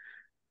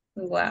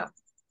 Wow.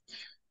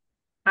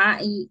 Ah,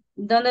 ¿y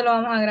dónde lo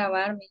vamos a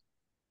grabar?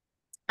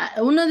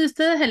 uno de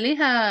ustedes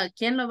elija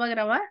quién lo va a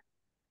grabar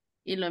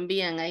y lo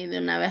envían ahí de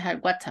una vez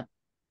al WhatsApp.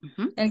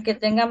 Ujú. El que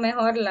tenga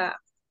mejor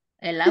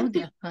El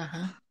audio.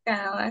 Ajá.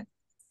 cabal.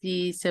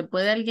 Si se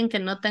puede alguien que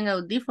no tenga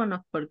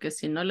audífonos, porque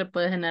si no le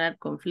puede generar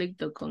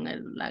conflicto con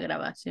la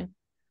grabación.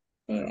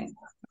 Sí, ven.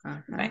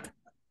 Ajá. Bye.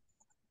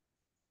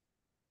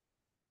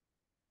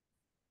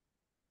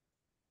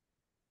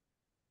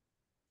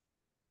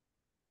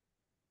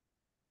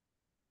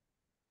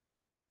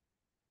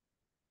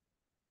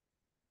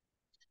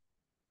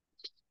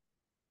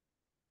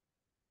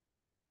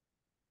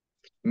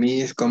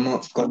 Miss,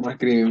 ¿cómo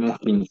escribimos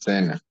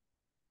quincena?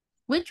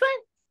 Which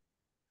one?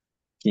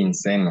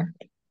 Quincena.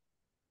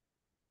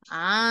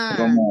 Ah,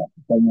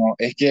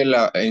 Es que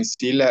en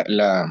sí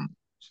la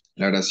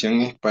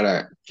oración es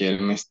para que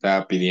él me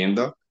está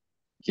pidiendo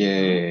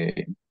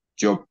que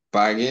yo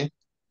pague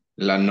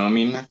la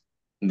nómina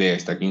de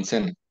esta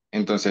quincena.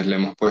 Entonces le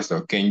hemos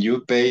puesto, can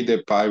you pay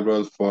the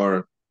payroll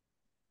for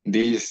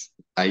this?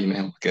 Ahí nos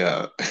hemos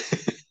quedado.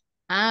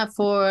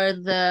 for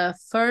the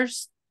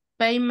first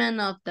payment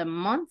of the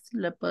month,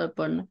 le puedo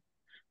poner.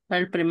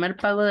 Para el primer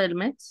pago del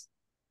mes.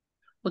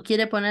 ¿O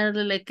quiere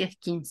ponerle que es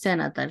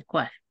quincena tal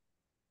cual?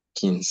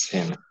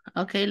 Quincena.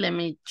 Ok, let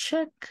me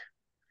check.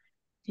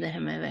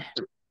 Déjeme ver.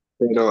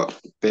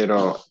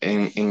 Pero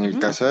en el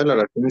caso de la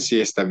oración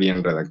sí está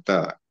bien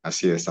redactada,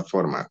 así de esta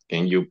forma.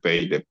 Can you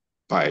pay the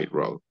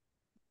payroll?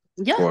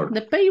 Ya,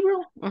 the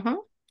payroll. Ajá.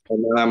 O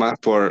nada más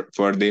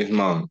for this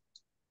month.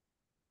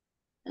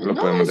 Lo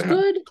No, podemos es dejar.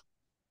 good.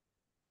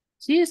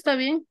 Sí, está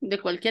bien. De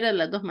cualquiera de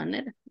las dos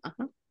maneras.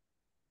 Ajá.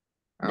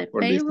 The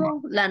For this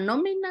month. payroll. La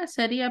nómina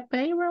sería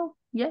payroll.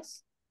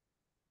 Yes.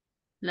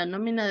 La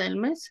nómina del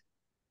mes.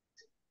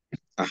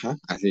 Ajá,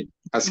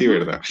 así,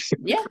 ¿verdad?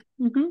 Yeah.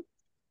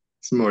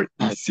 It's more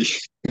easy.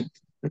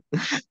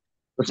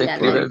 Ya,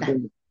 ahorita.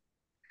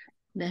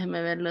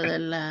 Déjeme ver lo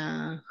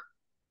de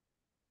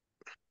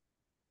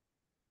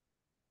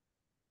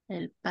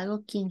el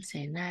pago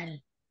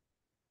quincenal.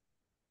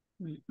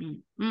 Let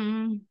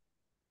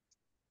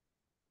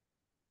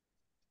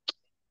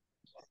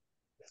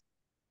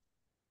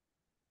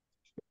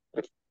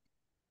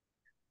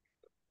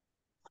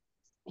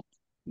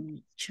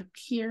me check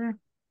here.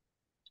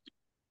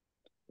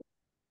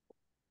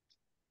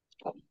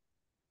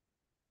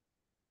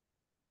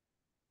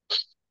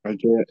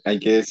 Hay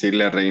que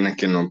decirle a Reina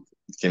que no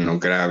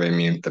grabe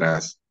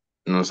mientras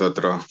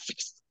nosotros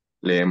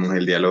leemos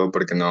el diálogo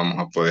porque no vamos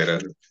a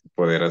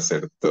poder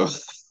hacer todo.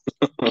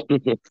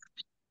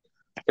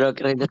 Creo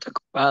que Reina está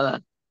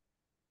ocupada.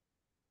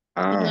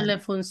 No le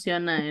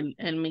funciona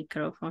el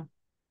micrófono.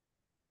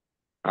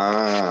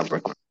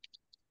 Pues.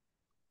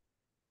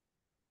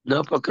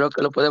 No, pues creo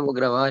que lo podemos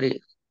grabar.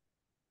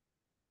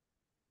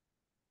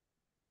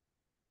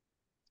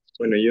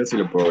 Bueno, yo sí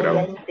lo puedo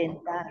grabar.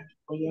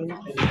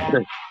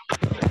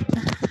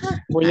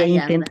 Voy a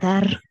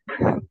intentar.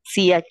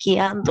 Sí, aquí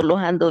ando, los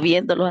ando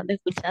viendo, los ando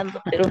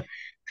escuchando, pero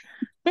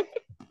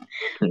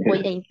voy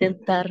a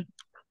intentar.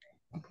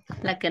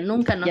 La que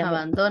nunca nos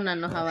abandona,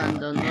 nos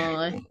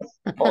abandonó.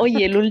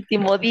 Hoy el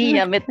último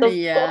día me tocó.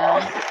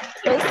 Yeah.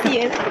 Lo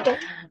siento.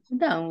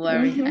 Don't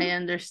worry, I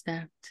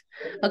understand.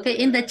 Okay,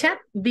 in the chat,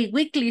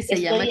 biweekly se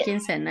llama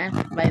quincenal,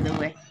 by the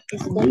way.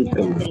 Estoy en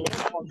el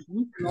teléfono,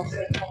 no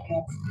sé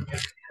cómo.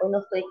 Hoy no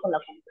estoy con la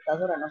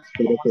computadora, no sé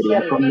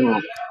cómo hacerlo.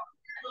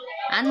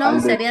 No,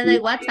 sería de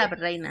WhatsApp,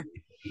 Reina.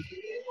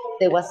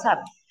 De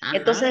WhatsApp. Ajá.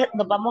 Entonces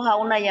nos vamos a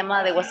una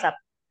llamada de WhatsApp.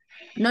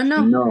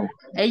 No.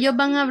 Ellos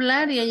van a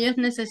hablar y ellos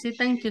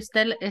necesitan que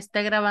usted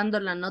esté grabando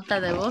la nota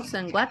de voz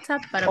en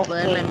WhatsApp para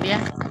poderla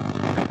enviar.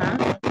 Ajá.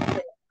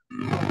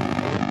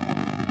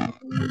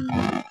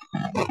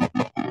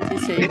 Sí,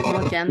 se oye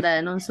como que anda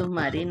en un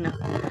submarino.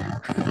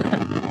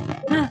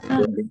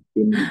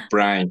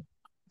 Prime.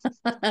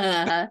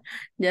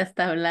 Ya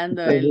está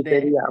hablando el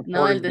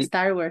de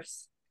Star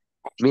Wars.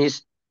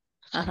 Miss.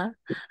 Ajá.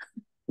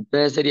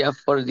 Entonces sería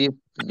for this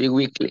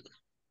biweekly.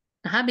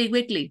 Ajá,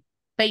 biweekly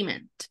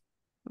payment.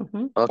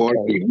 Okay.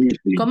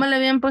 ¿Cómo le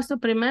habían puesto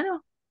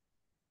primero?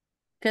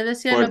 ¿Qué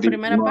decía la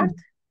primera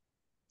parte?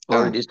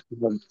 For this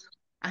month.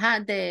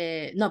 Ajá,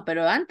 no,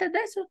 pero antes de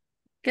eso,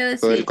 ¿qué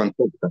decía? Todo el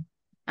contexto.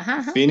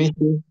 Ajá.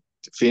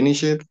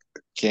 Finish it.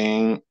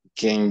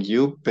 Can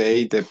you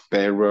pay the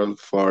payroll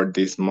for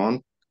this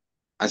month?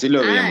 Así lo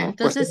habíamos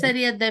entonces puesto.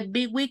 sería the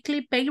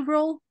biweekly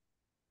payroll.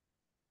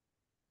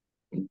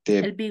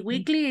 El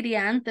biweekly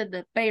iría antes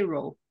de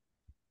payroll,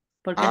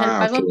 porque es el Ok.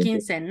 pago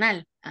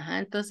quincenal. Ajá,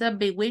 entonces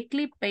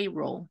biweekly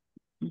payroll.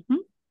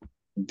 Ujú.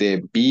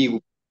 The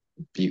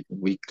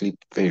weekly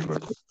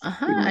payroll.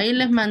 Ajá, ahí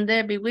les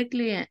mandé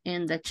biweekly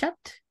en the chat.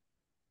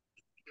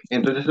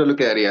 Entonces solo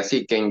quedaría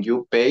así, can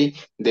you pay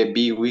the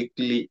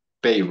weekly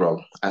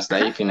payroll? Hasta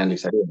ahí Ajá.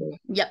 finalizaría. ¿verdad?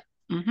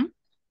 Yep. Ujú.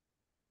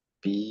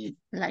 Bi-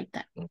 Like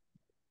that.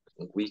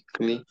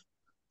 Weekly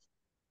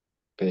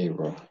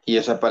payroll. Y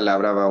esa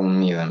palabra va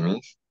unida,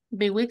 ¿mis?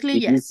 Biweekly,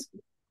 yes.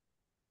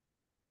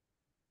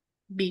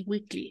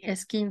 Biweekly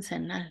es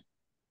quincenal.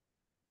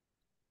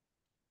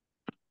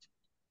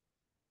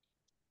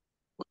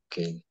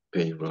 Ok,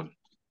 payroll.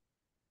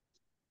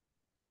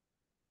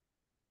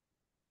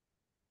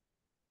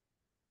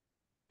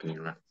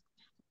 Payroll.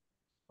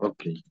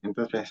 Ok,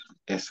 entonces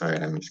eso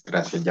era, mis.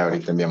 Gracias, ya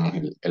ahorita enviamos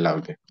el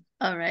audio.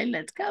 All right,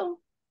 let's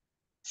go.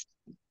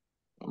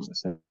 Vamos a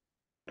hacer.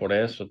 Por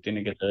eso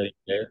tiene que ser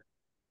inglés,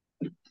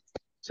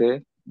 Sí.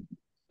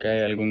 que hay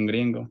algún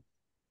gringo.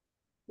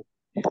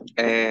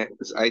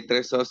 Hay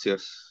 3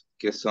 socios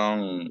que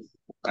son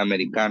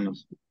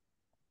americanos.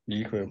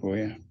 Hijo de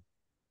puya.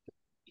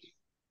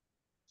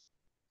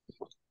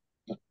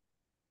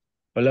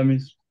 Hola,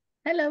 Miss.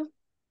 Hello.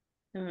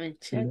 Let me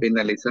check.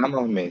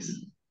 Finalizamos,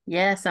 Miss.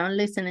 Yes, I'm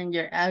listening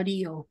your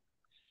audio.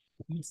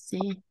 Let me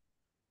see.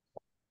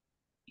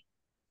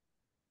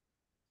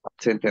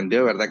 Se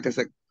entendió, ¿verdad? Que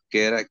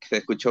se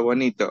escuchó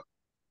bonito.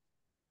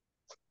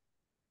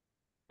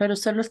 Pero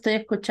solo estoy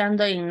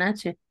escuchando a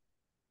Ignacio.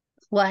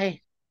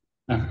 Why?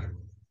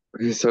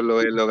 Y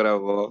solo él lo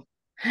grabó.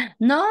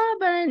 No,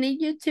 but I need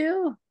you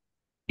too.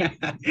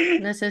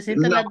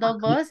 Necesito No. las dos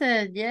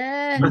voces.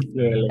 Yes.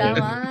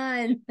 Come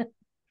on.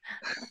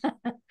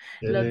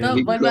 Los dos,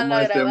 ¿Y vuélvanlo cómo a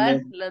hacemos,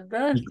 grabar. Los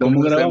dos.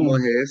 cómo hacemos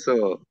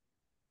eso?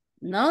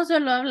 No,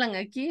 solo hablan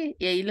aquí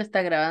y ahí lo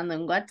está grabando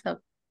en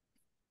WhatsApp.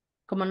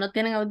 Como no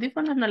tienen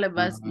audífonos, no les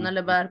va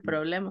a dar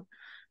problema.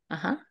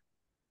 Ajá.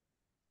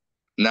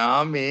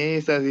 No,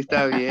 Miss, así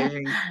está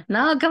bien.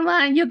 No, come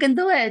on, you can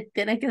do it.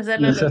 Tienes que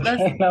hacerlo los dos.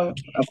 Eso es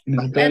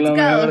Let's lo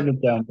mejor go. que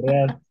te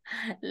hambrias.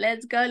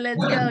 Let's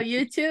go.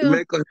 You too.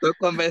 Me costó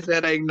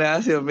convencer a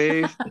Ignacio,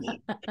 Miss.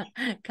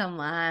 Come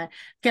on.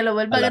 Que lo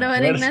vuelva A a la grabar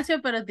fuerza.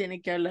 Ignacio, pero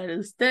tiene que hablar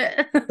usted.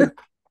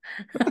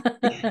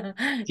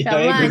 Ya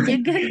Come ve, on,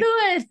 you can do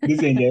it.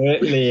 dicen, le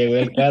llegó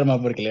el karma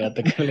porque le va a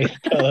tocar leer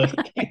todo a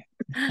usted.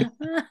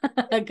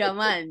 Come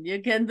on,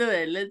 you can do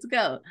it. Let's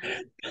go.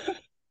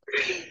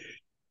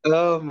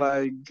 Oh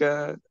my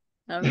God.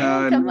 All right,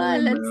 No, come no,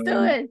 on, let's do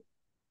no. it.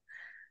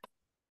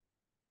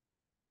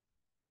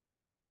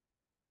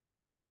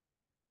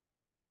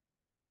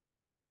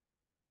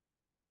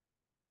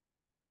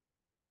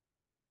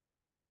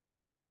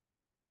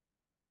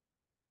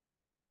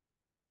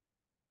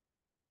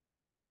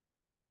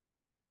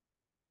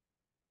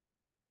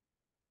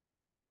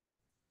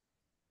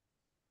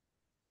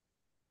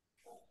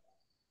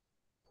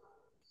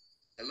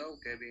 Hello,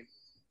 Kevin.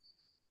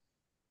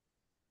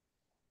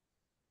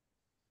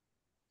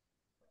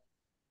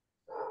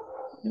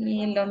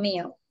 Y lo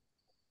mío.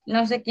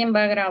 No sé quién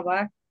va a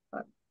grabar.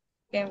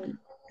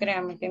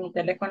 Créame que mi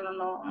teléfono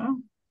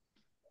no.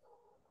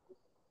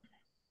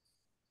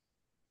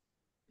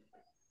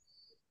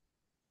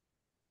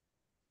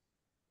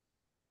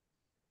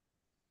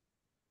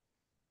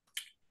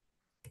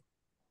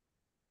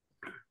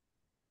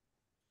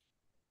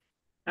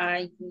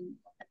 Ay,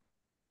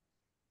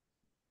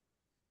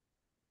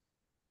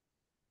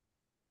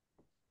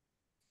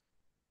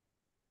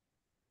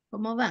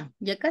 ¿Cómo van?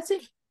 ¿Ya casi?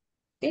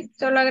 sí,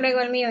 solo agrego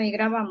el mío y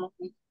grabamos.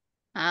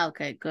 Ah, ok,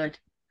 good.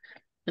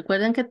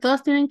 Recuerden que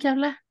todos tienen que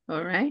hablar,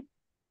 all right?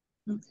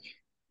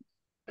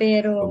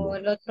 Pero ¿Cómo?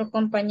 el otro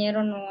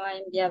compañero no ha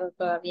enviado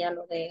todavía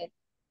lo de él.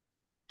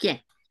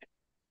 ¿Quién?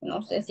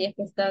 No sé si es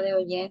que está de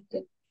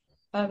oyente.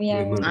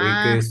 Había Luis un...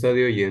 Manrique está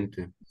de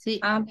oyente. Sí.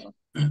 Pues,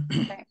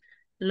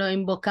 Lo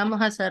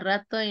invocamos hace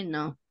rato y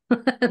no,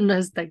 no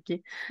está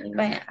aquí.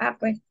 vaya,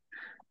 pues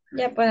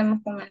ya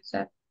podemos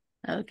comenzar.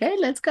 Ok,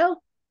 let's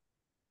go.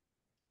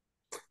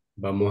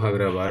 Vamos a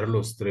grabar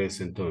los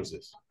 3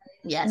 entonces.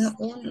 Yes. los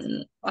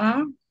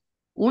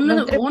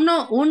tres.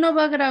 Uno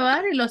va a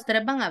grabar y los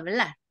 3 van a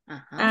hablar.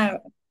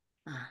 Ajá.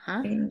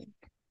 Ajá.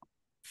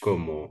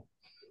 ¿Cómo?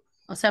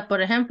 O sea,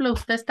 por ejemplo,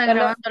 usted está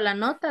grabando la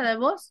nota de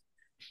voz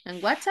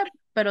en WhatsApp,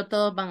 pero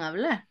todos van a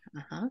hablar.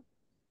 Ajá.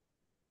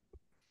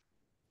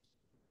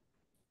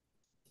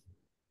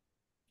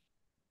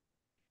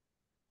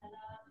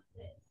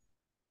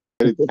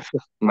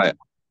 Vaya.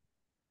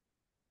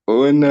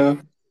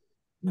 1,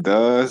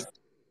 2.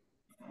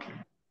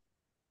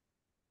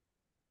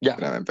 Ya.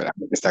 Espérame.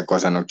 Esta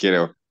cosa no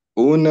quiero.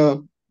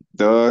 1,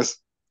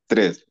 2,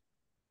 3.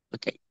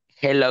 Okay.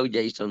 Hello,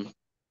 Jason.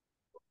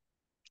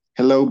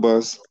 Hello,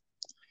 boss.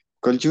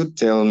 Could you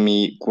tell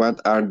me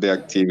what are the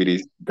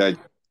activities that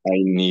I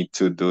need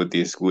to do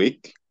this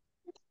week?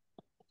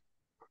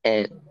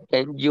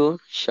 Can you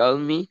show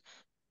me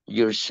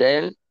your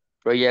cell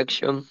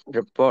projection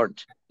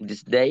report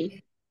this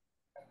day?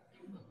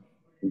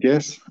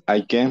 Yes,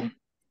 I can.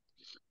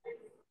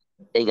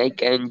 And I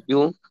can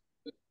you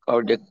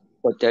or the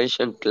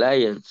potential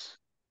clients.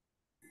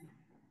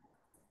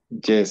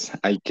 Yes,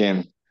 I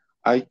can.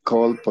 I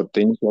call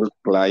potential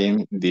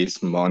client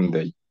this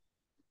Monday.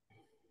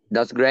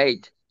 That's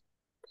great.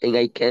 And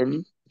I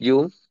can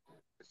you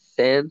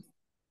send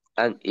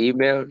an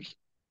email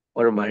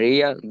or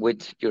Maria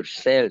with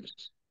yourself.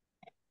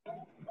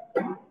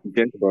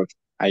 Yes, boss,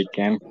 I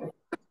can.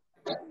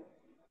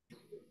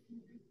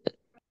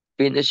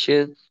 Finish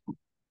it.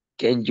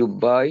 Can you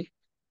buy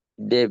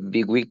the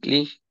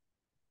biweekly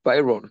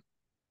payroll?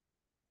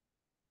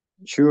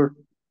 Sure,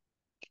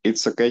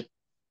 it's okay.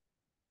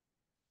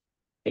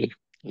 Okay.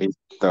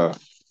 Listo.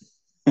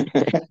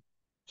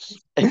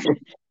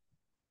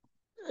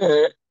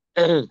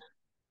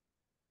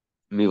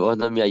 Mi voz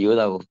no me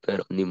ayuda, vos,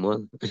 pero ni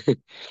modo.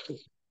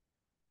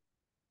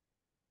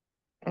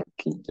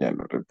 Aquí ya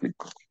lo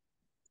replico.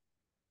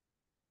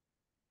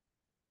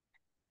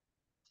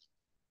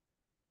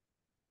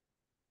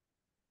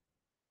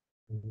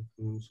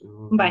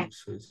 Bye.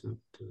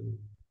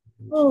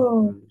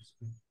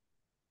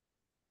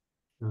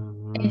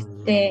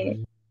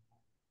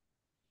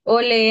 O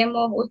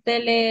leemos,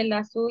 usted lee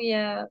la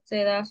suya,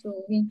 se da sus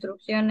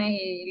instrucciones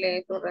y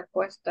lee su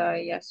respuesta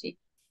y así.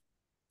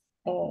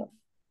 O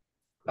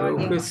Creo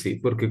alguien que más. sí,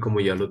 porque como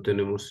ya lo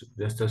tenemos,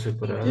 ya está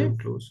separado Sí.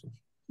 incluso.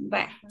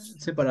 Bye.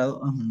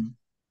 Separado. Ajá.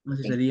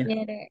 Así Si sería.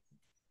 quiere.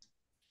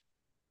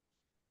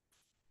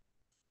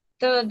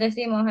 Todos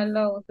decimos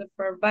hello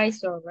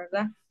supervisor,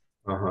 ¿verdad?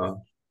 Ajá.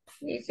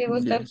 Y si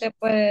gusta, Yes. usted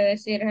puede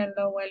decir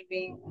hello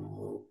Elvin,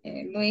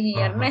 Luis y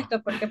Ajá.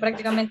 Ernesto, porque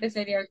prácticamente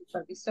sería el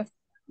supervisor.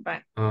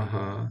 Bye.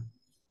 Ajá.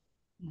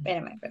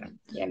 Espérame,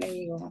 ya le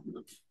digo.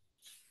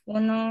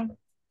 1,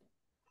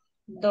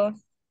 2.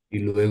 Y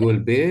luego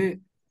el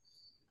B,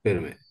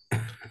 espérame.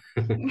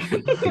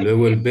 Y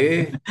luego el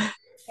B,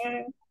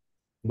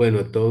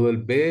 bueno, todo el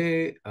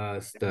B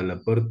hasta la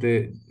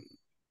parte,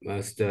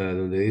 hasta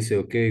donde dice,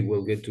 ok,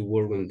 we'll get to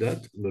work on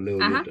that, lo leo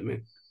yo Ajá,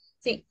 también.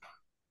 sí.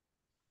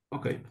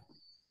 Ok.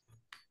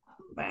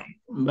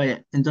 Bye.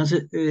 Vaya,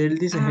 entonces él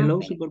dice hello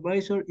Espérame.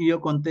 supervisor y yo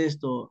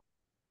contesto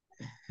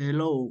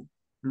hello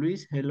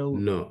Luis, hello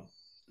No,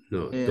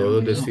 no, todos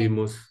Ernesto. Mire,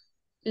 decimos,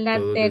 la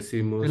todos ter- Hello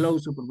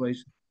decimos,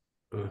 supervisor.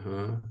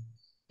 ajá.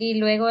 y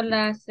luego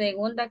la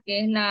segunda, que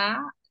es la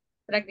A,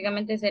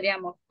 prácticamente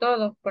seríamos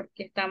todos,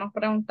 porque estamos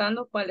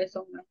preguntando cuáles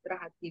son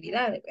nuestras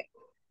actividades.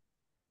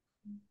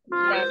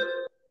 ¿Ve?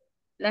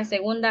 La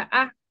segunda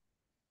A,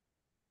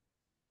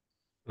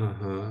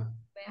 Ajá.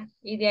 ¿vea?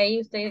 Y de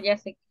ahí usted ya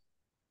se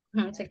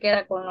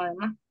queda con lo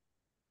demás.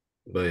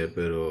 Vaya,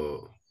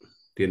 pero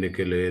tiene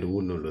que leer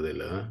uno lo de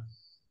la A.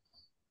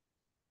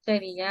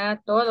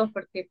 Sería todos,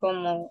 porque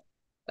como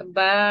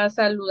va a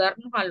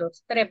saludarnos a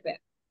los tres, ¿vea?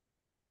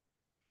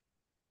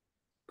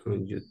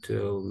 Can you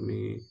tell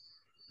me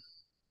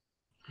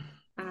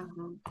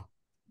Ajá.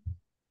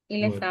 Y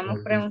le what estamos are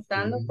the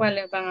preguntando things?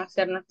 cuáles van a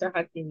ser nuestras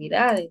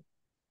actividades.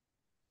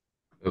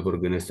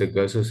 Porque en este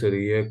caso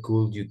sería,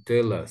 could you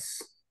tell us?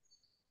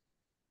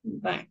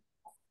 Bueno,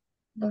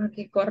 pues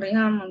aquí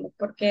corrijámoslo,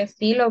 porque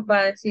sí los va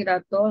a decir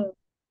a todos.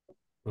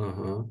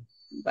 Ajá.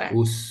 Bueno,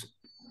 Us.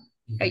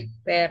 ay,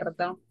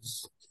 perdón.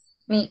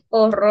 Mi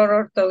horror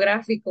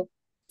ortográfico.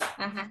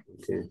 Ajá.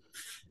 Okay.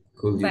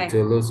 Could you Bueno,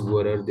 tell us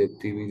what are the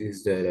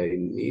activities that I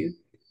need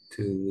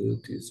to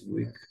do this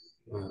week?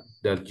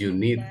 That you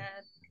need.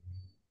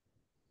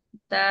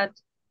 that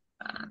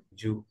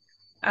You.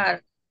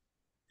 are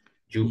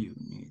You.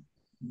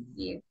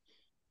 you.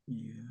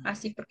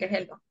 Así porque es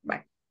el no.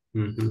 Bueno,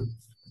 Ujú.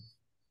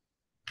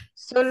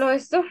 solo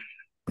esto.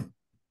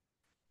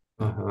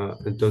 Ajá.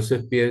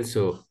 Entonces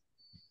pienso,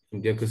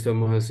 ya que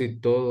estamos así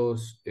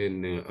todos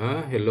en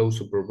hello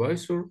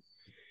supervisor.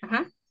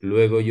 Ajá.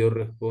 Luego yo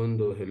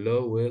respondo,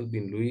 hello,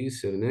 Elvin,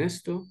 Luis,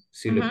 Ernesto.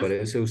 Si le Ajá.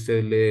 parece,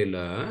 usted lee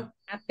la A,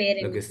 la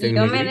Espéreme, que está y en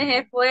yo me negrito.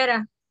 dejé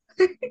fuera.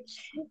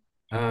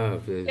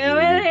 Pues Yo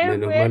me dejé menos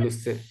mal fuera.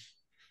 usted.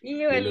 Y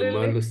yo, Menos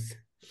mal Lulu, usted.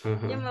 yo me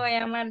Ajá. voy a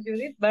llamar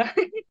Judith, va.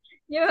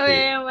 Yo me voy a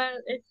Sí. llamar,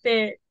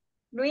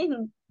 Luis.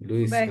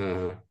 Luis, Va,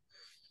 ajá.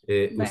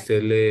 va,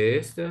 Usted lee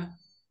esta,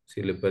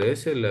 si le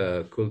parece,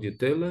 la Could You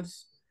Tell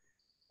Us.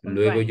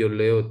 Luego va. yo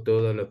leo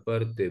toda la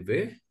parte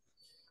B.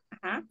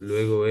 Ajá.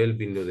 Luego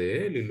Elvin lo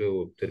de él y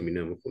luego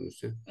terminamos con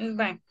usted.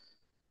 Va.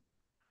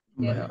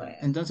 Quiero Vaya. ver.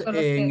 Entonces Solo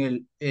en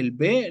que, el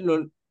B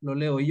lo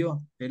leo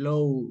yo.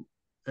 Hello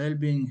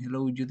Elvin,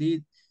 hello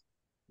Judith,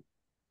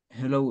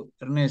 hello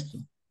Ernesto.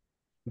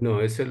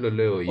 No, ese lo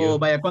leo O yo.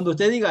 vaya, cuando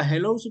usted diga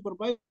hello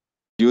supervisor.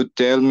 You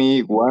tell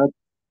me what,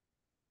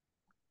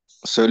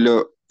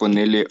 solo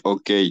ponele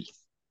ok.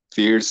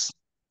 First,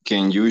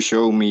 can you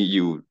show me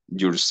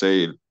your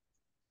sale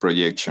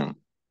projection?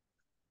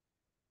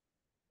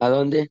 ¿A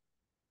dónde?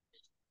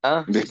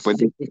 Ah, Después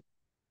sí, de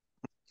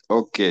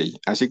ok,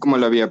 así como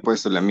lo había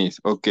puesto la Miss.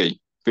 Ok,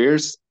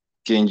 first,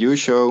 can you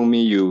show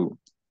me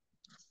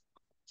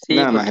sí,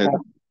 nada más porque,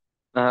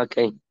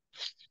 eso. ok,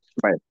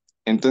 Vale.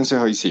 Entonces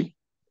hoy sí.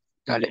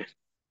 dale.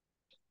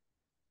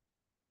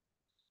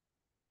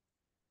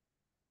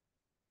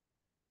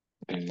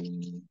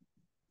 Eh,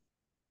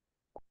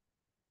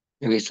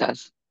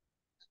 Quizás.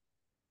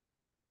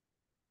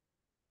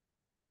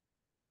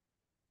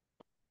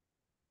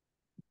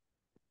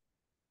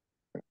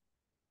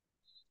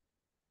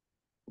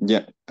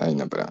 Ya, ay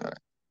no, pero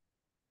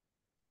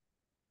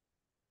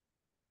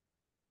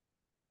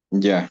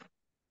ya.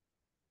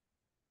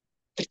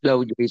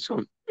 Hello,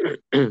 Jason.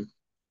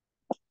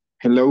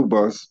 Hello,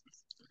 boss.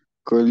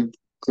 Could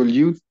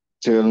you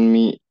tell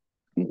me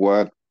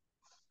what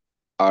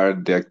are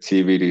the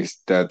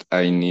activities that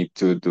I need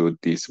to do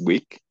this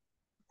week?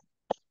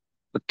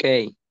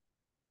 Okay.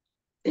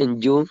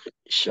 And you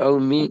show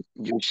me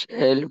your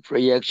self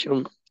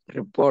projection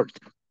report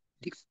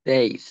these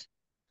days.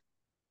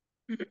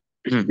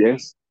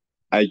 Yes,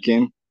 I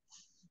can.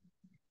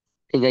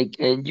 And I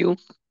can you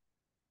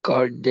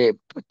call the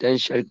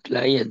potential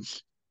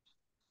clients.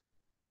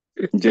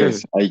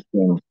 Yes, I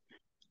can.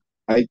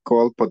 I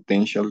call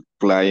potential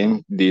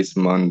client this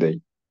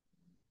Monday.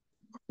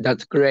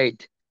 That's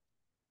great.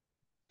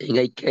 And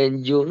I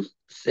can you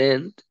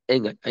send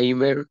an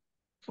email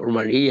for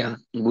Maria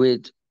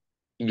with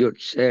your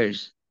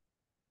shares.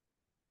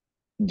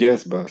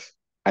 Yes, boss,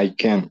 I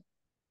can.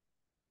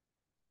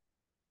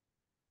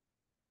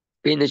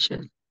 Finish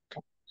it.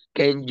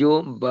 Can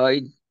you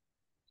buy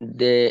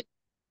the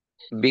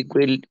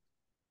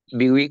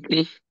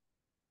biweekly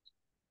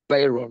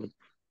payroll?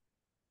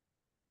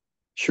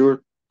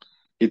 Sure,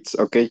 it's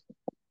okay.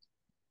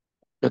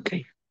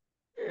 Okay.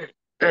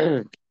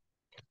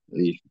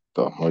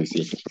 Listo, hoy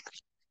sí.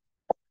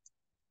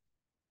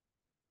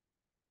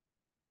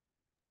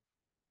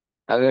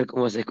 A ver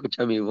cómo se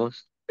escucha mi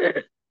voz.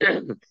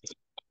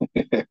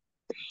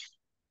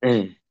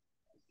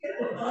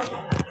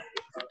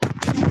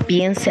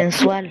 Bien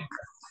sensual.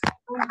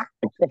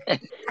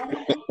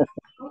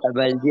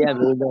 El día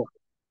me vino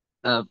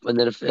a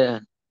poner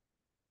fea.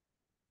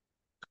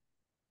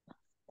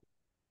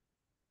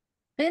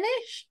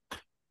 Finish.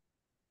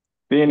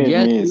 Finish,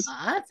 Yes. miss.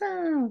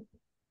 Awesome.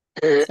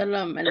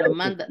 Solo me lo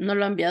manda. No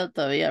lo ha enviado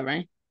todavía,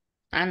 right?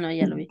 Ah, no,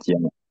 ya lo vi. Yeah.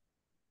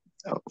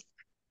 Oh,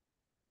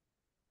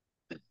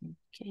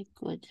 Okay,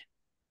 good.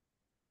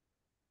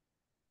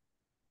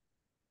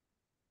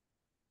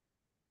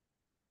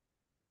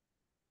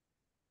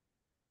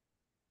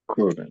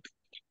 cool.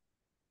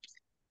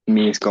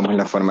 Miss, ¿cómo es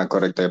la forma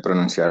correcta de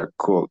pronunciar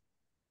cool?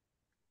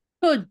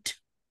 Good.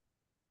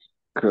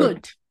 Good.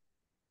 Good.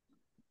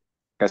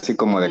 Casi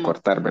como de Como,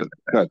 cortar, ¿verdad?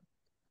 Good. Algo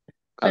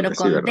pero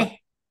así, ¿verdad?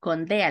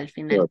 con D al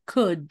final. Good.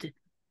 Could.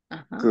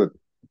 Ajá. Good.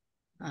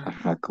 Ajá.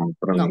 Ajá, como No,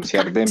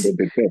 pronunciar D en cut. vez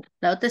de T.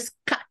 La otra es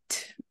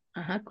cut.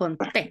 Ajá, con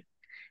T.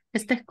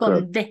 Este es Good.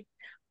 con D.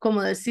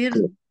 Como decir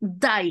Good.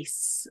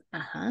 dice.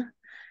 Ajá.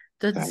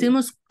 Entonces Ahí.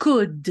 decimos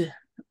could.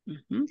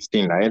 Ujú.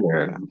 Sin la L,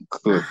 ¿verdad?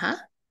 Good.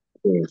 Ajá.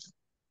 Good.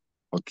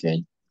 Ok.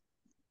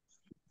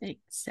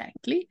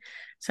 Exactly.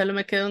 Solo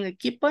me queda un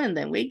equipo and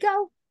then we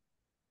go.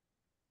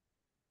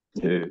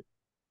 Yeah.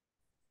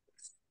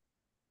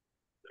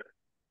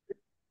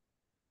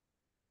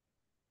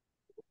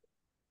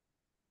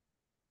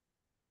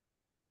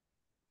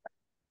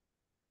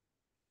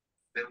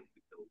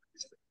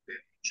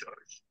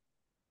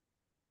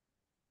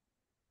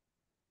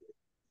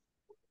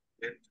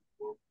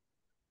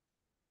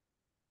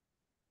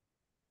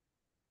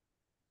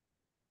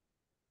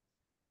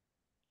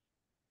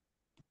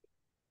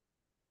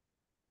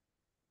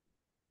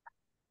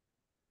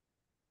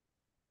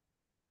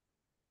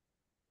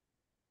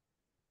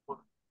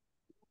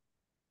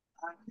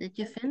 Did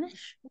you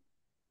finish?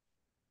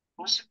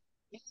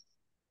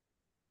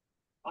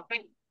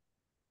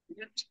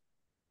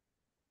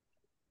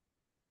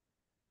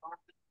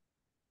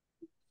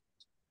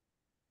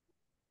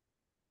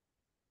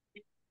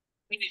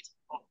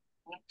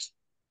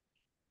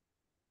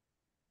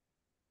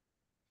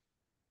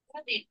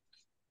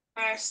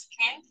 First,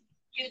 can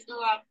you do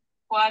a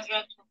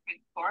quadrature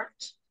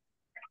report?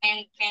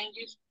 And can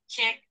you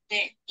check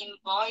the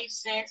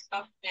invoices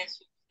of the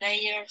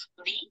suppliers,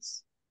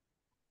 please?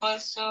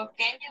 Also,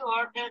 can you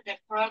order the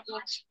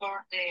products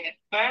for the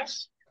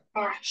first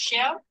for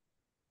shelf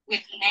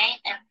with name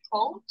and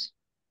code?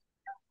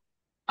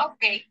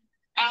 Okay,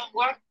 and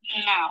work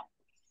now.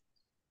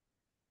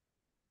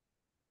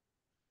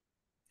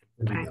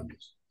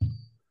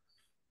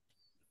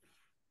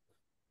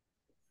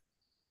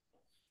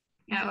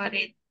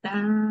 Ahorita,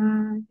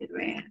 quiero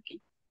ver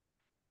aquí.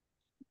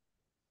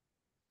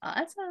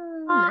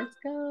 Awesome. Let's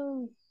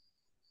go.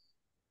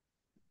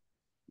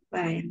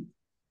 Bye.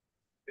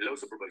 Hello,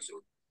 supervisor.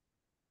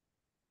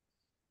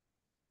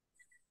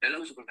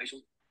 Hello, supervisor.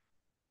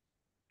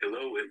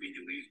 Hello, and we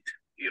delete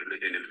here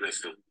en el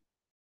resto.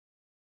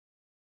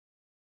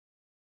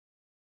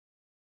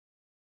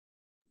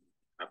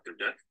 After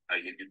that,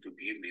 I need you to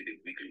give me the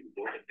weekly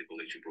report of the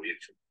collection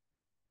projection.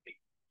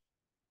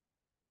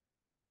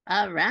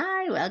 All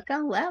right.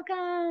 Welcome,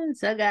 welcome.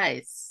 So,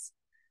 guys.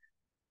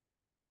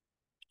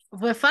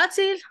 ¿Fue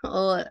fácil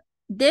o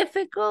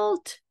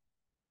difficult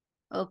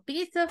o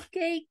piece of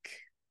cake?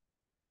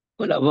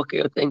 Con la voz que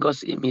yo tengo,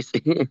 sí, mis.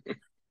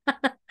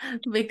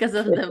 Because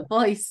of the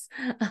voice.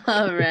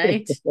 All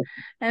right.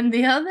 And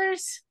the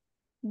others?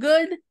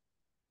 Good?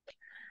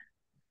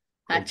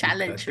 a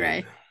challenge,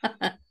 right?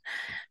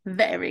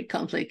 Very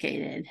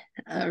complicated.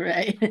 All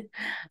right.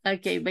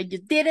 Okay, but you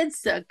did it,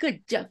 so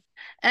good job.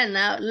 And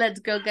now let's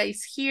go,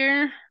 guys,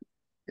 here.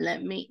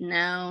 Let me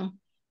now,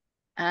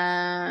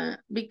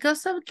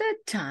 because of the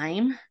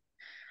time,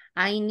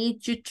 I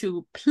need you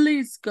to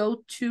please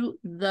go to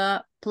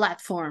the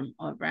platform,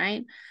 all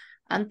right?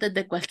 Antes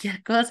de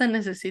cualquier cosa,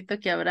 necesito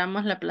que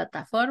abramos la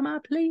plataforma,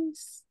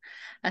 please.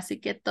 Así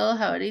que todos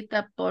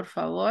ahorita, por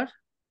favor,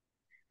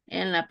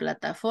 en la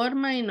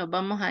plataforma y nos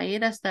vamos a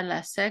ir hasta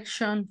la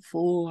section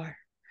 4.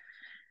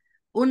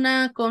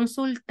 Una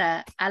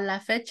consulta, ¿a la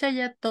fecha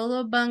ya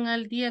todos van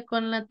al día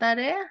con la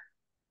tarea?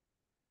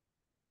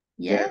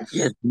 Yes.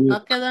 Yes,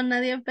 ¿No quedó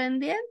nadie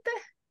pendiente?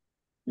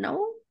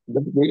 No.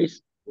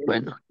 please.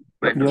 Bueno,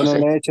 Yo no no sé.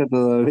 lo he hecho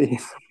todavía.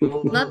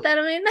 ¿No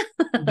termina?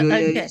 Yo ya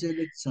Okay. hice el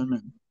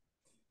examen.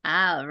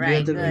 All Yo ya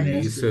right, terminé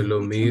good. Hice lo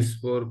examen.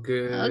 mismo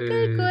porque...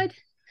 Okay, good.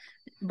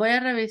 Voy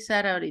a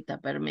revisar ahorita,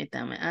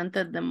 permítame.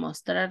 Antes de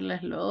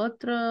mostrarles lo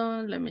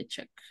otro, let me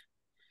check.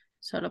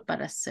 Solo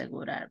para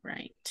asegurar,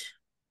 right?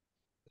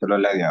 Solo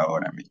la de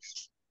ahora,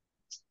 Miss.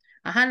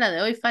 Ajá, la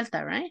de hoy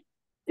falta, right?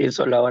 Y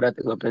solo ahora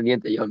tengo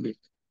pendiente yo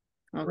mismo.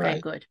 Okay,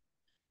 Right. good.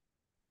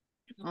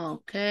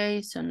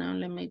 Okay, so now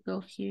let me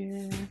go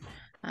here.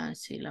 Ah,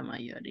 sí, la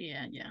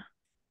mayoría ya.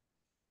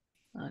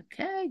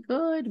 Okay,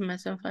 good. Me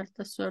hacen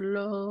falta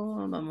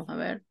solo, vamos a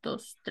ver,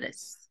 2,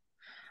 3.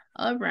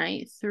 All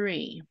right,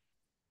 3.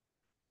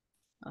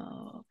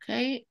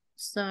 Okay,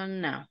 so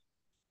now,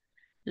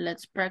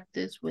 let's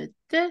practice with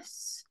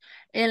this.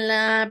 En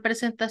la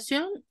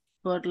presentación,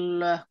 por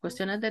las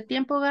cuestiones de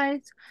tiempo,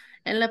 guys,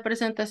 en la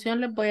presentación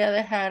les voy a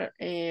dejar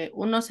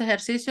unos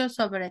ejercicios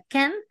sobre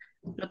can,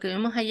 lo que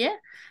vimos ayer.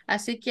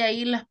 Así que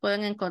ahí las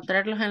pueden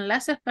encontrar los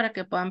enlaces para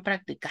que puedan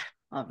practicar.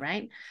 All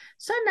right.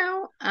 So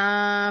now,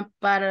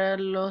 para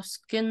los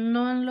que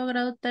no han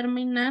logrado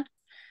terminar,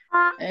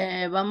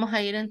 vamos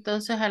a ir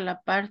entonces a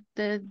la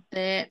parte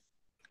de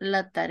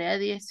la tarea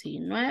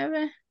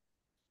 19.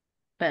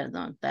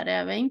 Perdón,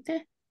 tarea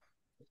 20.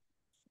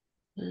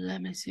 Let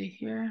me see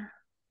here.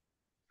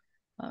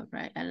 All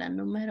right, a la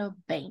número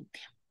 20.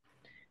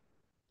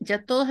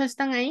 ¿Ya todos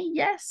están ahí?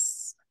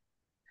 Yes.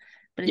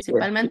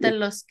 Principalmente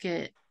los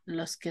que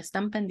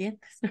están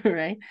pendientes,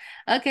 right?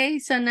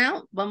 Okay, so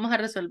now vamos a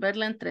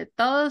resolverla entre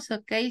todos.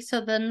 Okay,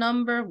 so the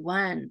number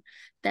 1.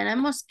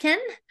 ¿Tenemos can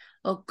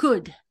o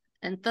could?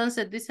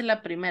 Entonces dice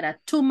la primera,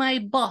 to my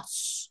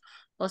boss.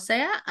 O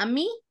sea, a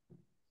mi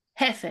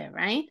jefe,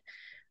 right?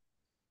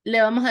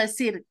 Le vamos a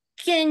decir,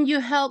 can you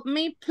help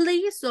me,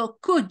 please? O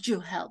could you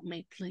help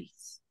me,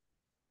 please?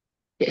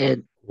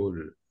 Can.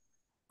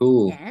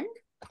 Cool. Can?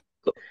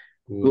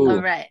 Cool.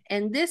 All right.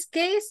 In this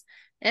case,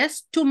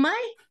 es to my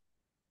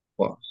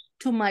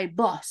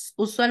boss.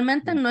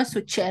 Usualmente no es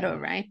suchero,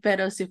 right?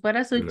 Pero si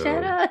fuera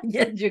suchero,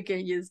 yes, you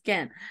can use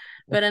can.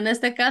 Pero en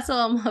este caso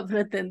vamos a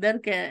pretender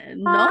que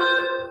no,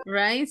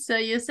 right? So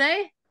you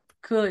say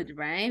could,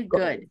 right?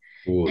 Good.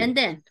 Cool. And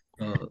then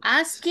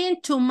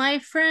asking to my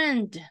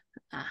friend.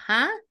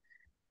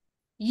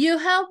 You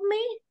help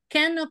me?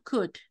 Can or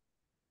could?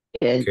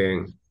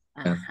 Can.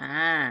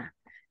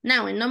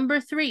 Now in number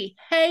 3,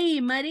 hey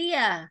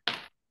Maria.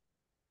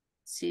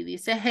 Si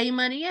dice hey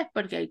Maria es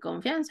porque hay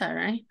confianza,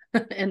 right?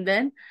 And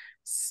then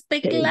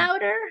speak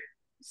louder.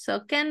 So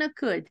can or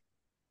could?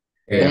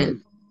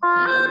 Can.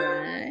 All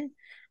right.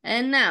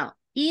 And now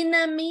in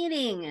a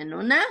meeting, en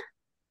una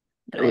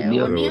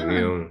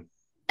reunión.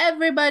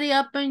 Everybody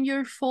open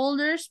your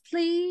folders,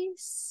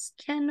 please.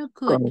 Can or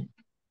could?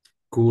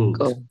 Cool.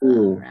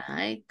 All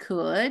right,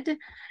 could.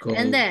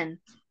 And then,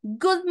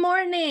 good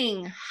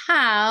morning.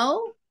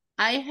 How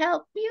I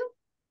help you?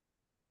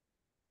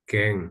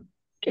 Can.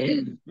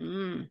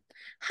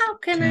 How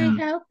can I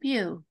help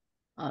you?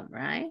 All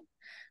right.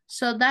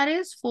 So that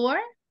is for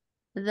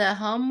the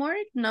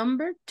homework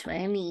number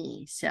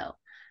 20. So,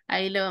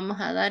 ahí le vamos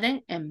a dar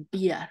en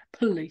enviar,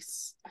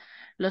 please.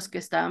 Los que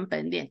estaban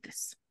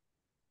pendientes.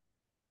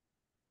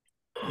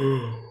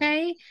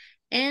 Okay.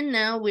 And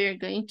now we're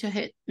going to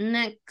hit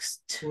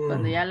next.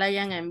 Cuando ya la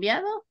hayan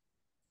enviado,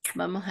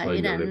 vamos a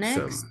ir a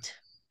next.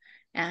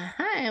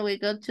 And we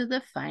go to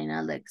the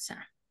final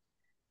exam.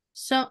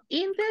 So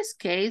in this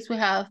case, we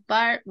have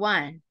part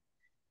 1.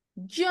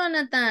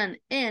 Jonathan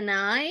and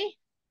I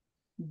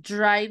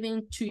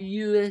driving to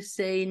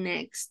USA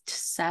next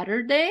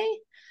Saturday.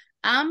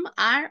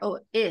 Are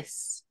or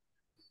is?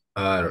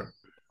 Are.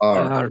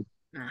 ¿Por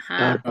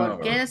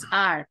qué es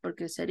are?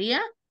 Porque sería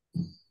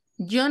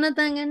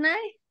Jonathan and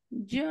I.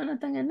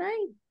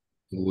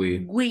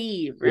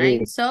 We,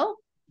 right? So,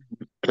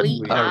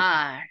 we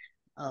are.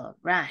 All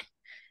right.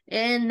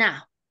 And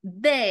now,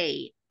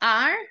 they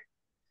are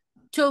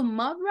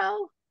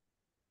tomorrow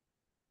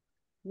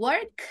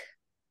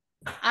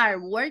are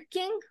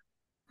working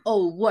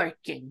or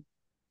working?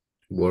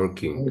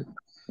 Working.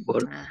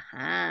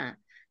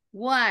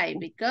 Why?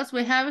 Because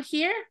we have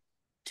here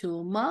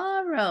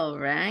tomorrow,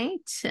 right?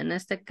 En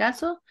este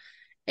caso,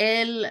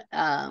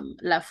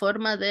 la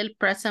forma del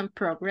present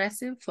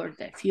progressive for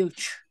the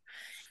future.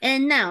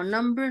 And now,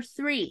 number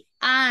 3,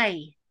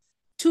 I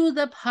to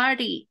the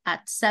party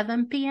at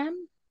 7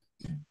 p.m.?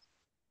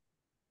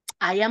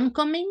 I am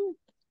coming,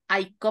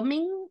 I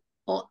coming,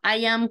 or I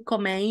am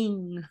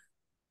coming?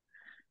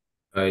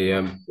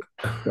 I'm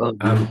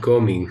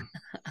coming.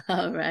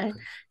 All right.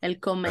 El I'm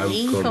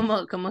coming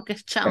coming. como que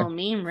es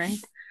Xiaomi, right?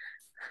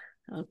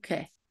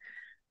 Okay.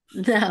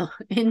 Now,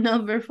 in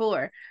number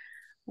 4,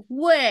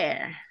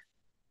 where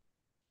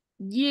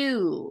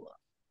you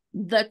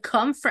the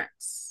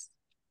conference?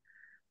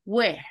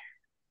 Where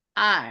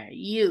are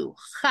you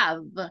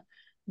have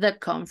the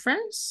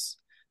conference?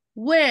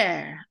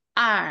 Where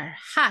are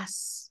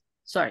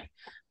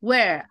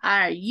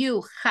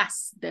you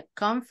has the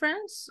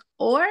conference?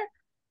 Or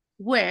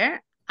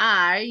where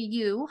are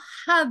you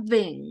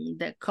having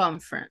the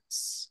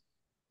conference?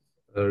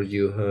 Are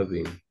you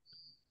having?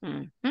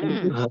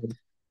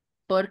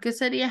 ¿Por qué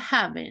sería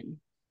having?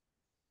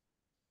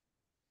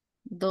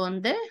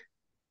 ¿Dónde?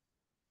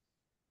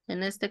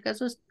 En este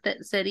caso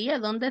sería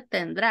donde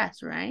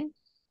tendrás, right?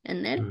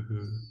 En el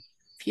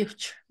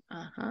future.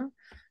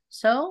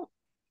 So,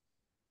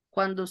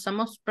 cuando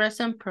usamos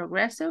present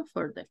progressive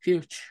for the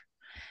future.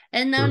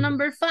 And now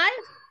number 5,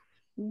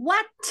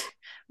 what?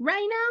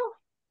 Right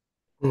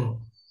now?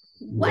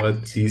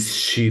 What is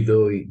she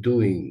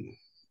doing?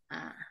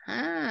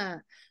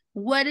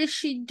 What is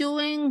she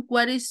doing?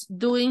 What is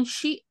doing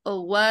she?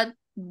 Or what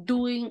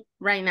doing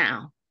right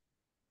now?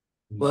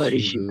 What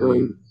is she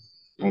doing?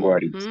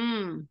 What is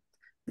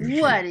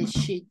What is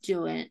she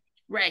doing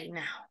right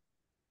now?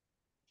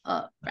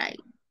 All right,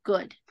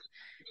 good.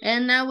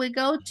 And now we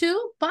go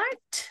to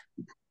part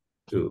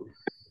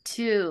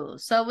 2.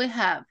 So we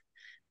have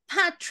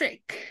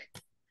Patrick.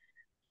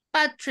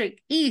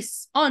 Patrick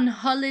is on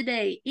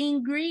holiday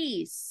in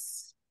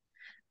Greece.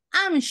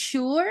 I'm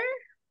sure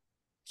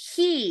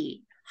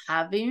he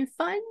having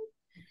fun.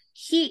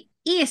 He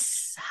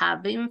is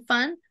having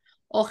fun,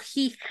 or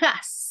he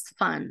has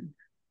fun.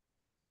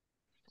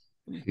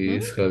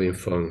 He's having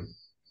fun.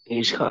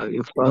 He's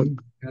having fun.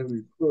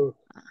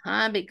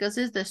 Because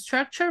it's the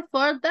structure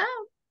for the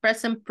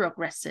present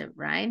progressive,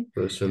 right?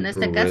 Present en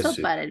este caso,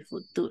 progressive. para el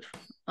futuro.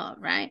 All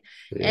right.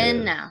 Yeah.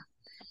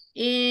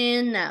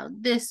 And now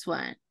this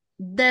one.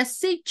 The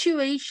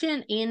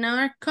situation in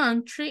our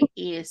country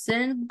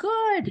isn't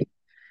good.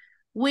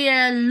 We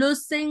are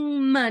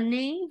losing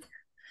money.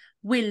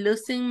 We're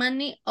losing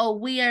money, or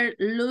we are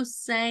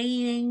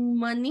losing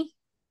money?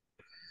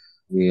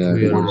 We are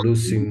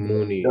losing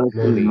money.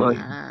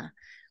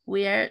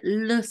 We are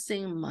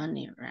losing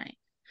money, right?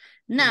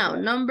 Now,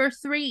 number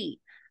 3.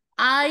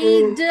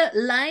 I'd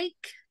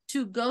like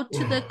to go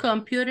to the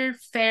computer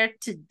fair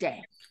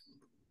today.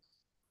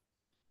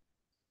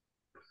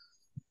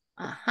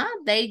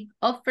 They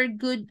offer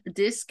good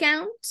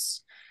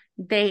discounts.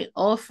 They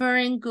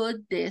offering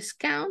good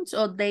discounts,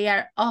 or they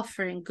are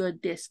offering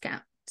good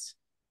discounts?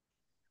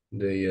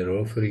 They are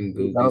offering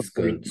good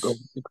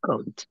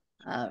discounts.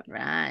 All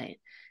right.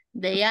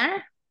 They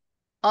are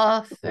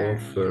offering,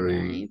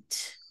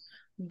 right?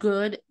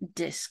 Good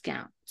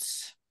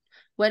discounts.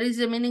 What is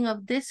the meaning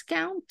of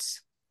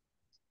discounts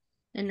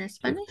in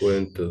Spanish?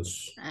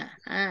 Descuentos.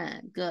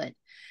 Good.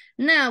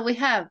 Now we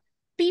have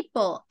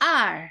people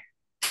are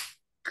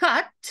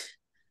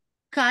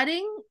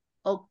cutting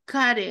or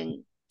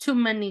cutting too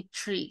many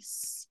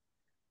trees.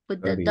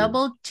 With the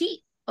double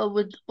T or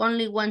with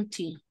only one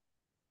T?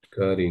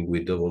 Cutting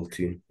with double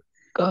T.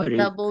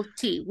 Double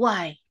T.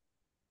 Why?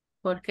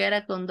 Porque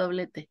era con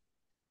doble T.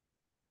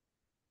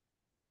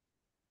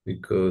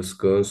 Because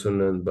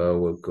consonant,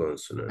 vowel,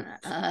 consonant.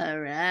 All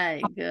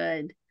right,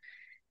 good.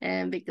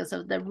 And because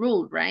of the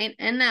rule, right?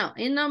 And now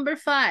in number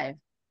 5,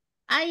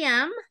 I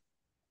am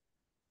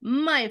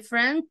my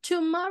friend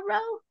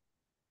tomorrow.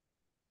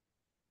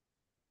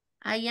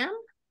 I am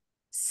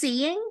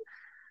seeing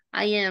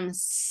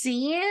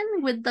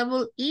with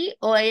double E,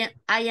 or I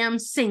am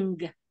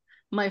sing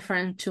my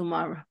friend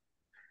tomorrow.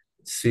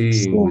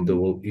 Seeing with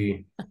double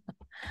E.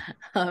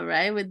 All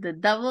right, with the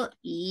double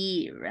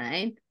E,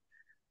 right?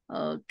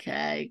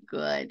 Okay,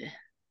 good.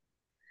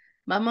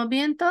 ¿Vamos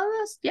bien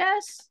todos?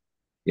 Yes?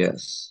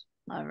 Yes.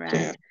 All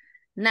right.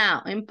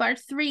 Now, in part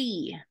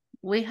 3,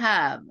 we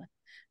have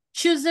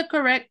choose the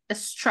correct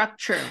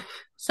structure.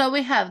 So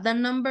we have the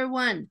number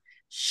 1.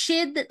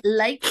 She'd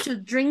like to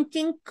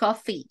drinking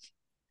coffee.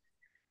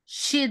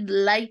 She'd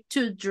like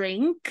to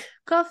drink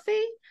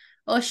coffee,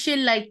 or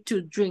she'd like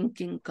to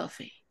drinking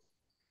coffee?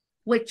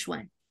 Which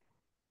one?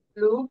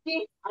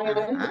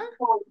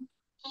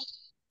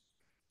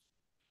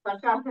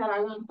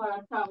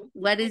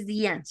 What is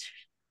the answer?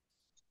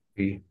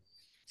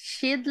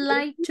 She'd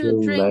like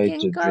to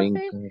drink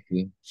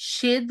coffee.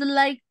 She'd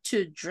like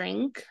to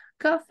drink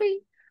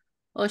coffee,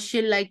 or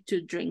she'd like to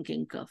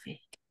drinking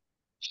coffee?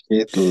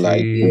 She'd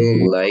like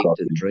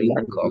to drink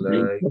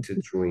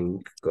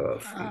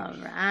coffee. All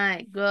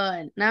right,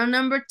 good. Now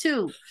number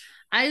 2.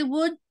 I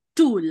would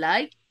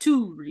like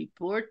to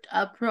report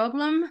a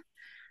problem.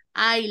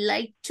 I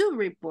like to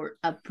report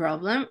a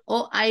problem,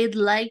 or I'd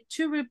like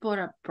to report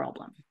a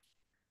problem.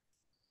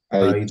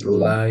 I'd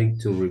like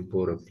to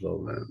report a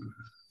problem.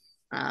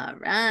 All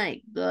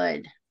right,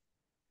 good.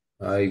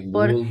 I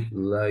Por- would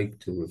like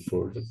to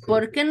report a problem.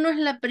 ¿Por qué no es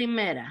la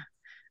primera?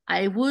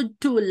 I would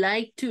to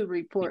like to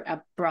report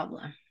a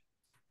problem.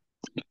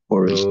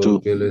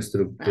 Porque la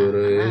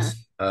estructura Ajá.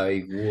 es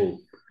I would.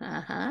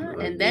 Ajá.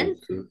 I And then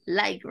would to.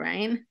 like,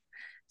 right?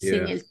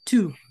 Sin Yeah. el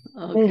to.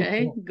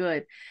 Okay,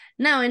 good.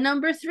 Now in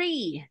number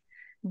 3,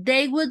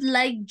 they would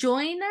like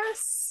join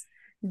us.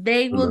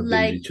 They would Más bien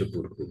like dicho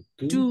por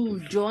tú. to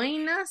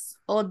join us,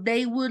 or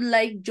they would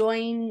like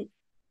join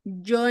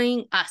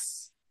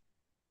us.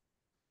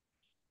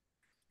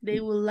 They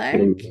would like.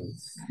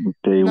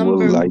 They Number-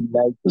 would like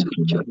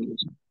to join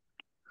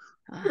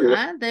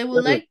us. They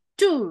would like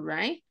to,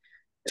 right?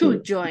 To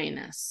join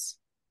us.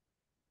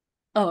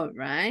 All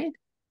right.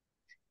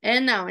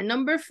 And now in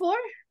number 4.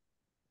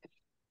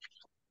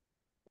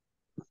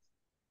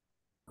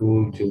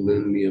 Could you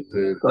lend me a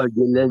pen? Could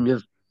you lend me a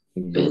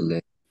You pen?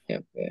 let me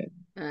a pen.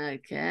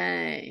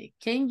 Okay.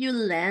 Can you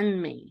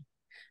lend me?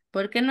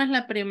 ¿Por qué no es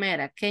la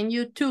primera? Can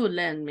you too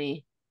lend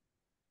me?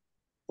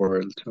 Por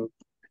el to.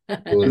 Por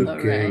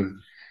All qué? right.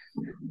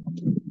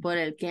 ¿Por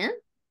el quién?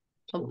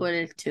 ¿O por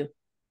el tú?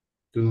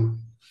 Tú.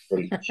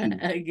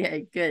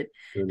 Okay, good.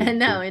 Por el And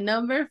now tú. in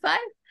number 5,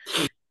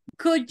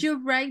 could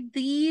you write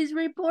these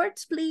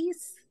reports,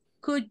 please?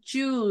 Could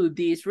you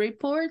these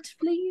reports,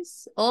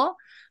 please? Or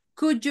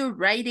could you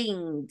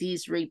writing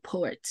these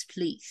reports,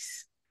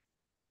 please?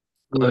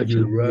 Could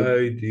you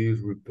write these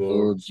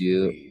reports, Could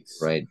you please?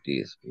 write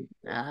this?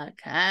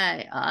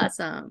 Okay,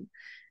 awesome.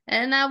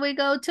 And now we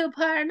go to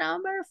part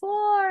number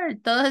 4.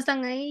 ¿Todos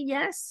están ahí?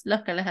 Yes.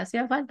 Los que les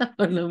hacía falta,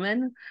 por lo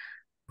menos.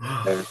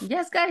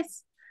 Yes,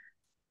 guys.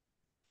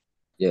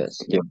 Yes.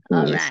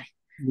 All Yes. right.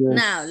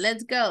 Now,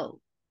 let's go.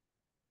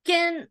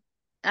 Can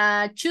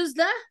choose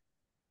the?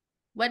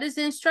 What is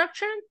the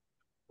instruction?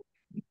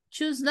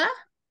 Choose the?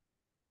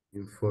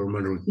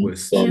 Informal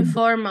request.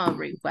 Informal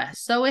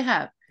request. So we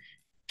have,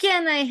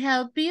 can I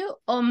help you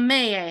or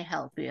may I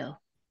help you?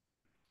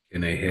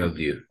 Can I help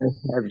you?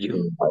 Have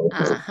you?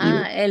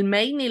 Ajá, el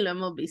may ni lo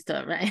hemos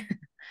visto, right?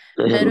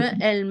 Pero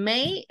el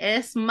may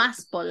es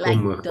más polite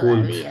Como a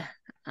todavía.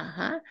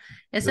 Ajá.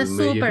 Ese El es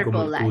may es super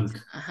como el polite.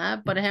 cult.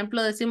 Ajá. Por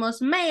ejemplo,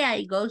 decimos, may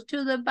I go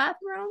to the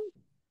bathroom?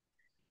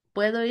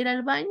 ¿Puedo ir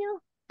al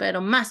baño?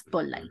 Pero más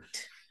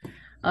polite.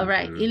 All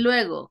right. Y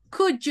luego,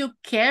 could you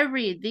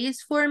carry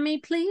this for me,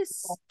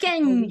 please?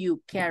 Can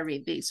you carry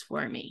this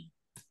for me?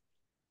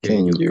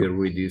 Can you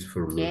carry this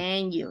for me?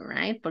 Can you,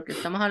 right? Porque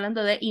estamos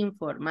hablando de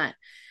informar.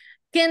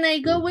 Can I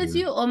go with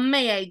you or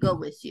may I go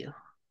with you?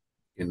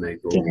 Can I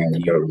go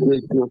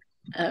with you?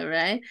 All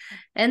right.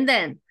 And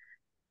then,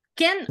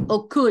 can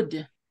or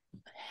could?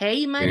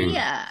 Hey,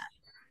 Maria,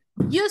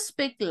 you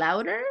speak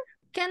louder?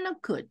 Can or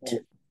could?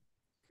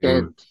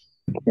 Can.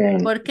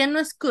 ¿Por qué no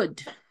es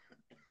could?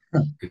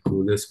 Que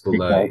could es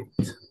polite.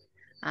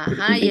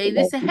 Ajá, y ahí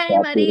dice, hey,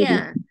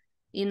 María.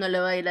 Y no le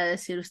va a ir a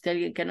decir usted a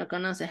alguien que no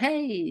conoce,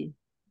 hey,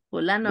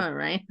 fulano,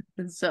 right?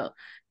 So,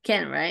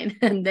 can, right?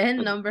 And then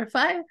number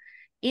 5,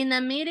 in a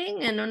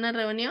meeting, en una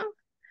reunión,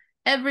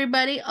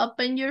 everybody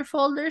open your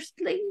folders,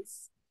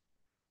 please.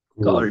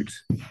 Could.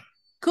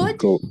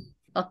 Could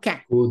o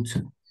can?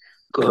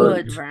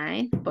 Could,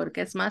 right? Porque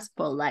es más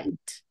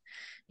polite.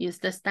 Y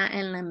usted está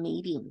en la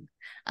meeting.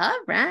 All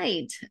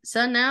right.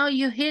 So now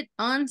you hit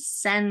on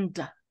send,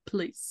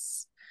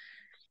 please.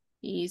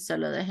 Y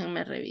solo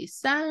déjenme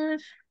revisar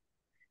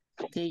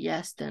que ya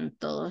estén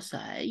todos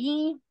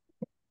ahí.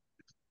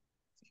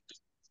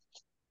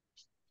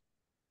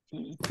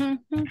 Let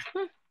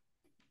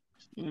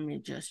me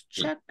just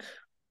check.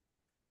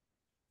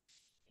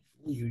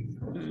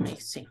 Let me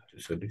see.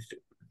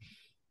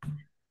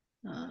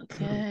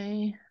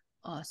 Okay,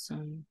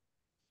 awesome.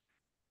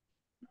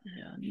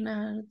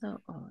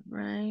 Leonardo, all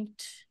right.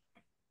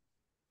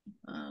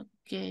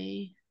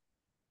 Okay.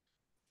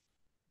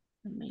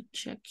 Let me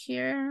check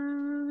here.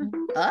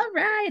 All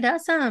right,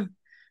 awesome.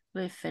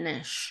 We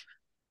finish.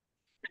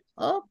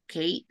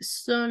 Okay,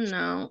 so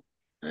now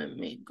let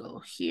me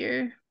go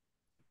here.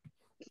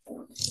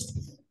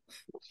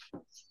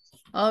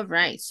 All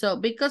right, so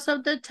because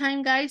of the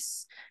time,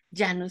 guys,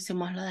 ya no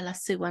hicimos lo de la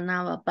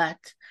ciguanaba, but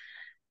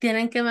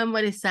tienen que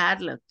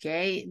memorizarlo,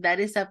 okay? That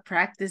is a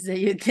practice that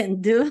you can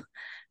do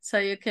so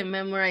you can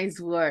memorize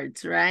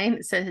words,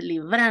 right? Se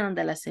libraron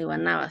de la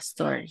ciguanaba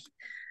story.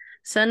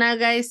 So now,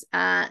 guys,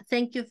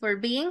 thank you for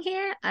being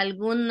here.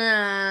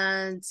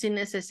 Si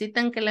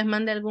necesitan que les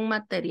mande algún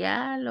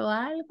material o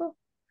algo,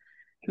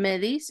 me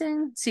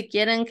dicen. Si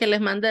quieren que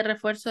les mande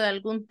refuerzo de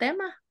algún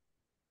tema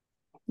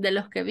de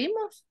los que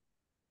vimos.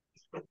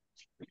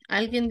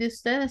 ¿Alguien de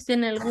ustedes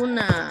tiene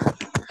alguna,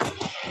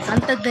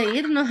 antes de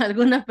irnos,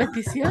 alguna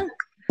petición?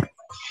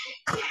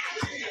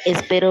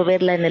 Espero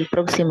verla en el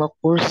próximo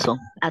curso.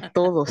 A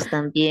todos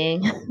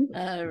también.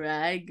 All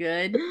right,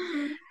 good.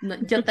 No,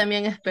 yo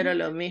también espero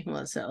lo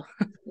mismo,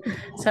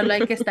 solo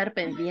hay que estar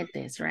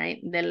pendientes,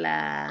 right?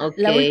 La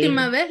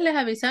última vez les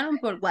avisaron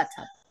por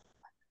WhatsApp.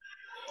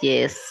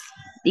 Yes.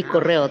 Y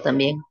correo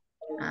también.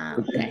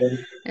 Ok.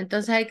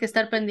 Entonces hay que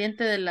estar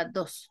pendiente de las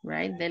dos,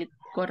 right? Del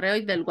correo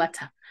y del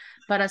WhatsApp.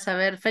 para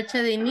saber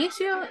fecha de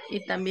inicio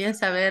y también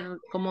saber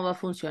cómo va a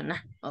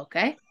funcionar, ¿ok?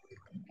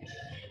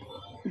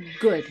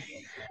 Good.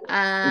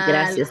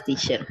 Gracias,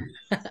 teacher.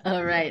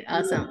 All right,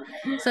 awesome.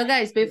 So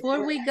guys,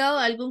 before we go,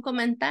 ¿algún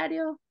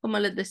comentario? Como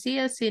les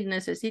decía, si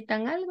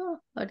necesitan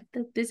algo,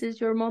 ahorita, this is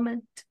your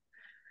moment.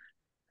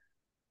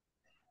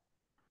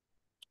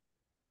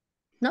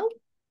 No?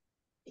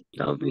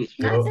 No,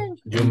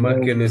 Yo más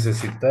que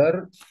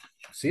necesitar,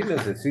 sí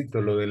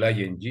necesito lo del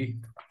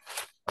ing.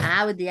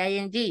 Ah, with the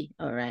ing.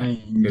 All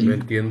right. Que no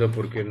entiendo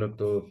por qué no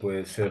todo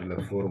puede ser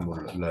la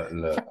fórmula,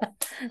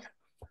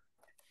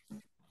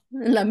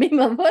 La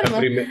misma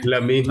forma.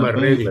 la misma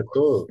regla,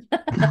 todo.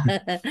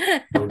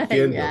 No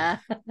entiendo.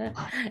 Yeah,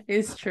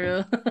 it's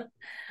true.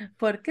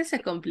 ¿Por qué se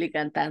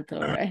complican tanto,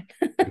 right?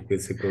 ¿Por qué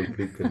se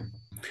complica?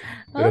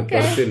 Pero Okay.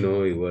 aparte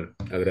no, igual,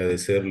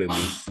 agradecerle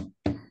Miss,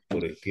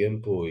 por el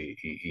tiempo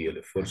y el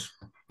esfuerzo.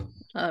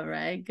 All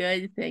right,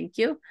 good, thank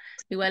you.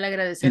 Igual Y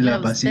agradecerles la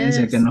a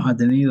paciencia ustedes. que nos ha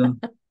tenido.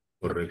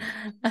 Correcto.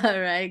 All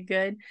right,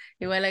 good.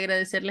 Igual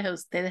agradecerles a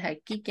ustedes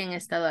aquí que han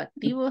estado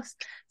activos.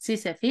 Si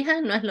se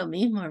fijan, no es lo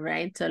mismo,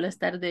 right? Solo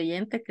estar de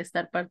oyente que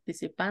estar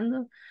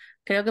participando.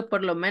 Creo que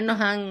por lo menos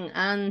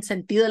han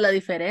sentido la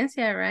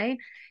diferencia, right?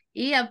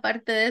 Y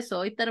aparte de eso,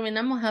 hoy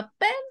terminamos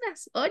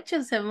apenas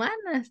 8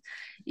 semanas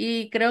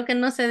y creo que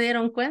no se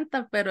dieron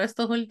cuenta, pero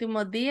estos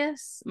últimos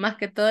días, más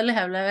que todo les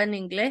hablaba en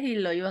inglés y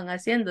lo iban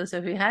haciendo,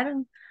 ¿se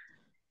fijaron?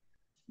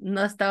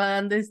 No estaba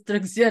dando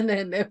instrucciones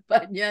en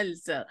español,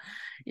 so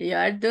you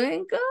are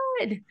doing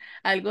good.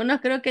 Algunos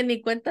creo que ni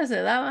cuenta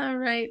se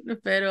daban, right?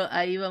 Pero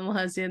ahí vamos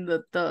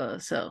haciendo todo,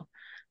 so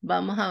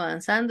vamos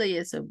avanzando y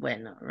eso es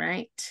bueno,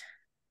 right?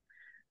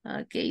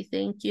 Okay,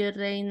 thank you,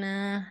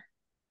 Reina.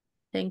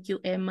 Thank you,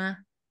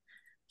 Emma.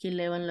 Aquí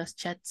leo en los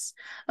chats.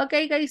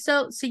 Okay, guys,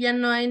 so si ya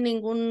no hay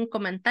ningún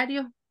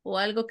comentario o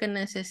algo que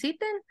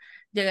necesiten,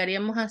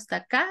 llegaríamos hasta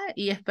acá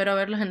y espero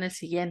verlos en el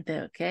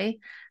siguiente, ¿ok?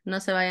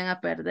 No se vayan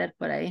a perder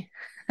por ahí.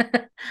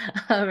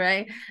 All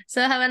right.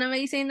 So have an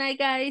amazing night,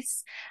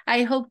 guys.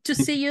 I hope to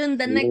see you in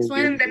the next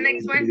one.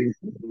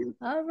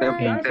 All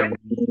right.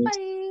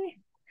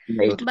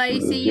 Bye. Bye.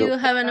 See you.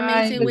 Have an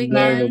amazing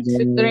weekend.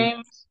 Sweet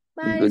dreams.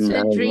 Bye. Good Sweet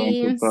night,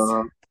 dreams.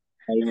 Bye.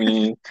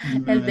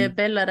 El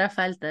bebé lo hará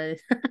falta.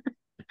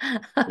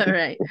 All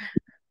right.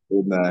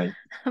 Good night.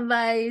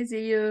 Bye.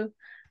 See you.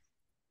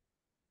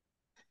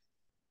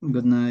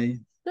 Good night.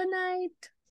 Good night.